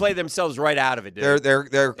 Listen, they played themselves right out of it, dude. They're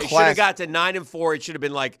They should have got to 9-4. It should have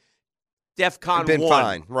been like DEFCON 1. Been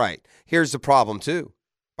fine, right. Here's the problem, too.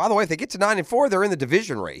 By the way, if they get to 9-4, they're in the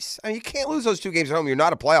division race. I mean, you can't lose those 2 games at home. You're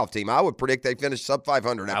not a playoff team. I would predict they finish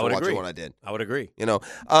sub-500 after watching what I did. I would agree. You know,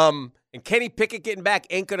 and Kenny Pickett getting back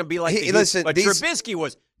ain't going to be like but Trubisky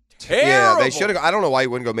was terrible. Yeah, they should have. I don't know why he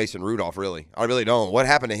wouldn't go Mason Rudolph, really. I really don't. What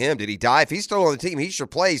happened to him? Did he die? If he's still on the team, he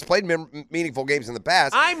should play. He's played meaningful games in the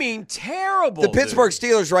past. I mean, terrible. The Pittsburgh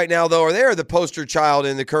Steelers right now, though, they're the poster child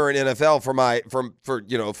in the current NFL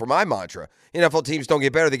for my mantra. NFL teams don't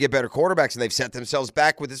get better; they get better quarterbacks, and they've set themselves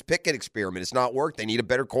back with this Pickett experiment. It's not worked. They need a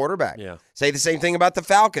better quarterback. Yeah. Say the same thing about the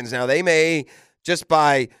Falcons. Now they may, just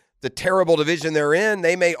by the terrible division they're in,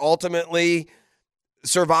 they may ultimately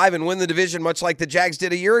survive and win the division much like the Jags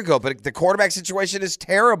did a year ago. But the quarterback situation is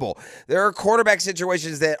terrible. There are quarterback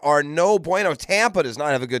situations that are no bueno. Tampa does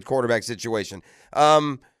not have a good quarterback situation.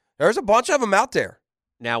 There's a bunch of them out there.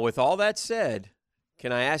 Now, with all that said,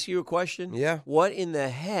 can I ask you a question? Yeah. What in the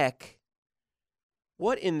heck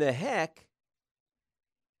were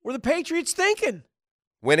the Patriots thinking?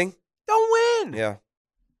 Winning? Don't win. Yeah.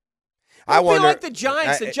 I wonder, like the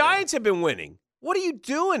Giants. The Giants have been winning. What are you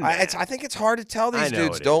doing, man? I think it's hard to tell these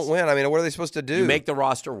dudes don't win. I mean, what are they supposed to do? You make the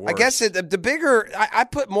roster worse. I guess the bigger – I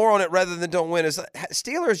put more on it rather than don't win. Is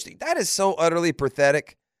Steelers, that is so utterly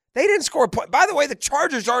pathetic. They didn't score a point. By the way, the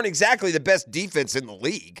Chargers aren't exactly the best defense in the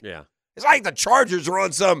league. Yeah. It's like the Chargers are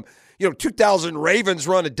on some 2000 Ravens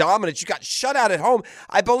run of dominance. You got shut out at home.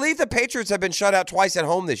 I believe the Patriots have been shut out twice at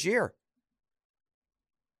home this year.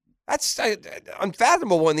 That's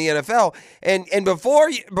unfathomable in the NFL. And before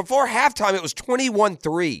halftime, it was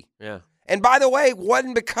 21-3. Yeah. And by the way, it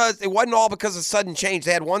wasn't all because of sudden change.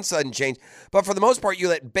 They had one sudden change. But for the most part, you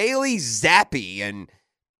let Bailey Zappi and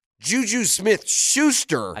Juju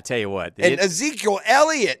Smith-Schuster I tell you what, and Ezekiel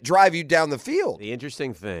Elliott drive you down the field. The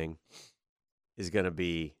interesting thing is going to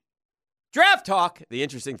be draft talk. The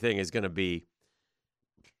interesting thing is going to be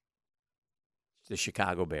the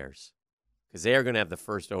Chicago Bears. Because they are going to have the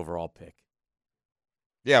first overall pick.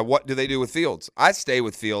 Yeah, what do they do with Fields? I stay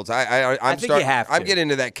with Fields. I think you have to. I'm getting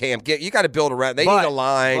into that camp. You got to build around. They need a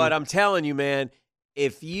line. But I'm telling you, man,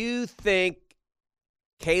 if you think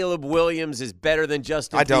Caleb Williams is better than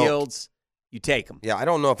Justin Fields, you take him. Yeah, I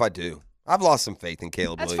don't know if I do. I've lost some faith in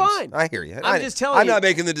Caleb Williams. That's fine. I hear you. I'm just telling you. I'm not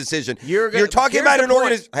making the decision. You're talking about an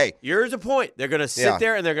organization. Hey, here's a point. They're going to sit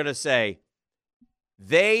there and they're going to say,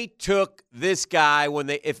 they took this guy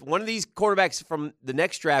if one of these quarterbacks from the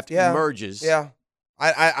next draft emerges. Yeah,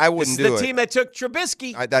 I wouldn't do it. It's the team that took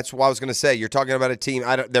Trubisky. That's what I was going to say. You're talking about a team.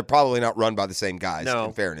 They're probably not run by the same guys. No,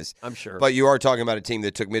 in fairness, I'm sure. But you are talking about a team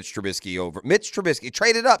that took Mitch Trubisky over. Mitch Trubisky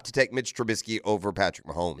traded up to take Mitch Trubisky over Patrick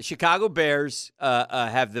Mahomes. The Chicago Bears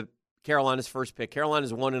have the Carolina's first pick.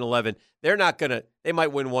 Carolina's 1-11. They're not going to. They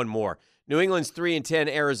might win one more. New England's 3-10.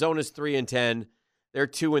 Arizona's 3-10. They're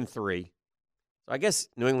 2-3. So I guess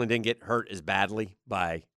New England didn't get hurt as badly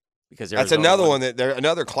because Arizona that's another one that they're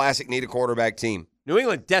another classic need a quarterback team. New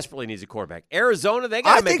England desperately needs a quarterback. Arizona, they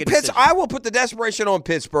got to make a decision. I will put the desperation on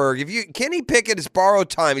Pittsburgh. Kenny Pickett is borrowed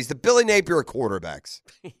time. He's the Billy Napier of quarterbacks.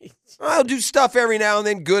 He'll do stuff every now and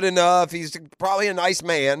then good enough. He's probably a nice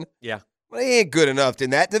man. Yeah. But he ain't good enough in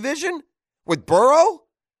that division with Burrow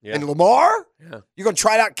and Lamar. Yeah. You're going to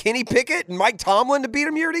try out Kenny Pickett and Mike Tomlin to beat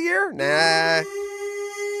him year to year? Nah.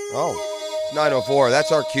 Oh. 9:04.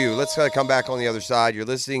 That's our cue. Let's come back on the other side. You're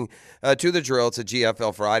listening to The Drill. It's a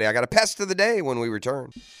GFL Friday. I got a pest of the day when we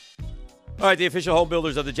return. All right, the official home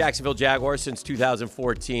builders of the Jacksonville Jaguars since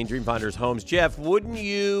 2014, Dreamfinders Homes. Jeff, wouldn't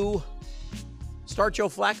you start Joe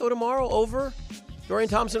Flacco tomorrow over Dorian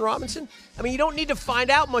Thompson-Robinson? I mean, you don't need to find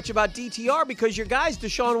out much about DTR because your guy's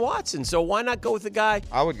Deshaun Watson, so why not go with the guy?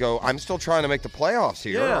 I would go. I'm still trying to make the playoffs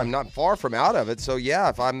here. Yeah. I'm not far from out of it. So, yeah,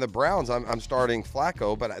 if I'm the Browns, I'm starting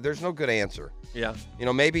Flacco, but there's no good answer. Yeah.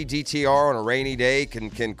 Maybe DTR on a rainy day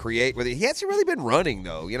can create with it. He hasn't really been running,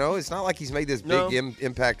 though. It's not like he's made this big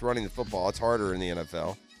impact running the football. It's harder in the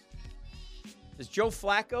NFL. Is Joe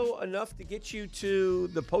Flacco enough to get you to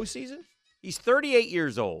the postseason? He's 38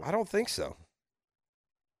 years old. I don't think so.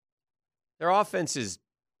 Their offense is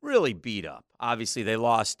really beat up. Obviously, they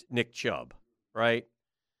lost Nick Chubb, right?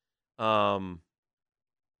 It'll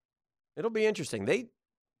be interesting. They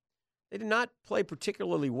did not play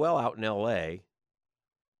particularly well out in L.A.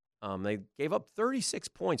 They gave up 36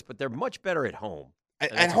 points, but they're much better at home.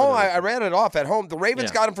 At home, I ran it off. At home, the Ravens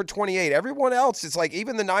got him for 28. Everyone else, it's like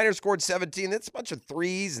even the Niners scored 17. It's a bunch of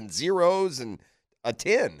 3s and 0s and a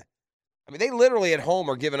 10. I mean, they literally at home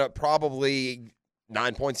are giving up probably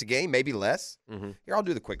 9 points a game, maybe less. Mm-hmm. Here, I'll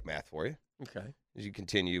do the quick math for you. Okay. As you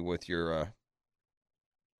continue with your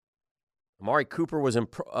Amari Cooper was in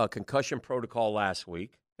concussion protocol last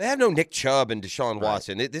week. They have no Nick Chubb and Deshaun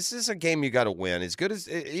Watson. This is a game you got to win. As good as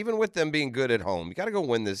even with them being good at home, you got to go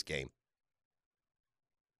win this game.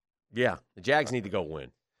 Yeah, the Jags need to go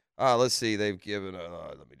win. Let's see. They've given.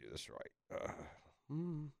 Let me do this right.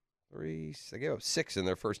 3. They gave up 6 in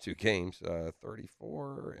their first 2 games.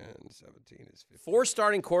 34 and 17 is 50. 4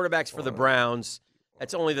 starting quarterbacks for the Browns.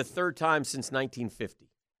 That's only the 3rd time since 1950.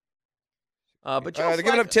 But they're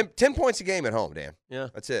giving up 10 points a game at home, Dan. Yeah,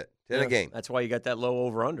 that's it. 10 a game. That's why you got that low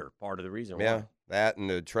over/under. Part of the reason. Yeah, that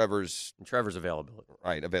and Trevor's availability.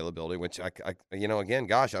 Right, availability. Which I again,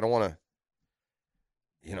 gosh, I don't want to.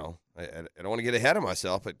 I don't want to get ahead of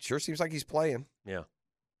myself, but it sure seems like he's playing. Yeah.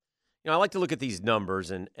 I like to look at these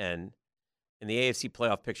numbers and in the AFC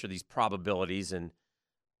playoff picture, these probabilities, and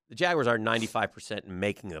the Jaguars are 95% in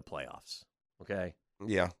making the playoffs. Okay.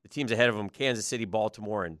 Yeah. The teams ahead of them, Kansas City,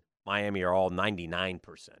 Baltimore, and Miami, are all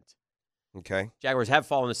 99%. Okay. Jaguars have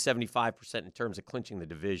fallen to 75% in terms of clinching the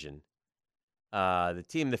division. The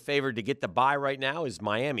team that favored to get the bye right now is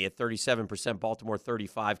Miami at 37%, Baltimore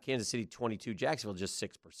 35%, Kansas City 22%, Jacksonville just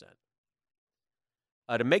 6%.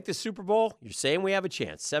 To make the Super Bowl, you're saying we have a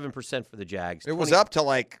chance. 7% for the Jags. It was up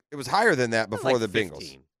to it was higher than that before the 15,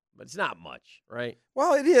 Bengals. but it's not much, right?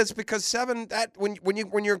 Well, it is because 7. That when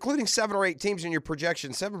you're including 7 or 8 teams in your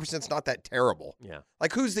projection, 7% is not that terrible. Yeah.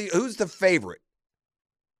 Like who's the favorite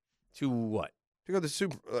to what? To go the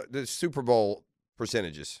Super Bowl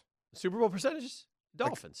percentages. Super Bowl percentages?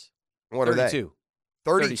 Dolphins. What are they? 32.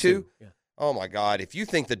 32? Yeah. Oh, my God. If you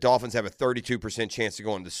think the Dolphins have a 32% chance to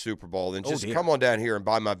go into the Super Bowl, then just come on down here and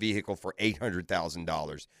buy my vehicle for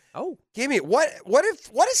 $800,000. Oh. Give me what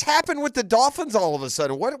has happened with the Dolphins all of a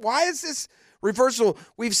sudden? Why is this reversal?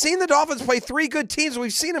 We've seen the Dolphins play 3 good teams.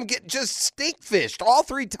 We've seen them get just stink-fished all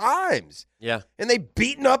 3 times. Yeah. And they've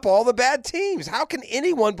beaten up all the bad teams. How can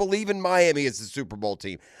anyone believe in Miami as the Super Bowl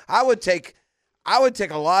team? I would take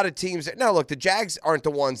a lot of teams. Now, look, the Jags aren't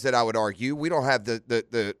the ones that I would argue. We don't have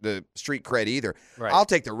the street cred either. Right. I'll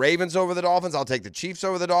take the Ravens over the Dolphins. I'll take the Chiefs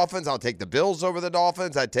over the Dolphins. I'll take the Bills over the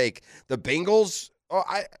Dolphins. I'd take the Bengals.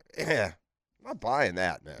 I'm not buying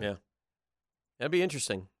that, man. Yeah. That'd be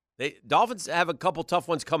interesting. Dolphins have a couple tough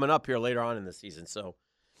ones coming up here later on in the season, so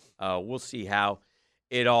we'll see how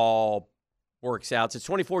it all works out. Since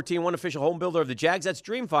 2014, one official home builder of the Jags, that's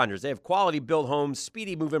Dream Finders. They have quality built homes,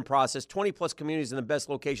 speedy move-in process, 20-plus communities in the best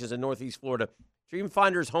locations in Northeast Florida. Dream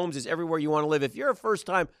Finders Homes is everywhere you want to live. If you're a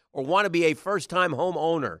first-time or want to be a first-time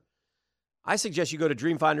homeowner, I suggest you go to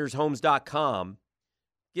dreamfindershomes.com,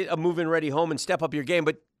 get a move-in ready home, and step up your game.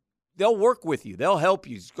 But they'll work with you. They'll help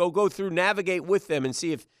you. Go through, navigate with them, and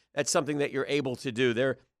see if that's something that you're able to do.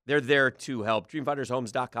 They're there to help.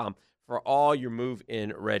 dreamfindershomes.com for all your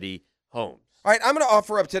move-in ready homes. All right, I'm going to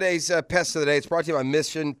offer up today's Pest of the Day. It's brought to you by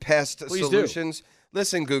Mission Pest Solutions.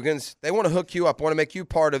 Listen, Googans, they want to hook you up, want to make you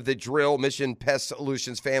part of the Drill Mission Pest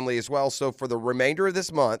Solutions family as well. So for the remainder of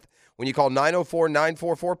this month, when you call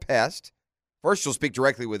 904-944-PEST, first you'll speak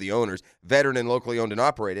directly with the owners, veteran and locally owned and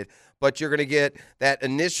operated, but you're going to get that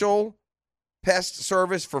initial pest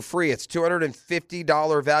service for free. It's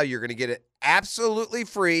 $250 value. You're going to get it absolutely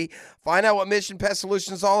free. Find out what Mission Pest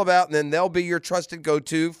Solutions is all about, and then they'll be your trusted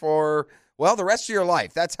go-to for, well, the rest of your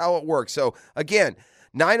life. That's how it works. So, again,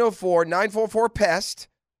 904-944-PEST.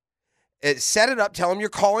 Set it up. Tell them you're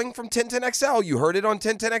calling from 1010XL. You heard it on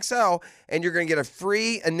 1010XL, and you're going to get a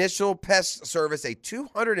free initial pest service, a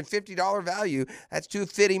 $250 value. That's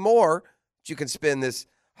 $250 more that you can spend this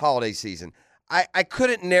holiday season. I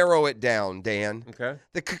couldn't narrow it down, Dan. Okay.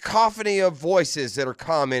 The cacophony of voices that are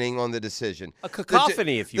commenting on the decision. A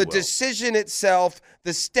cacophony, if you will. The decision itself,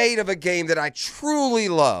 the state of a game that I truly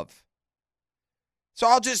love. So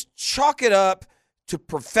I'll just chalk it up to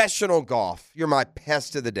professional golf. You're my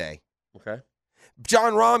pest of the day. Okay.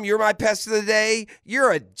 John Rahm, you're my pest of the day.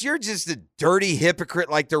 You're just a dirty hypocrite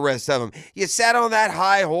like the rest of them. You sat on that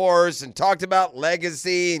high horse and talked about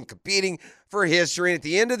legacy and competing for history, and at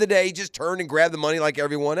the end of the day, you just turned and grabbed the money like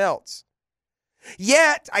everyone else.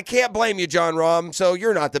 Yet, I can't blame you, John Rahm, so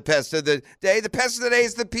you're not the pest of the day. The pest of the day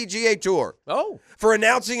is the PGA Tour. Oh. For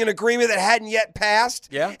announcing an agreement that hadn't yet passed.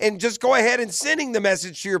 Yeah. And just go ahead and sending the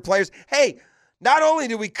message to your players, hey, not only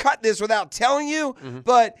do we cut this without telling you,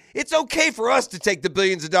 but it's okay for us to take the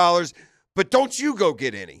billions of dollars, but don't you go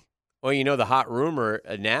get any. Well, the hot rumor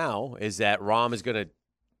now is that Rahm is going to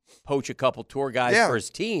poach a couple tour guys for his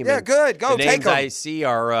team. Yeah, good. Go the take names them. I see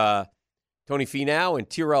are Tony Finau and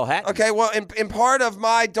Tyrrell Hatton. Okay, well, in part of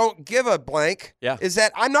my don't give a blank is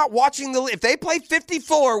that I'm not watching if they play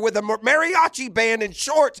 54 with a mariachi band in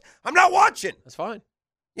shorts, I'm not watching. That's fine.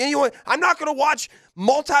 I'm not going to watch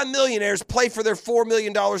multimillionaires play for their $4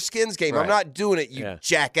 million skins game. Right. I'm not doing it, you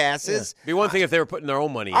jackasses. It'd be one thing if they were putting their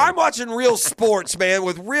own money in. I'm watching real sports, man,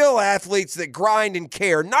 with real athletes that grind and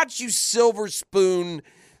care, not you silver spoon.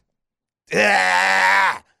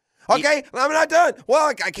 Okay, I'm not done. Well,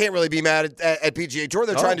 I can't really be mad at PGA Tour.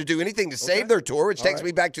 They're trying to do anything to save their tour, which takes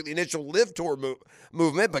me back to the initial Live Tour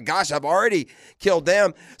movement. But gosh, I've already killed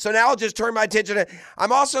them. So now I'll just turn my attention to.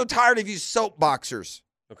 I'm also tired of you soapboxers.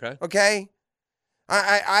 Okay.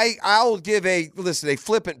 I'll give a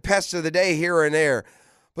flippant pest of the day here and there.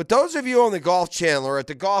 But those of you on the Golf Channel or at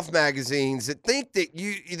the golf magazines that think that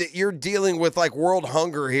you're dealing with like world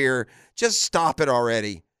hunger here, just stop it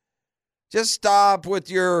already. Just stop with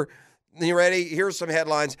your. You ready? Here's some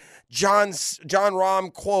headlines. John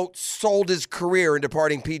Rahm, quote, sold his career in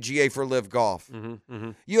departing PGA for Live Golf.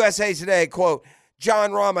 USA Today, quote,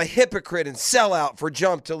 John Rahm, a hypocrite and sellout for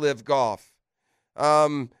jump to Live Golf.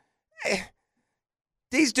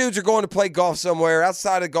 These dudes are going to play golf somewhere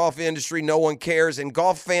outside of the golf industry. No one cares, and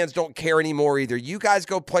golf fans don't care anymore either. You guys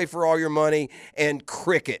go play for all your money and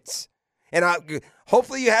crickets. And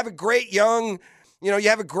hopefully you have a great you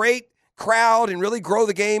have a great crowd and really grow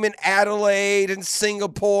the game in Adelaide and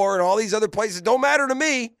Singapore and all these other places. Don't matter to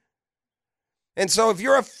me. And so if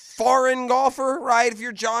you're a foreign golfer, right, if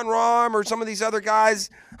you're John Rahm or some of these other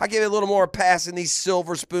guys, I give it a little more pass in these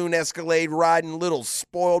silver spoon Escalade riding little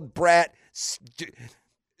spoiled brat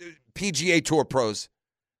PGA Tour pros.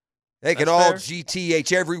 They can all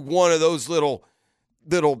GTH every one of those little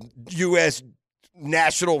U.S.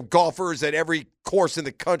 national golfers at every course in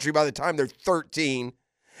the country by the time they're 13.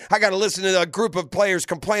 I got to listen to a group of players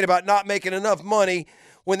complain about not making enough money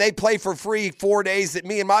when they play for free 4 days that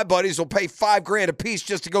me and my buddies will pay $5,000 a piece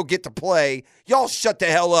just to go get to play. Y'all shut the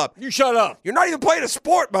hell up. You shut up. You're not even playing a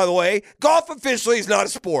sport, by the way. Golf officially is not a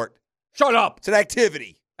sport. Shut up. It's an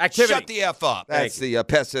activity. Shut the F up. That's the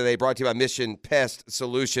Pest Today, brought to you by Mission Pest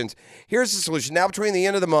Solutions. Here's the solution. Now, between the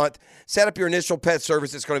end of the month, set up your initial pet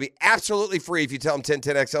service. It's going to be absolutely free if you tell them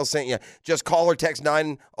 1010XL sent you. Just call or text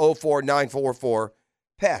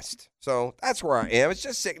 904-944-PEST. So that's where I am. It's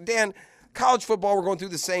just sick. Dan, college football, we're going through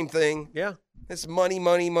the same thing. Yeah. It's money,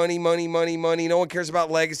 money, money, money, money, money. No one cares about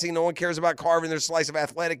legacy. No one cares about carving their slice of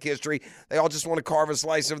athletic history. They all just want to carve a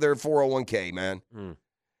slice of their 401k, man.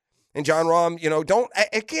 And John Rahm,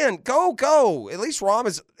 go. At least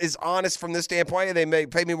Rahm is honest from this standpoint. They may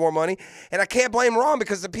pay me more money. And I can't blame Rahm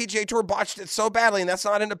because the PGA Tour botched it so badly, and that's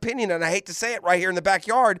not an opinion, and I hate to say it right here in the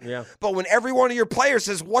backyard. Yeah. But when every one of your players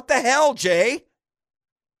says, what the hell, Jay?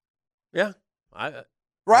 Yeah.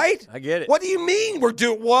 Right? I get it. What do you mean we're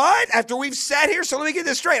doing what? After we've sat here? So let me get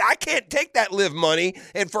this straight. I can't take that live money,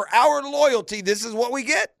 and for our loyalty, this is what we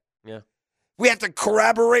get? Yeah. We have to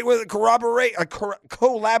collaborate with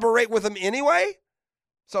them anyway?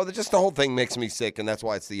 So just the whole thing makes me sick, and that's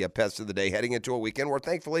why it's the Pest of the Day heading into a weekend where,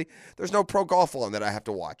 thankfully, there's no pro golf on that I have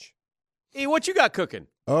to watch. E, what you got cooking?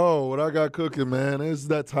 Oh, what I got cooking, man, it's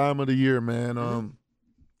that time of the year, man.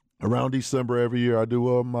 Around December every year, I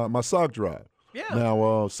do my sock drive. Yeah.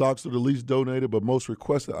 Now, socks are the least donated but most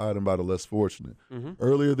requested item by the less fortunate.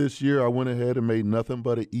 Earlier this year, I went ahead and made nothing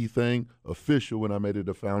but an E-thing official when I made it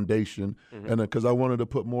a foundation, and because I wanted to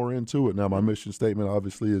put more into it. Now, my mission statement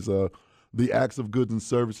obviously is the acts of goods and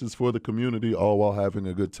services for the community, all while having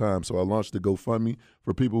a good time. So I launched a GoFundMe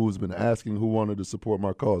for people who's been asking who wanted to support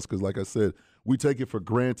my cause, because like I said, we take it for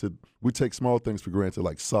granted. We take small things for granted,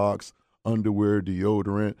 like socks, underwear,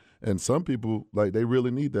 deodorant, and some people, like, they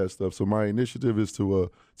really need that stuff. So my initiative is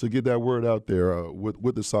to get that word out there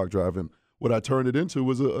with the sock drive. And what I turned it into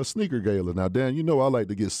was a sneaker gala. Now, Dan, you know I like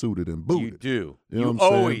to get suited and booted. You do. You know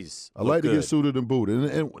what I'm saying? I like to get suited and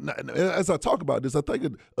booted. And as I talk about this, I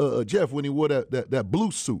think of Jeff when he wore that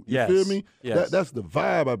blue suit. You feel me? Yes. That's the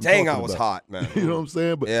vibe I've been talking about. Dang, I was hot, man. You know what I'm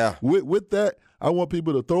saying? But with that, I want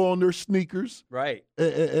people to throw on their sneakers, right,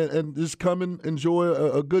 and just come and enjoy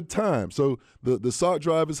a good time. So the sock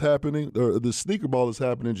drive is happening, or the sneaker ball is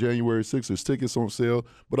happening January 6th. There's tickets on sale,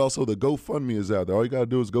 but also the GoFundMe is out there. All you got to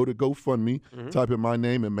do is go to GoFundMe, type in my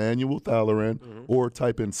name, Emmanuel Thalleran, or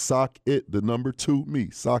type in Sock It, the number 2 me,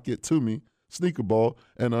 Sock It to me, sneaker ball,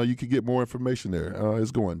 and you can get more information there. It's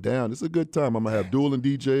going down. It's a good time. I'm gonna have dueling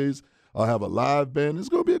DJs. I'll have a live band. It's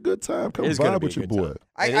going to be a good time. Come vibe with your boy.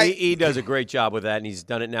 He does a great job with that, and he's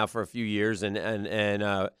done it now for a few years. And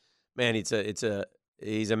man, he's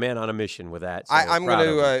a man on a mission with that. So I'm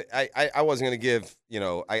going to. I wasn't going to give.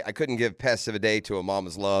 I couldn't give Pests of a Day to a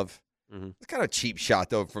Mama's Love. It's kind of a cheap shot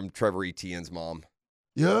though from Trevor Etienne's mom.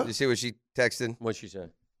 Yeah. Did you see what she texted? What'd she say?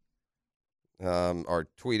 Or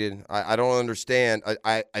tweeted. I don't understand.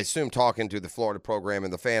 I assume talking to the Florida program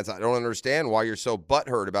and the fans, I don't understand why you're so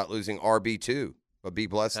butthurt about losing RB2, but be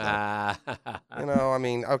blessed. I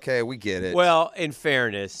mean, okay, we get it. Well, in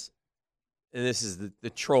fairness, and this is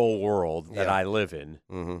the troll world that I live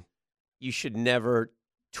in, you should never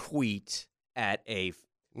tweet at a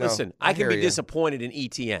 – listen, I can be disappointed in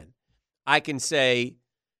Etienne. I can say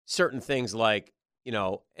certain things like,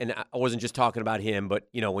 and I wasn't just talking about him, but,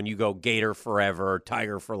 when you go Gator forever,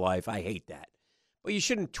 Tiger for life, I hate that. But you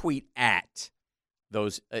shouldn't tweet at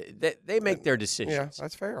those. They make their decisions. Yeah,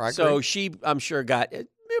 that's fair. I agree. So she, I'm sure,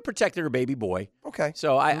 protected her baby boy. Okay.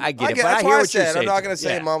 So I get it. But that's I hear what you're saying. I'm not going to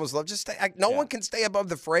say Mama's Love. Just no one can stay above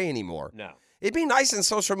the fray anymore. No. It'd be nice in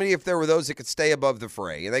social media if there were those that could stay above the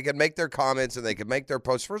fray and they could make their comments and they could make their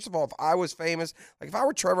posts. First of all, if I was famous, like if I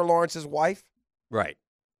were Trevor Lawrence's wife. Right.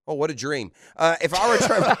 Oh, what a dream! If I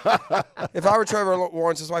were Trevor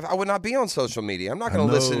Lawrence's wife, I would not be on social media. I'm not going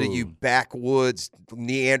to listen to you backwoods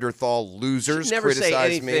Neanderthal losers never criticize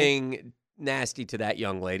say anything me. nasty to that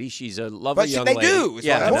young lady. She's a lovely young lady. lady. They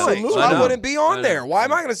do. I wouldn't be on there. Why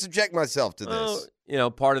am I going to subject myself to this?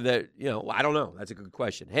 Part of the, I don't know. That's a good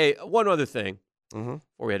question. Hey, one other thing before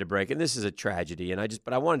we had to break, and this is a tragedy,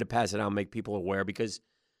 but I wanted to pass it out and make people aware because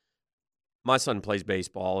my son plays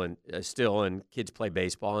baseball and kids play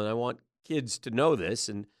baseball, and I want kids to know this.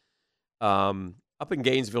 And up in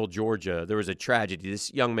Gainesville, Georgia, there was a tragedy.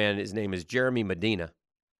 This young man, his name is Jeremy Medina,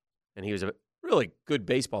 and he was a really good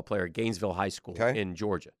baseball player at Gainesville High School in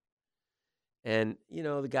Georgia. And,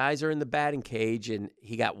 the guys are in the batting cage, and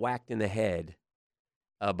he got whacked in the head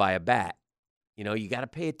by a bat. You got to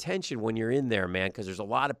pay attention when you're in there, man, because there's a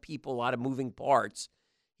lot of people, a lot of moving parts.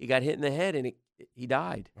 He got hit in the head, and he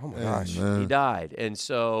died. Oh, my gosh. Man. He died. And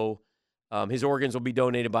so his organs will be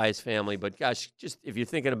donated by his family. But, gosh, just if you're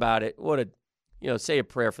thinking about it, say a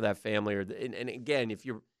prayer for that family. And again, if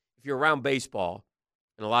you're around baseball,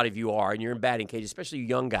 and a lot of you are, and you're in batting cage, especially you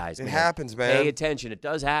young guys. It happens, man. Pay attention. It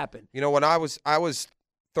does happen. When I was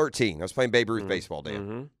 13, I was playing Babe Ruth baseball,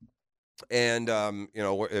 Dan. And,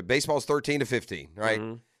 baseball's 13 to 15, right?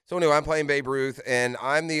 So anyway, I'm playing Babe Ruth, and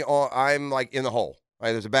I'm like in the hole.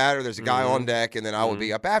 Right? There's a batter, there's a guy on deck, and then I would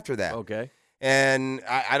be up after that. Okay. And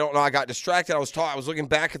I don't know, I got distracted. I was looking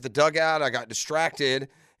back at the dugout. I got distracted,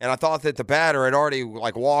 and I thought that the batter had already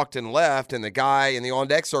walked and left, and the guy in the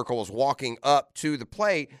on-deck circle was walking up to the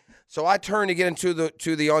plate. So I turned to get into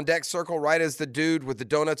the on-deck circle right as the dude with the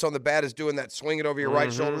donuts on the bat is doing that swing it over your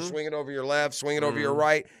right shoulder, swing it over your left, swing it over your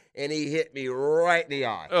right, and he hit me right in the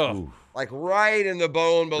eye. Oh. Like right in the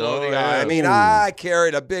bone below the eye. I mean, I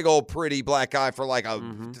carried a big old pretty black eye for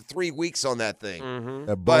 3 weeks on that thing.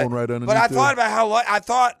 That bone right underneath. But I thought about I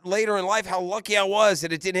thought later in life how lucky I was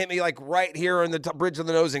that it didn't hit me right here in the bridge of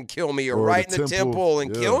the nose and kill me, or right in the temple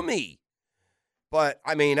and kill me. But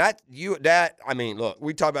I mean, look,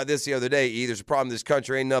 we talked about this the other day. There's a problem in this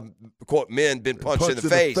country. Ain't enough quote men been punched in the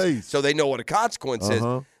face, so they know what a consequence is.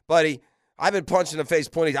 Buddy, I've been punched in the face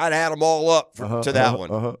plenty. I'd had them all up to that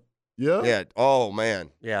one. Yeah. Yeah. Oh man.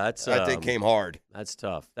 Yeah, that thing came hard. That's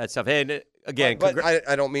tough. And again, but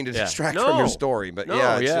I don't mean to distract from your story, but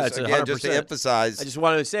it's just to emphasize. I just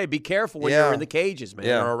wanted to say, be careful when you're in the cages,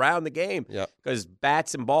 man, or around the game, because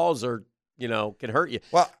bats and balls are, can hurt you.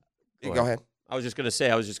 Well, go ahead. I was just going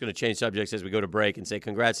to change subjects as we go to break and say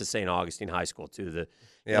congrats to St. Augustine High School, too. The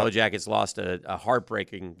Yellow Jackets lost a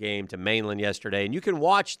heartbreaking game to Mainland yesterday. And you can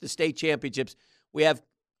watch the state championships. We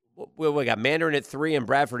got Mandarin at 3 and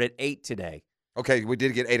Bradford at 8 today. Okay, we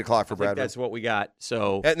did get 8 o'clock for Bradford. That's what we got.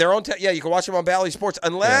 So, and their own you can watch them on Valley Sports,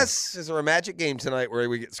 unless is there a Magic game tonight where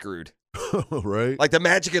we get screwed. Right. Like the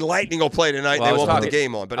Magic and Lightning will play tonight. They won't put the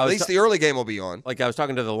game on, but at least the early game will be on. Like I was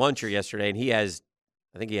talking to the luncher yesterday, and he has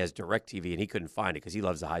I think he has DirecTV, and he couldn't find it because he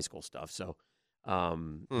loves the high school stuff. So,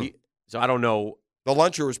 so I don't know. The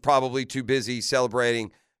luncher was probably too busy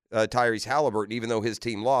celebrating Tyrese Halliburton, even though his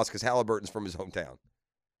team lost, because Halliburton's from his hometown.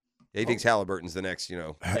 He thinks Halliburton's the next,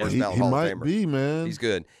 first ballot Hall might of Famer. Be, man. He's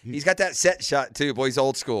good. He's got that set shot, too. Boy, he's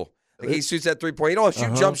old school. Like he shoots that three-point. He don't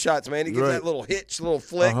shoot jump shots, man. He gets that little hitch, little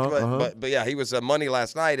flick. But yeah, he was money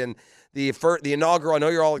last night. And the inaugural, I know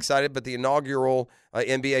you're all excited, but the inaugural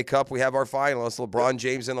NBA Cup, we have our finalists, LeBron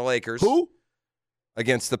James and the Lakers. Who?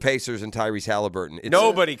 Against the Pacers and Tyrese Halliburton.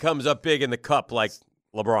 Nobody comes up big in the Cup like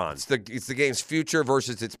LeBron. It's the game's future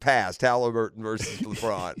versus its past. Halliburton versus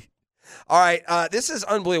LeBron. All right, this is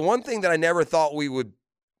unbelievable. One thing that I never thought we would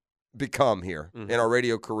become here in our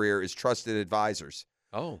radio career is trusted advisors.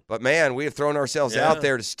 Oh. But, man, we have thrown ourselves out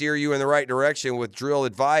there to steer you in the right direction with drill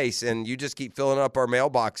advice, and you just keep filling up our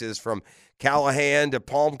mailboxes from Callahan to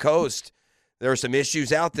Palm Coast. There are some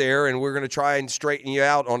issues out there, and we're going to try and straighten you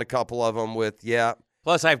out on a couple of them with,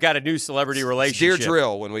 Plus, I've got a new celebrity relationship. Steer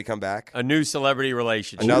drill when we come back. A new celebrity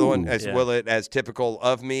relationship. Another one, as typical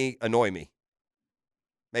of me, annoy me.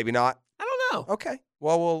 Maybe not. I don't know. Okay.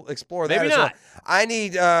 Well, we'll explore that. Maybe as not. Well. I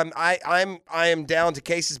need. I am down to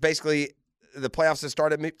cases. Basically, the playoffs have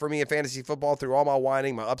started for me in fantasy football through all my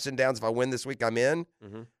whining, my ups and downs. If I win this week, I'm in.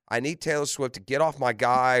 I need Taylor Swift to get off my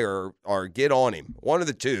guy or get on him. One of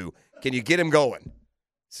the two. Can you get him going?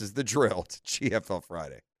 This is the drill. It's GFL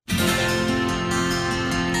Friday.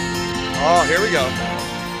 Oh, here we go.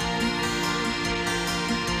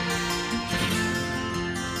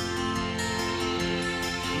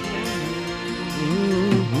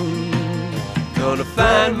 Gonna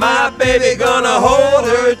find my baby, gonna hold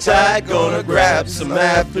her tight, gonna grab some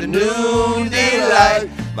afternoon delight.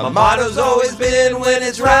 My motto's always been when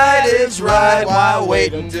it's right, why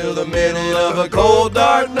wait until the middle of a cold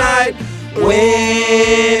dark night?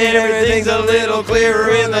 When everything's a little clearer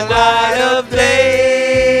in the light of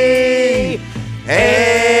day.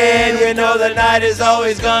 And we know the night is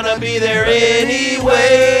always gonna be there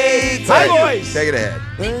anyway. Hi, boys! Take it ahead.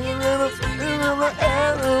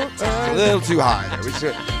 A little too high there. We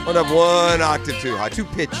should went up one octave too high. Too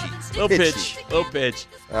pitchy. Little pitch.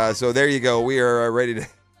 So there you go. We are ready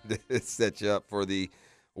to set you up for the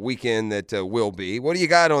weekend that will be. What do you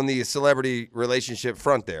got on the celebrity relationship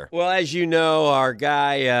front there? Well, as you know, our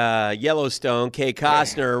guy Yellowstone, Kay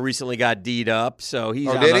Costner, recently got D'd up. So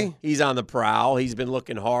he's on the prowl. He's been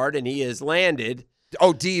looking hard, and he has landed.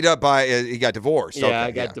 Oh, D'd up by he got divorced. Yeah, okay,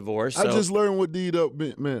 I got divorced. I just learned what D'd up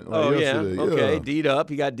meant. Yesterday. Okay, D'd up.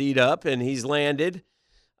 He got D'd up, and he's landed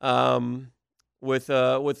with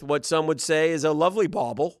what some would say is a lovely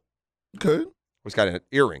bauble. Okay. He's got an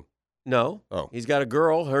earring. No. Oh. He's got a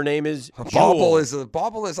girl. Her name is Jewel.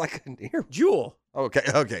 Bauble is like an earring. Jewel.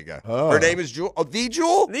 Okay, go. Her name is Jewel. Oh, the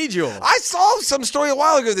Jewel? The Jewel. I saw some story a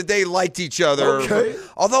while ago that they liked each other. Okay.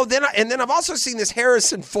 Although then I've also seen this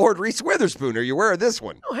Harrison Ford Reese Witherspoon. Are you aware of this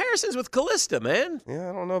one? Oh, Harrison's with Callista, man. Yeah,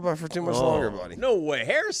 I don't know about for too much longer, buddy. No way.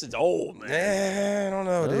 Harrison's old, man. Yeah, I don't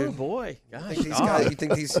know, dude. Oh boy. Gosh,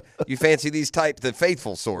 you fancy these the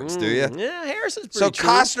faithful sorts, do you? Yeah, Harrison's pretty So true.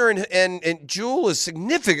 Costner and Jewel is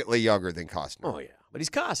significantly younger than Costner. Oh yeah. But he's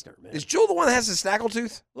Costner, man. Is Jewel the one that has the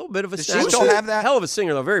snaggletooth? A little bit of a Does she snaggletooth. still have that? Hell of a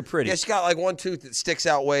singer, though. Very pretty. Yeah, she's got like one tooth that sticks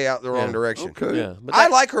out way out the wrong direction. Okay. Yeah, but I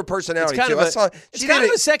like her personality, too. It's kind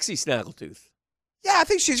of a sexy snaggletooth. Yeah, I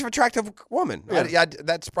think she's an attractive woman. Yeah.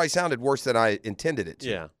 That's probably sounded worse than I intended it to.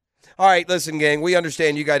 Yeah. All right, listen, gang, we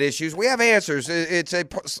understand you got issues. We have answers.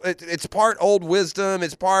 It's part old wisdom.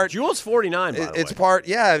 It's part... Jewel's 49, by the way. It's part...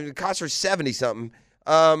 Yeah, Costner's 70-something.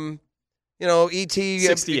 E.T.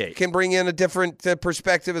 68. can bring in a different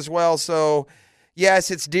perspective as well. So, yes,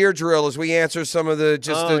 it's Deer Drill as we answer some of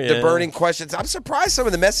the burning questions. I'm surprised some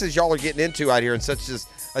of the messages y'all are getting into out here in such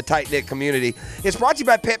a tight-knit community. It's brought to you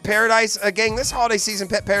by Pet Paradise. Gang, this holiday season,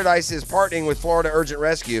 Pet Paradise is partnering with Florida Urgent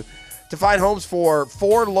Rescue to find homes for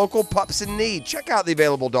 4 local pups in need. Check out the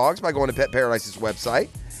available dogs by going to Pet Paradise's website.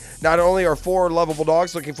 Not only are 4 lovable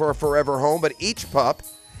dogs looking for a forever home, but each pup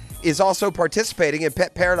is also participating in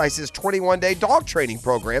Pet Paradise's 21-day dog training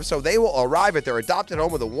program, so they will arrive at their adopted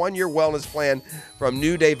home with a 1-year wellness plan from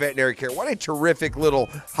New Day Veterinary Care. What a terrific little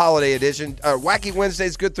holiday edition. Wacky Wednesday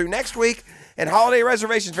is good through next week, and holiday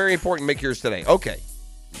reservations very important. Make yours today. Okay,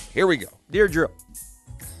 here we go. Dear Drew,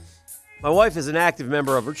 my wife is an active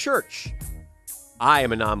member of her church. I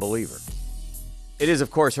am a non-believer. It is,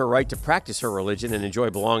 of course, her right to practice her religion and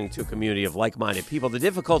enjoy belonging to a community of like-minded people. The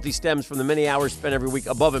difficulty stems from the many hours spent every week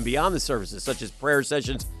above and beyond the services, such as prayer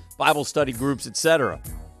sessions, Bible study groups, etc.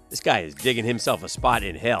 This guy is digging himself a spot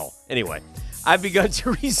in hell. Anyway, I've begun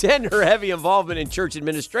to resent her heavy involvement in church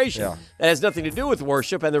administration. Yeah. That has nothing to do with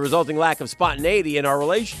worship and the resulting lack of spontaneity in our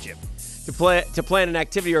relationship. To plan an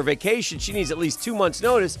activity or vacation, she needs at least 2 months'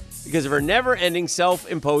 notice because of her never-ending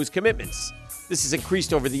self-imposed commitments. This has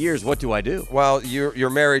increased over the years. What do I do? Well, you're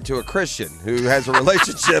married to a Christian who has a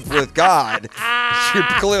relationship with God. You're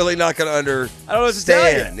clearly not going to understand. I don't know what to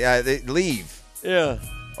tell you. Yeah, leave. Yeah.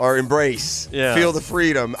 Or embrace. Yeah. Feel the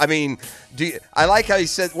freedom. I mean, I like how he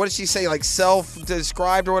said, what did she say, like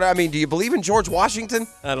self-described or whatever? I mean, do you believe in George Washington?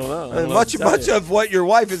 I don't know. Much of what your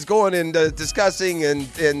wife is going and discussing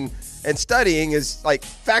and studying is like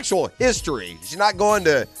factual history. She's not going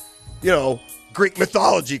to, Greek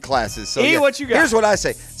mythology classes. So what you got? Here's what I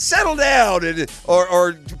say: settle down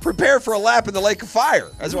or prepare for a lap in the lake of fire.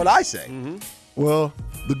 That's what I say. Mm-hmm. Well,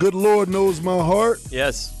 the good Lord knows my heart.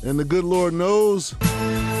 Yes. And the good Lord knows.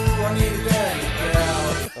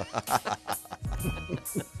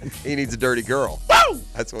 He needs a dirty girl. Woo!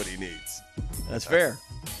 That's what he needs. That's fair.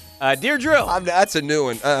 Dear Drill. That's a new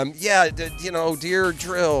one. Dear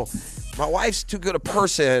Drill. My wife's too good a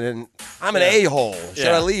person, and I'm an a-hole. Should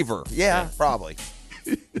I leave her? Yeah, probably.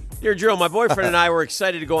 Dear Drill, my boyfriend and I were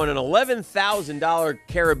excited to go on an $11,000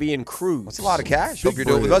 Caribbean cruise. That's a lot of cash. Hope you're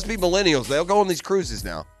doing it. Must be millennials. They'll go on these cruises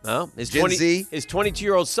now. Well, his Gen Z? His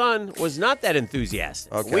 22-year-old son was not that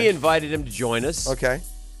enthusiastic. Okay. We invited him to join us. Okay.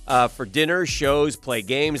 For dinner, shows, play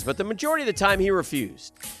games, but the majority of the time he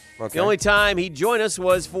refused. Okay. The only time he'd join us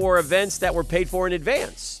was for events that were paid for in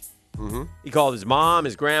advance. Mm-hmm. He called his mom,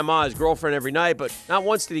 his grandma, his girlfriend every night, but not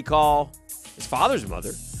once did he call his father's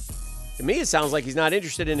mother. To me, it sounds like he's not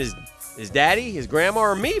interested in his daddy, his grandma,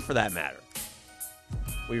 or me for that matter.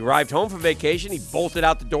 We arrived home from vacation. He bolted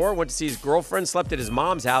out the door, went to see his girlfriend, slept at his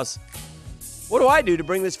mom's house. What do I do to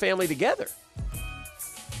bring this family together?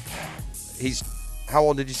 How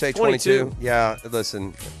old did you say? 22? Yeah,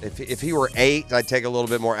 listen, if he were 8, I'd take a little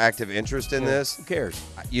bit more active interest in this. Who cares?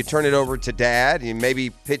 You turn it over to Dad. You maybe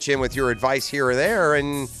pitch in with your advice here or there,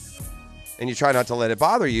 and you try not to let it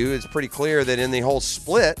bother you. It's pretty clear that in the whole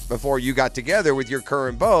split before you got together with your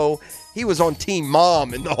current beau, he was on Team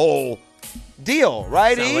Mom in the whole deal,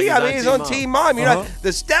 right? He's on Team Mom. You're not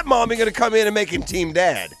the stepmom ain't going to come in and make him Team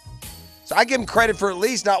Dad. So I give him credit for at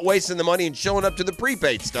least not wasting the money and showing up to the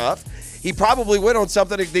prepaid stuff. He probably went on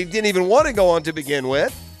something that they didn't even want to go on to begin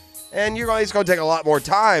with. And it's going to take a lot more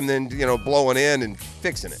time than, blowing in and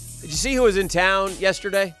fixing it. Did you see who was in town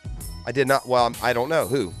yesterday? I did not. Well, I don't know.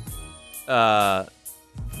 Who?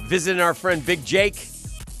 Visiting our friend Big Jake.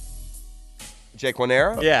 Jake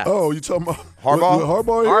Wanera? Yeah. Oh, you talking about Harbaugh?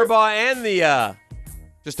 Harbaugh here? Harbaugh and the...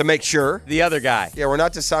 just to make sure. The other guy. Yeah, we're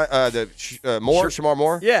not to sign Shamar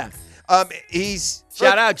Moore? Yeah.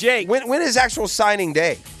 Shout out Jake. When is actual signing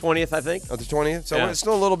day? 20th, I think. Oh, the 20th? So it's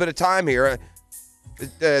still a little bit of time here.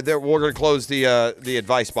 We're going to close the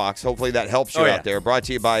advice box. Hopefully that helps you out there. Brought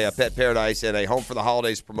to you by Pet Paradise and a Home for the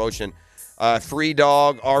Holidays promotion. Free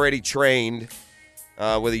dog, already trained,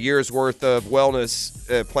 with a year's worth of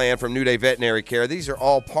wellness plan from New Day Veterinary Care. These are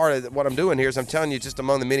all part of what I'm doing here. Is I'm telling you just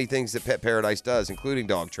among the many things that Pet Paradise does, including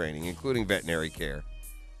dog training, including veterinary care.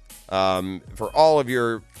 For all of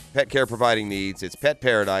your pet care providing needs, it's Pet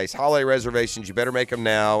Paradise. Holiday reservations, you better make them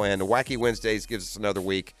now. And Wacky Wednesdays gives us another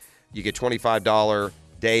week. You get $25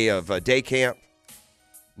 day of day camp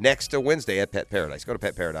next to Wednesday at Pet Paradise. Go to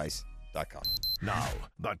petparadise.com. Now,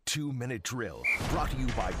 the 2-minute drill brought to you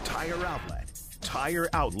by Tire Outlet. Tire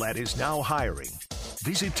Outlet is now hiring.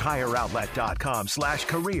 Visit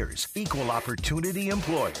tireoutlet.com/careers. Equal opportunity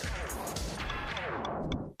employer.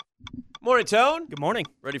 Morning, Tone. Good morning.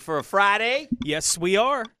 Ready for a Friday? Yes, we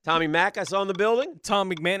are. Tommy Mack, I saw in the building.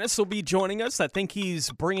 Tom McManus will be joining us. I think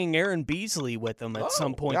he's bringing Aaron Beasley with him at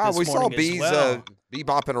some point this we morning saw Bees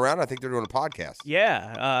bebopping around. I think they're doing a podcast.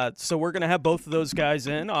 Yeah, so we're going to have both of those guys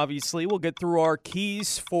in. Obviously, we'll get through our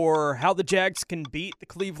keys for how the Jags can beat the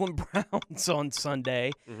Cleveland Browns on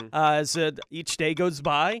Sunday as each day goes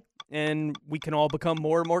by. And we can all become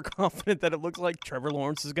more and more confident that it looks like Trevor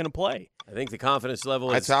Lawrence is going to play. I think the confidence level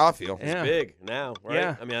That's how I feel. is big now, right?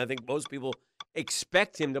 Yeah. I mean, I think most people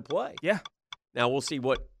expect him to play. Yeah. Now, we'll see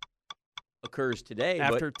what occurs today.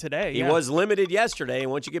 After today, He was limited yesterday,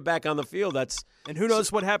 and once you get back on the field, that's... And who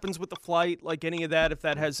knows what happens with the flight, like any of that, if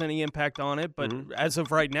that has any impact on it. But as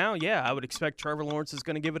of right now, I would expect Trevor Lawrence is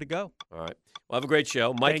going to give it a go. All right. Well, have a great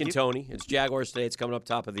show. Mike and Tony. It's Jaguars Today. It's coming up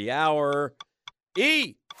top of the hour.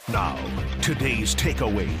 Now, today's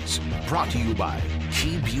takeaways, brought to you by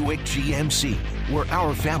Key Buick GMC, where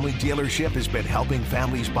our family dealership has been helping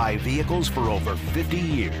families buy vehicles for over 50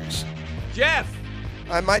 years. Jeff!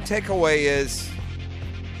 My takeaway is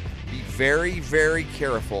be very, very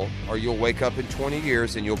careful, or you'll wake up in 20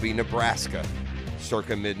 years and you'll be Nebraska,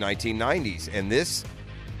 circa mid-1990s. And this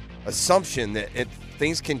assumption that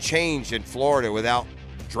things can change in Florida without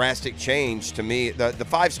drastic change, to me, the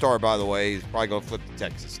 5-star, by the way, is probably going to flip to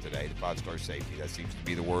Texas today, the 5-star safety. That seems to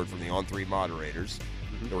be the word from the On3 moderators.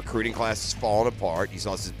 The recruiting class is falling apart. He's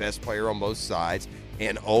lost his best player on both sides.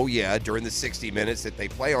 And, oh, yeah, during the 60 minutes that they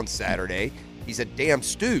play on Saturday, he's a damn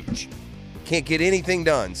stooge. Can't get anything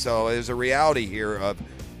done. So there's a reality here of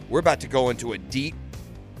we're about to go into a deep,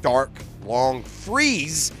 dark, long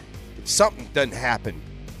freeze if something doesn't happen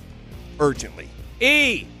urgently.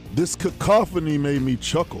 This cacophony made me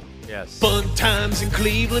chuckle. Yes. Fun times in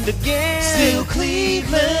Cleveland again. Still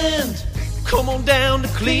Cleveland. Come on down to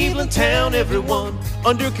Cleveland town, everyone.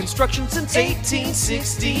 Under construction since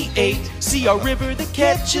 1868. See our river that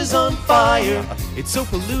catches on fire. It's so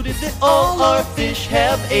polluted that all our fish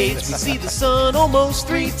have AIDS. We see the sun almost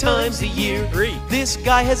 3 times a year. This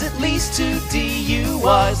guy has at least 2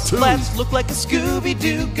 DUIs. Flats look like a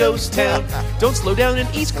Scooby-Doo ghost town. Don't slow down in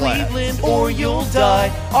East Cleveland or you'll die.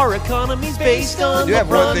 Our economy's based on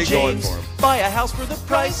LeBron James. Buy a house for the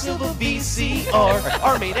price of a VCR.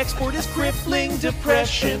 Our main export is crippling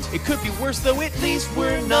depression. It could be worse, though. At least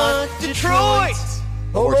we're not Detroit.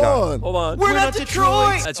 Hold on. We're not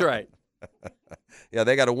Detroit. That's right. Yeah,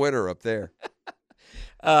 they got a winner up there.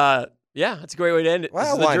 Yeah, that's a great way to end it. Well,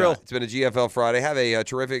 This is the why drill. not? It's been a GFL Friday. Have a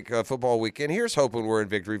terrific football weekend. Here's hoping we're in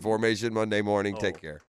victory formation Monday morning. Take care.